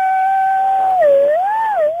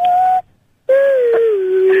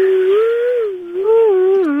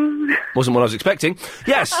 Wasn't what I was expecting.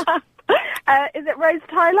 Yes. Is it Rose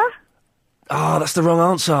Tyler? Ah, that's the wrong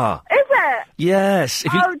answer. Is it? Yes.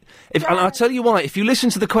 If you, and I'll tell you why. If you listen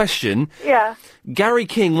to the question, Yeah. Gary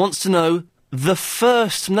King wants to know the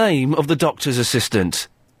first name of the doctor's assistant.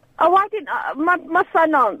 Oh, I didn't. My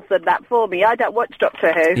son answered that for me. I don't watch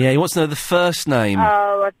Doctor Who. Yeah, he wants to know the first name.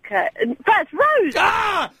 Oh, okay. That's Rose.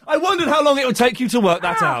 Ah! I wondered how long it would take you to work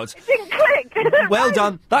that out. It didn't click. Well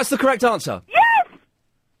done. That's the correct answer. Yes.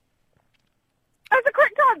 That's the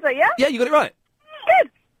correct answer. Yeah. Yeah, you got it right.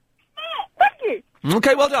 Good. Thank you.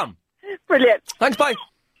 Okay, well done. Brilliant. Thanks, bye.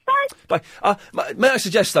 Bye. May I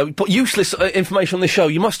suggest, though, put useless information on this show,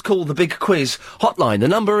 you must call the big quiz hotline. The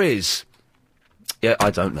number is... Yeah,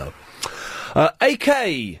 I don't know. AK.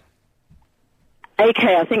 AK,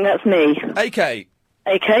 I think that's me. AK.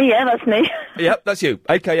 AK, yeah, that's me. Yep, that's you.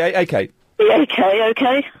 AKA AK. AK,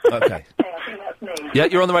 okay. Okay. I think that's me. Yeah,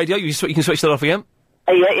 you're on the radio. You can switch that off again.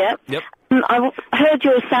 Yeah. Yep. I heard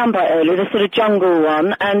your soundbite earlier, the sort of jungle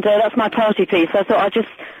one, and that's my party piece. I thought I'd just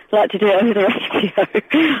like to do it over the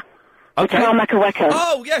radio. Okay. Waka Waka.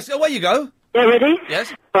 Oh, yes, away you go. Yeah, ready?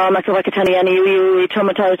 Yes. Waka Waka Tani Ani Ui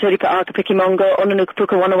Tomato Turika Aka Piki Mongo Onanuka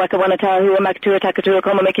Puka Wana Waka Wanata Hua Makatua Takatua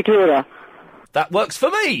Koma Mekitura. That works for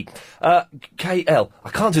me. KL. I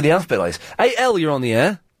can't do the alphabet like this. AL, you're on the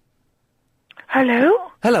air.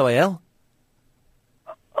 Hello? Hello, AL.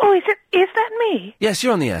 Oh, is that me? Yes,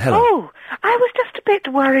 you're on the air. Hello. Oh, I was just a bit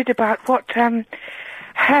worried about what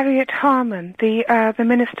Harriet Harman, the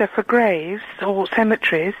Minister for Graves or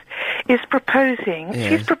Cemeteries, is proposing. Yes.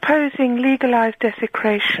 She's proposing legalised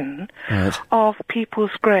desecration Right. of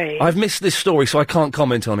people's graves. I've missed this story, so I can't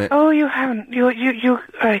comment on it. Oh, you haven't.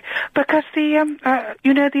 Because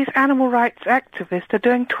these animal rights activists are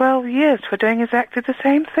doing 12 years for doing exactly the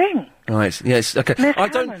same thing. Right, yes, okay. Miss I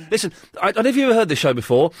don't... Listen, I don't know if you've ever heard this show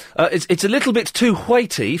before. It's a little bit too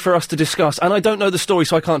weighty for us to discuss, and I don't know the story,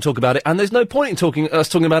 so I can't talk about it, and there's no point in us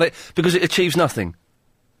talking about it, because it achieves nothing.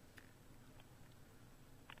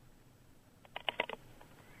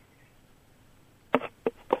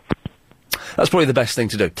 That's probably the best thing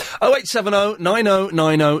to do. 0870 90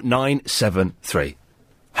 90 973.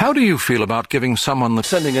 How do you feel about giving someone the...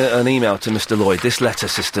 Sending an email to Mr. Lloyd. This letter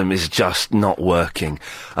system is just not working.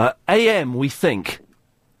 AM, we think.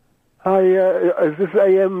 Hi, is this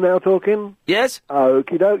AM now talking? Yes.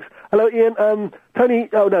 Okie dokes. Hello, Ian. Tony...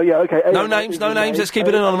 Oh, no, yeah, okay. No names, let's keep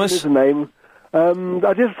it anonymous. Is the name.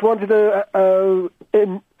 I just wanted to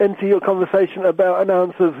enter your conversation about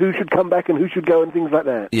announcers who should come back and who should go and things like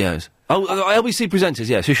that. Yes. Oh, LBC presenters,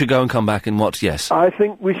 yes. Who should go and come back and what, yes. I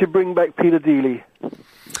think we should bring back Peter Dealey.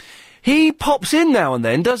 He pops in now and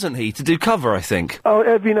then, doesn't he, to do cover, I think. Oh,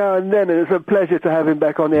 every now and then, and it's a pleasure to have him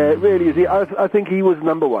back on air. It really is. I think he was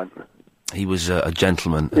number one. He was a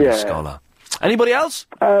gentleman and a scholar. Anybody else?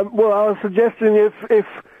 Well, I was suggesting if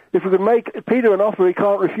we could make Peter an offer he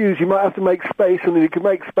can't refuse, you might have to make space, and you could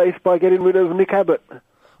make space by getting rid of Nick Abbott.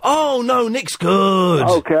 Oh, no, Nick's good.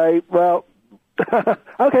 Okay, well...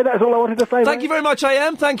 okay, that's all I wanted to say. Thank you very much,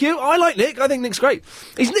 AM. Thank you. I like Nick. I think Nick's great.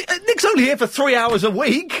 Nick's only here for 3 hours a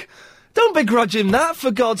week. Don't begrudge him that,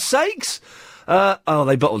 for God's sakes. They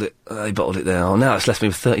bottled it. They bottled it there. Oh, now it's left me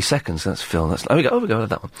with 30 seconds. That's Phil. Oh, we go.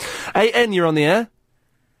 That one. AN, you're on the air.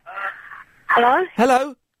 Hello?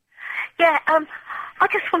 Hello? Yeah, I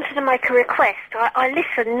just wanted to make a request. I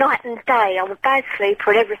listen night and day. I'm a bad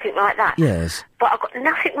sleeper and everything like that. Yes. But I've got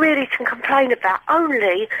nothing really to complain about,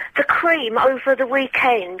 only the cream over the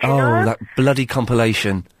weekend, you know? That bloody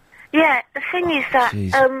compilation. Yeah, the thing is that,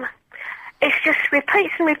 Jeez. It's just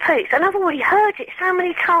repeats and repeats, and I've already heard it so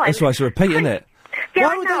many times. That's why it's a repeat, isn't it? Yeah,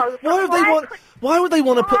 Why I would know. they- why would they want- Why would they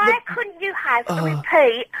want to put Why couldn't you have a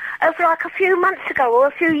repeat of like a few months ago or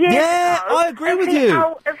a few years Yeah, ago? I agree of with the you.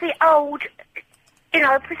 Of the old,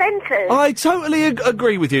 presenters. I totally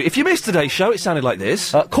agree with you. If you missed today's show, it sounded like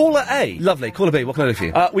this. Caller A. Lovely. Caller B, what can I do for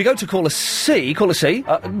you? We go to caller C. Caller C.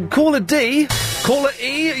 Caller D. Caller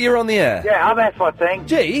E, you're on the air. Yeah, I'm F, I think.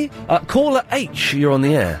 G. Caller H, you're on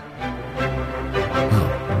the air.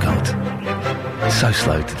 Oh, God. So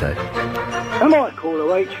slow today. Am I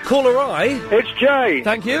caller H? Caller I. It's Jay.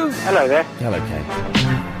 Thank you. Hello there. Hello, Kay.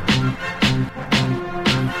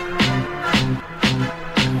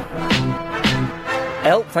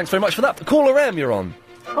 L, thanks very much for that. Caller M, you're on.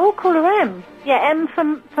 Oh, caller M. Yeah, M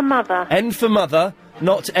for mother. N for mother,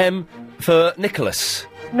 not M for Nicholas.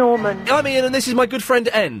 Norman. I'm Ian, and this is my good friend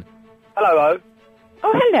N. Hello.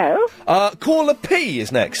 Oh, hello. Caller P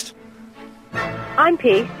is next. I'm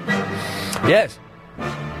P. Yes.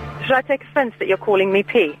 Should I take offence that you're calling me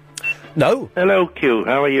P? No. Hello, Q.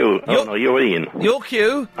 How are you? Oh, no, you're Ian. You're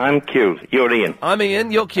Q. I'm Q. You're Ian. I'm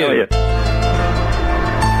Ian. You're Q. How are you?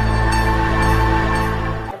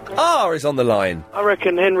 R is on the line. I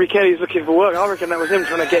reckon Henry Kelly's looking for work. I reckon that was him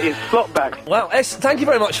trying to get his slot back. Wow, S, thank you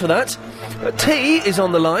very much for that. T is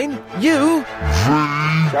on the line. U.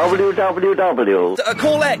 www.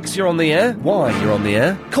 Call X, you're on the air. Y, you're on the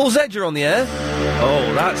air. Call Z, you're on the air.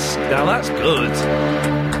 Oh, that's good.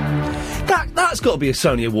 That's got to be a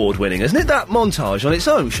Sony Award winning, isn't it? That montage on its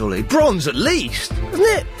own, surely. Bronze at least,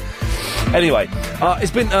 isn't it? Anyway,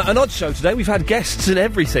 it's been an odd show today. We've had guests and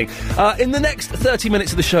everything. In the next 30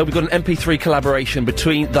 minutes of the show, we've got an MP3 collaboration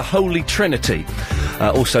between the Holy Trinity.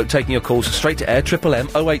 Also, taking your calls straight to air, Triple M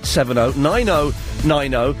 0870 90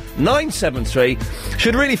 90 973.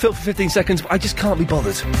 Should really fill for 15 seconds, but I just can't be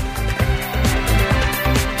bothered.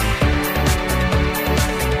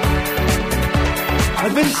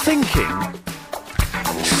 I've been thinking,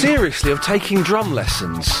 seriously, of taking drum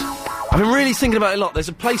lessons. I've been really thinking about it a lot. There's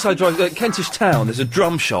a place I drive, Kentish Town, there's a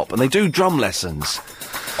drum shop, and they do drum lessons.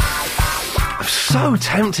 I'm so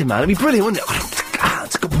tempted, man. It'd be brilliant, wouldn't it?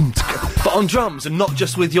 But on drums, and not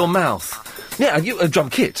just with your mouth. Yeah, a drum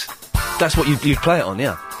kit. That's what you'd play it on,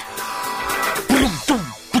 yeah.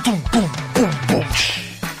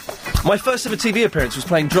 My first ever TV appearance was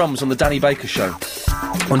playing drums on the Danny Baker Show,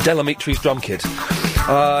 on Delamitri's drum kit.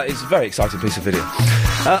 It's a very exciting piece of video.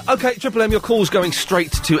 OK, Triple M, your call's going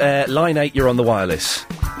straight to air. Line 8, you're on the wireless.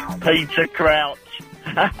 Peter Crouch.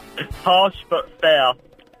 Harsh but fair.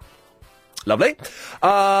 Lovely.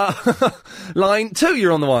 Line 2,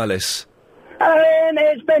 you're on the wireless. Hello, Ian.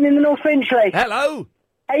 It's Ben in the North Finchley. Hello.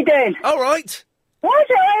 How you doing? All right. Why is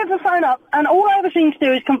it I ever phone up and all I ever seem to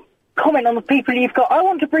do is comment on the people you've got? I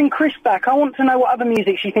want to bring Chris back. I want to know what other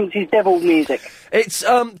music she thinks is devil music. It's,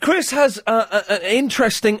 Chris has an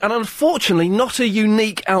interesting and unfortunately not a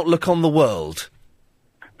unique outlook on the world.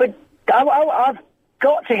 But I've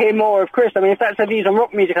got to hear more of Chris. I mean, if that's her views on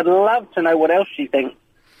rock music, I'd love to know what else she thinks.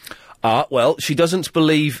 Well, she doesn't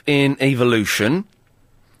believe in evolution.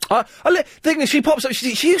 The thing is, she pops up,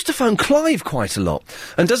 she used to phone Clive quite a lot,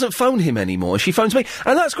 and doesn't phone him anymore, she phones me,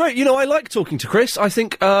 and that's great. You know, I like talking to Chris. I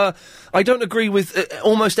think, I don't agree with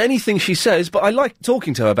almost anything she says, but I like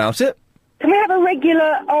talking to her about it. Can we have a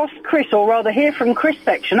regular Ask Chris, or rather hear from Chris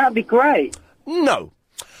section? That'd be great. No.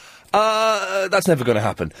 That's never going to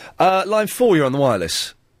happen. Line 4, you're on the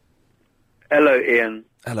wireless. Hello, Ian.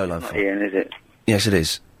 Hello, Line 4. Ian, is it? Yes, it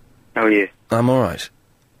is. How are you? I'm alright.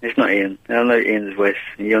 It's not Ian. I know Ian's voice.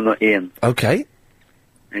 You're not Ian. Okay.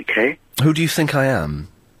 Okay. Who do you think I am?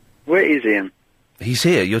 Where is Ian? He's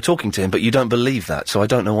here, you're talking to him, but you don't believe that, so I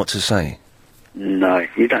don't know what to say. No,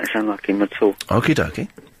 you don't sound like him at all. Okie dokie.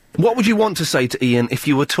 What would you want to say to Ian if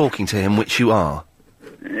you were talking to him, which you are?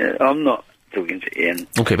 I'm not talking to Ian.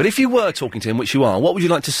 Okay, but if you were talking to him, which you are, what would you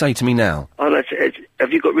like to say to me now? I'd like to,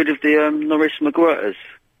 have you got rid of the Norris McGuirters?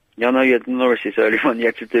 Yeah, I know you had the Norrises earlier on, you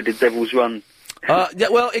had to do the Devil's Run. Yeah,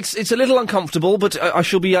 well, it's a little uncomfortable, but I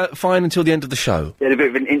shall be fine until the end of the show. You had a bit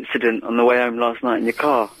of an incident on the way home last night in your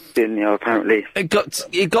car, didn't you, apparently? It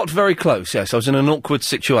got very close, yes. I was in an awkward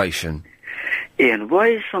situation. Ian, why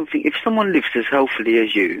is something... If someone lives as healthily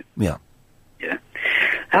as you... Yeah. Yeah.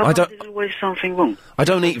 How come there's always something wrong? I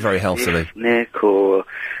don't eat very healthily. Neck or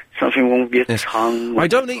something wrong with your tongue. I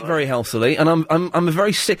don't eat very healthily, and I'm a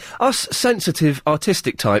very sick... Us sensitive,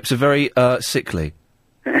 artistic types are very, sickly.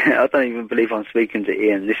 I don't even believe I'm speaking to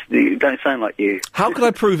Ian. You don't sound like you. How can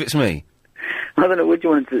I prove it's me? I don't know, what do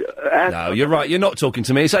you want to... No, you're right, you're not talking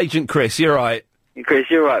to me. It's Agent Chris, you're right. Chris,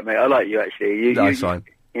 you're right, mate. I like you, actually. That's fine.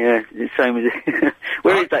 Yeah, it's the same as...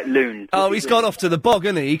 Where is that loon? Oh, he's gone off to the bog,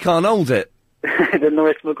 hasn't he? He can't hold it. The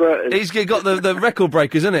Norris McGrath. He's got the record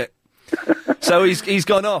breakers, isn't it? So he's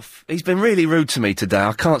gone off. He's been really rude to me today.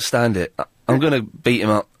 I can't stand it. I'm going to beat him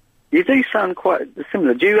up. You do sound quite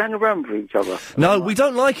similar. Do you hang around with each other? No, we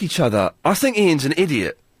don't like each other. I think Ian's an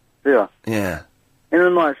idiot. Yeah. Yeah. In a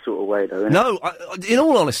nice sort of way, though. Isn't No, in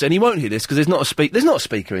all honesty, and he won't hear this because there's not a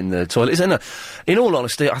speaker in the toilet, is there? No. In all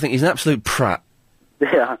honesty, I think he's an absolute prat. it?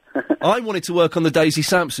 Yeah. I wanted to work on the Daisy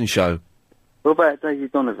Sampson show. What about Daisy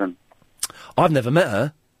Donovan? I've never met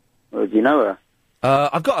her. Well, do you know her?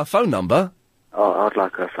 I've got her phone number. Oh, I'd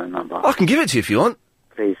like her phone number. I can give it to you if you want.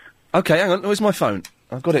 Please. Okay, hang on. Where's my phone?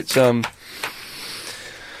 I've got it,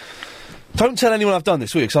 Don't tell anyone I've done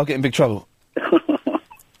this, will you? Because I'll get in big trouble.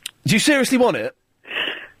 Do you seriously want it?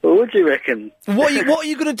 Well, what do you reckon? What are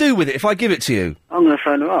you going to do with it if I give it to you? I'm going to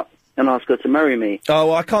phone her up and ask her to marry me. Oh,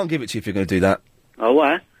 well, I can't give it to you if you're going to do that. Oh,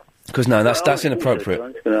 why? Because, no, that's inappropriate.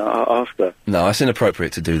 I'm just going to ask her. No, it's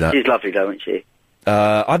inappropriate to do that. She's lovely, though, isn't she?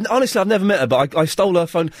 Honestly, I've never met her, but I stole her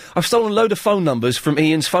phone. I've stolen a load of phone numbers from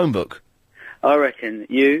Ian's phone book. I reckon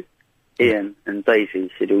you, Ian, and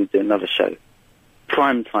Daisy should all do another show.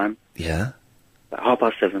 Prime time. Yeah? At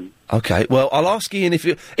 7:30. Okay, well, I'll ask Ian if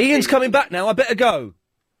you... Ian's coming back now, I better go.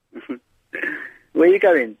 Where are you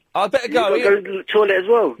going? I better go. You go to the toilet as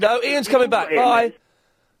well? No, Ian's coming back. Bye.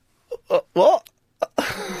 What?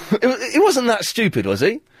 It wasn't that stupid, was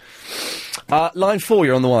he? Line 4,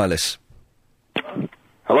 you're on the wireless.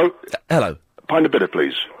 Hello? Hello. Pint of bitter,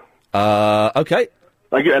 please. Okay.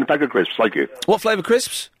 Thank you, and a pack of crisps, thank you. What flavour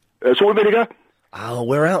crisps? Salt and vinegar? Oh,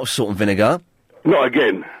 we're out of salt and vinegar. Not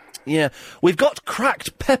again. Yeah. We've got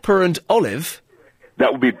cracked pepper and olive.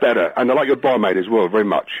 That would be better, and I like your barmaid as well, very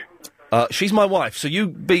much. She's my wife, so you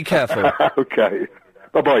be careful. Okay.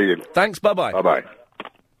 Bye-bye, Ian. Thanks, bye-bye. Bye-bye.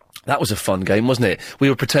 That was a fun game, wasn't it? We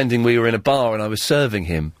were pretending we were in a bar and I was serving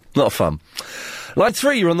him. Lot of fun. Line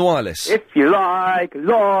 3, you're on the wireless. If you like a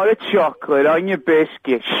lot of chocolate on your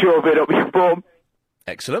biscuit, shove it up your bum.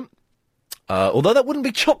 Excellent. Although that wouldn't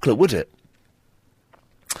be chocolate, would it?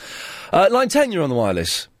 Line 10, you're on the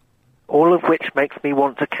wireless. All of which makes me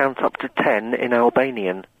want to count up to 10 in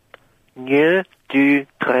Albanian. 1, 2,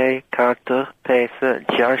 3, 4, 5, 6,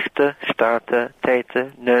 7, 8,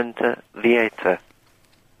 9, 10.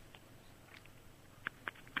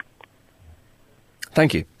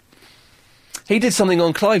 Thank you. He did something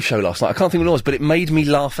on Clive's show last night. I can't think what it was, but it made me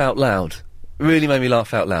laugh out loud. Really made me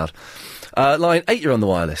laugh out loud. Line 8, you're on the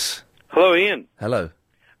wireless. Hello, Ian. Hello.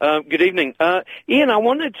 Good evening. Ian, I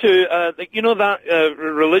wanted to, you know that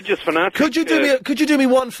religious fanatic... Could you do me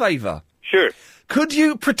one favour? Sure. Could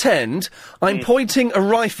you pretend I'm pointing a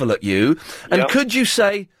rifle at you, and could you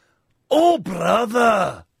say, "Oh,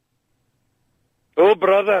 brother"? Oh,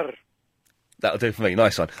 brother. That'll do for me.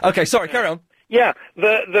 Nice one. Okay, sorry, carry on. Yeah,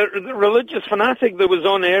 the religious fanatic that was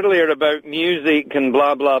on earlier about music and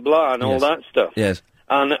blah, blah, blah and all that stuff. Yes.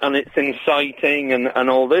 And it's inciting and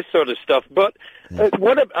all this sort of stuff. But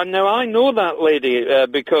now I know that lady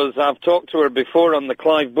because I've talked to her before on the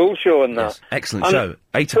Clive Bull show and that. Excellent show.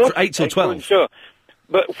 8 till 12. Show.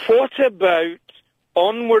 But what about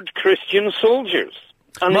onward Christian soldiers?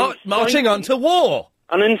 Marching on to war.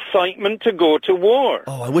 An incitement to go to war.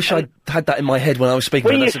 Oh, I wish I'd had that in my head when I was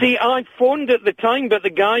speaking. Well, you see, I phoned at the time, but the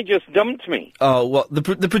guy just dumped me. Oh, what?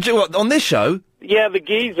 What, on this show? Yeah, the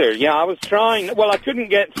geezer. Yeah, I was trying. Well, I couldn't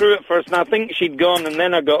get through at first, and I think she'd gone, and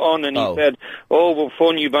then I got on, and he said, "Oh, we'll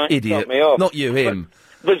phone you back." Idiot. And cut me off. Not you, him.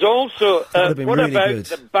 But there's also, what really about good.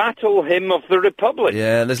 the Battle Hymn of the Republic?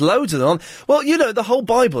 Yeah, there's loads of them on. Well, you know, the whole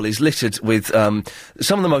Bible is littered with some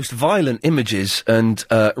of the most violent images and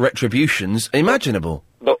retributions imaginable.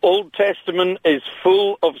 The Old Testament is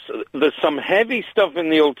full of... There's some heavy stuff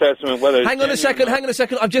in the Old Testament, whether it's... Hang on a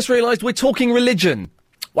second. I've just realised we're talking religion.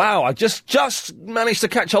 Wow, I just managed to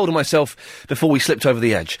catch hold of myself before we slipped over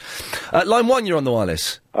the edge. Line 1, you're on the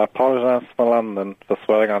wireless. I apologise for London for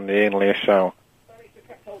swearing on the Ian Lee show.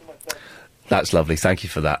 That's lovely, thank you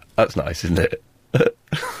for that. That's nice, isn't it?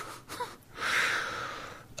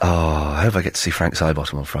 I hope I get to see Frank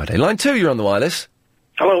Sidebottom on Friday. Line 2, you're on the wireless.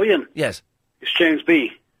 Hello, Ian. Yes. It's James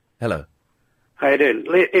B. Hello. How you doing?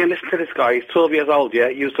 Ian, listen to this guy. He's 12 years old, yeah?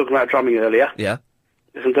 You were talking about drumming earlier. Yeah.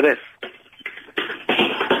 Listen to this.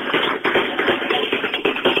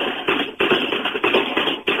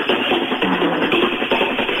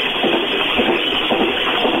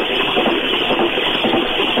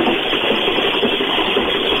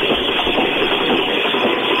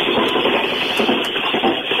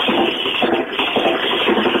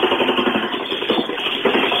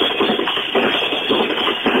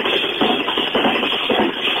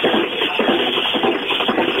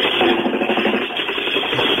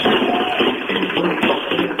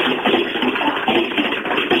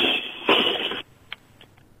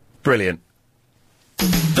 Brilliant.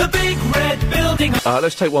 The big red building.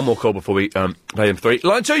 Let's take one more call before we play M3.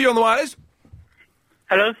 Line 2, you're on the wireless.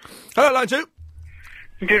 Hello? Hello, line 2.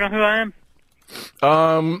 Do you know who I am?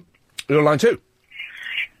 You're on line 2.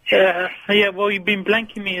 Yeah, well, you've been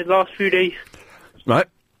blanking me the last few days. Right.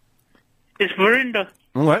 It's Verinda.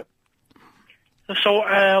 All right. So,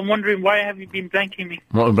 I'm wondering, why have you been blanking me?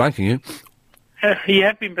 I'm not blanking you. You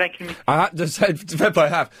have been blanking me. I had to say, fair play, I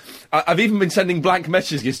have. I've even been sending blank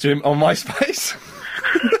messages to him on MySpace.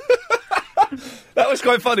 That was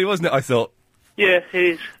quite funny, wasn't it, I thought? Yes, it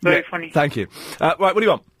is. Very funny. Thank you. Right, what do you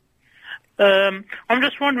want? I'm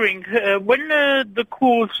just wondering, when the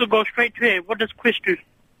calls go straight to air, what does Chris do?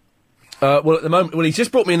 Well, at the moment, he's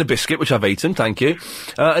just brought me in a biscuit, which I've eaten, thank you.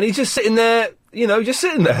 And he's just sitting there, just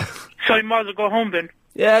sitting there. So he might as well go home then?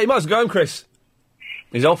 Yeah, he might as well go home, Chris.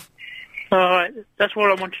 He's off. Alright, that's all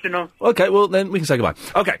I wanted to know. Okay, well, then we can say goodbye.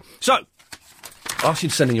 Okay, so, ask you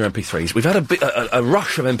to send in your MP3s. We've had a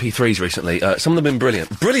rush of MP3s recently. Some of them have been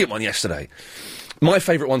brilliant. Brilliant one yesterday. My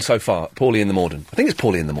favourite one so far, Paulie in the Morden. I think it's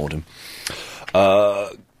Paulie in the Morden.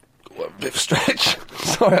 A bit of a stretch.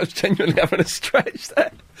 Sorry, I was genuinely having a stretch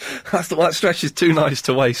there. I thought that stretch is too nice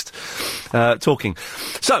to waste talking.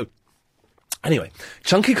 So, anyway,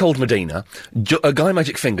 Chunky Cold Medina, Guy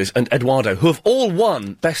Magic Fingers and Eduardo, who have all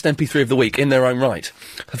won Best MP3 of the Week in their own right,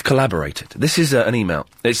 have collaborated. This is an email.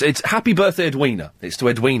 It's Happy Birthday Edwina. It's to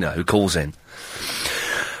Edwina, who calls in.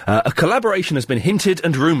 A collaboration has been hinted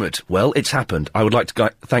and rumoured. Well, it's happened. I would like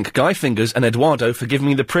to thank Guy Fingers and Eduardo for giving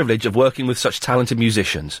me the privilege of working with such talented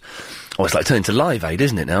musicians. Oh, it's like turning to Live Aid,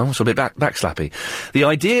 isn't it now? So a bit backslappy. The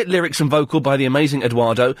idea, lyrics and vocal by the amazing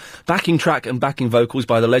Eduardo, backing track and backing vocals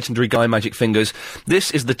by the legendary Guy Magic Fingers.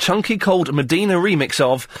 This is the Chunky Cold Medina remix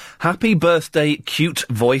of Happy Birthday Cute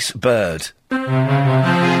Voice Bird.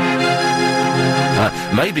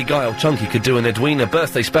 Maybe Guy or Chunky could do an Edwina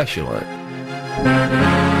birthday special,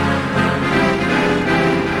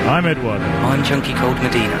 I'm Eduardo. I'm Chunky Cold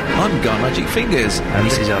Medina. I'm Guy Magic Fingers. And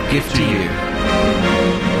this is our gift to you.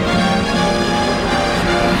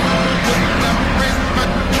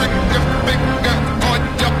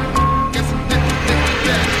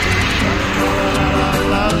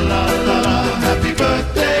 Happy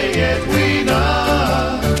birthday, Edwina.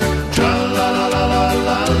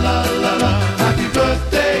 Tra-la-la-la-la-la-la-la. Happy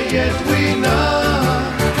birthday, Edwina.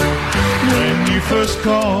 When you first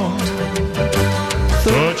called,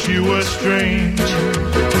 thought you were strange,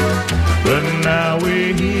 but now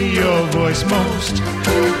we hear your voice most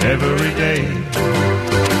every day.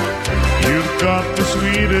 You've got the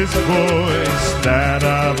sweetest voice that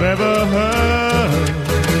I've ever heard.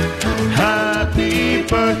 Happy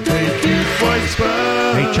birthday, cute voice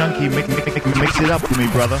bird. Hey Chunky, mix it up for me,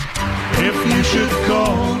 brother. If you should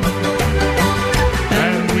call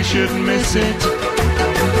and we should miss it,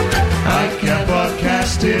 I can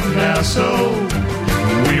podcast it now, so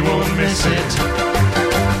we won't miss it.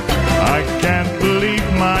 I can't believe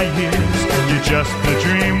my ears, you're just a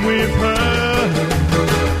dream we've heard.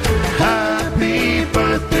 Happy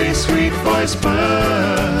birthday, sweet voice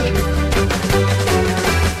bird.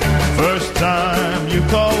 First time you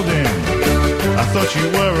called in, I thought you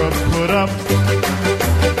were a put-up.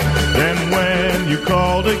 Then when you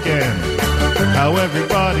called again, how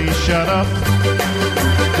everybody shut up.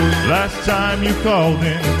 Last time you called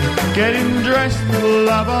in, getting dressed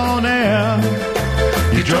live on air.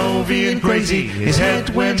 You drove Ian crazy, his head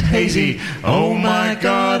went hazy. Oh my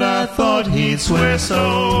God, I thought he'd swear.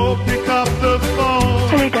 So pick up the phone.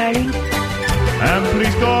 Hello, darling. And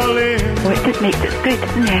please call in. Oh, it does make this good,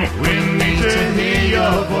 doesn't it? We need to hear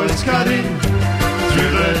your voice cutting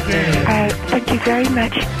through the din. Thank you very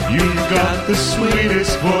much. You've got the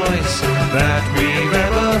sweetest voice that we've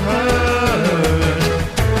ever heard.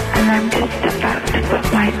 And I'm just about to put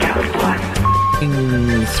my belt on.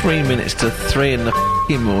 3 minutes to 3 in the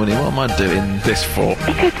morning. What am I doing this for?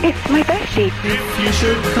 Because it's my birthday. If you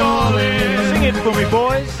should call in, sing it for me,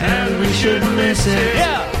 boys. And we should miss it.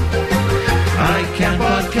 Yeah. I can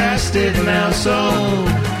podcast it now, so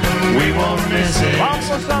we won't miss it. Vamos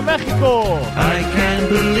a Mexico. I can't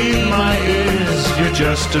believe my ears. You're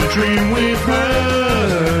just a dream we've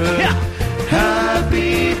heard. Yeah.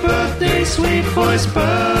 Happy birthday, sweet voice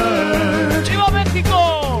bird. Viva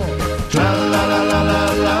Mexico.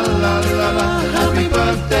 Tra-la-la-la-la-la-la-la-la. Happy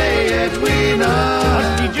birthday, Edwina.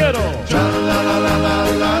 Astillero.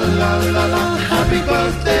 Tra-la-la-la-la-la-la-la. Happy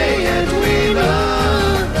birthday, Edwina.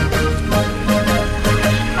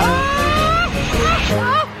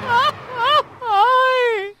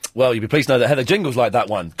 Well, you'll be pleased to know that Heather jingles like that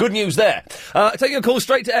one. Good news there. Taking a call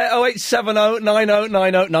straight to air, 0870 90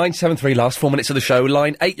 90 973. Last 4 minutes of the show.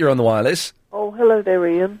 Line 8, you're on the wireless. Oh, hello there,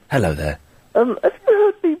 Ian. Hello there. Have you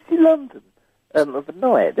heard BBC London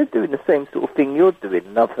overnight? They're doing the same sort of thing you're doing,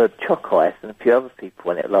 and I've heard Choc Ice and a few other people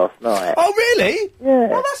on it last night. Oh, really? Yeah.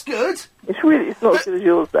 Oh, that's good. It's not as good as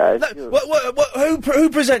yours, though. Who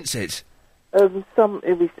presents it? I think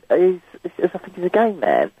he's a gay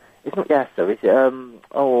man. It's not Yasser, it's,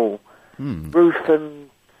 Ruth and...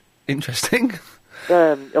 Interesting.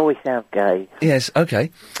 He sounds gay. Yes,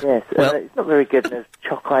 okay. Yes, Well- it's not very good. There's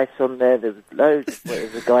Choc Ice on there, there was loads.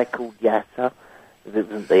 There's a guy called Yasser. There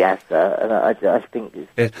wasn't the Yasser, and I think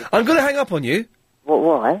it's... Yes. I'm going to hang up on you.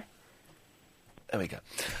 Why? There we go.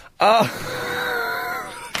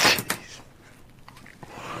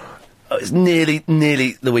 It's nearly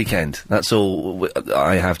the weekend. That's all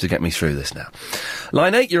I have to get me through this now.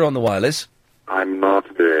 Line 8, you're on the wireless. I'm not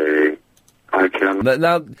big. I can...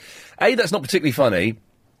 Now, A, that's not particularly funny.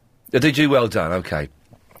 Did you? Well done, okay.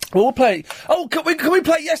 Well, we'll play... Oh, can we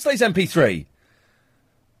play yesterday's MP3?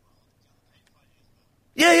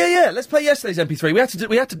 Yeah. Let's play yesterday's MP3.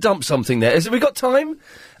 We had to dump something there. Have we got time?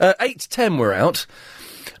 8:10 we're out.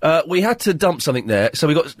 We had to dump something there, so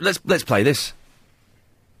let's play this.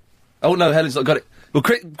 Oh no, Helen's not got it. Well,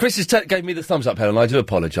 Chris gave me the thumbs up, Helen. I do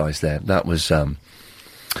apologise there. That was we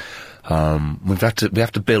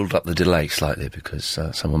have to build up the delay slightly because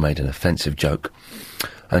someone made an offensive joke.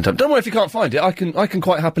 And don't worry if you can't find it. I can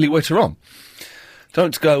quite happily witter on.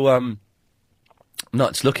 Don't go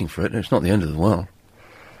nuts looking for it. It's not the end of the world.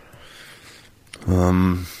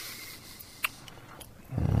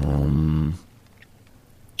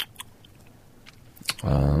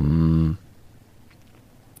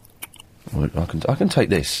 I can take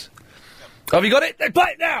this. Have you got it?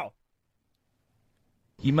 Play it now!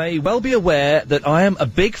 You may well be aware that I am a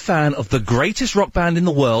big fan of the greatest rock band in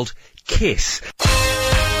the world, Kiss.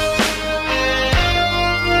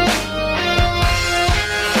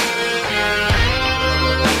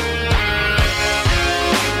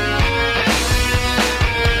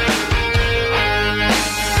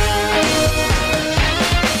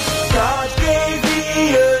 God gave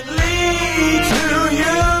Ian Lee to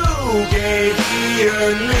you, gave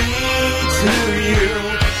Ian Lee to you,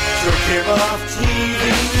 took him off TV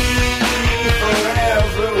for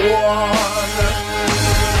everyone.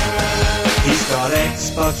 He's got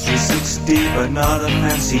Xbox 360 but not a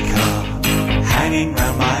fancy car, hanging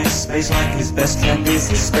round MySpace like his best friend is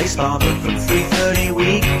his space bar, but from 3:30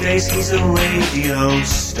 weekdays he's a radio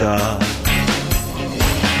star.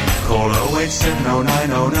 Call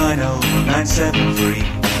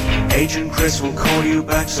 08709090973. Agent Chris will call you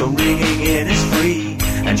back, so ringing in is free,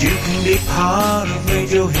 and you can be part of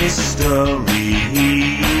radio history.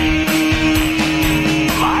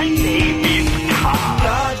 My name is Carl.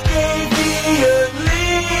 God gave Ian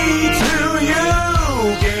Lee to you,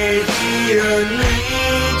 gave Ian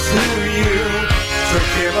Lee to you, took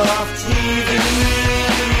him off TV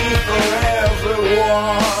for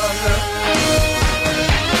everyone.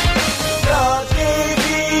 God gave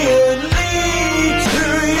Ian Lee to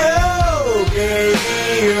you, gave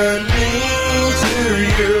Ian Lee to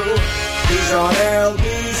you. He's on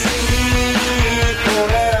LBC for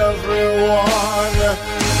everyone.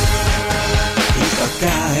 He's got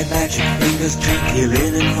Guy, Magic Fingers, Tranky,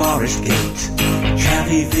 Lynn and Forest Gate,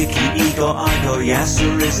 Chavi, Vicky, Igor,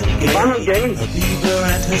 Yasser isn't gay. Abiba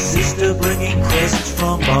and her sister bringing presents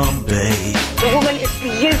from Bombay. The woman is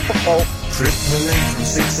beautiful. Triple A from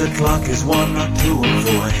 6 o'clock is one not to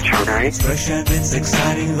avoid. It's fresh and it's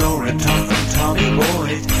exciting, though retort from Tommy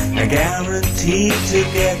Boyd. And guaranteed to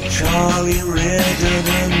get Charlie Reardon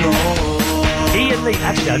and all. Ian Lee,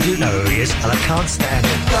 actually, I do know who he is, and I can't stand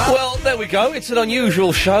him. Well, there we go. It's an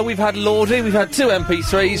unusual show. We've had Lordy, we've had 2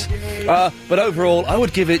 MP3s, but overall, I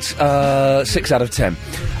would give it 6 out of 10.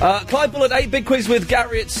 Clive Bull at 8, big quiz with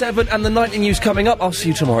Gary at 7, and the nightly news coming up. I'll see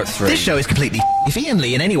you tomorrow at 3. This show is completely If Ian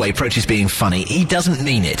Lee in any way approaches being funny, he doesn't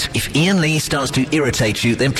mean it. If Ian Lee starts to irritate you, then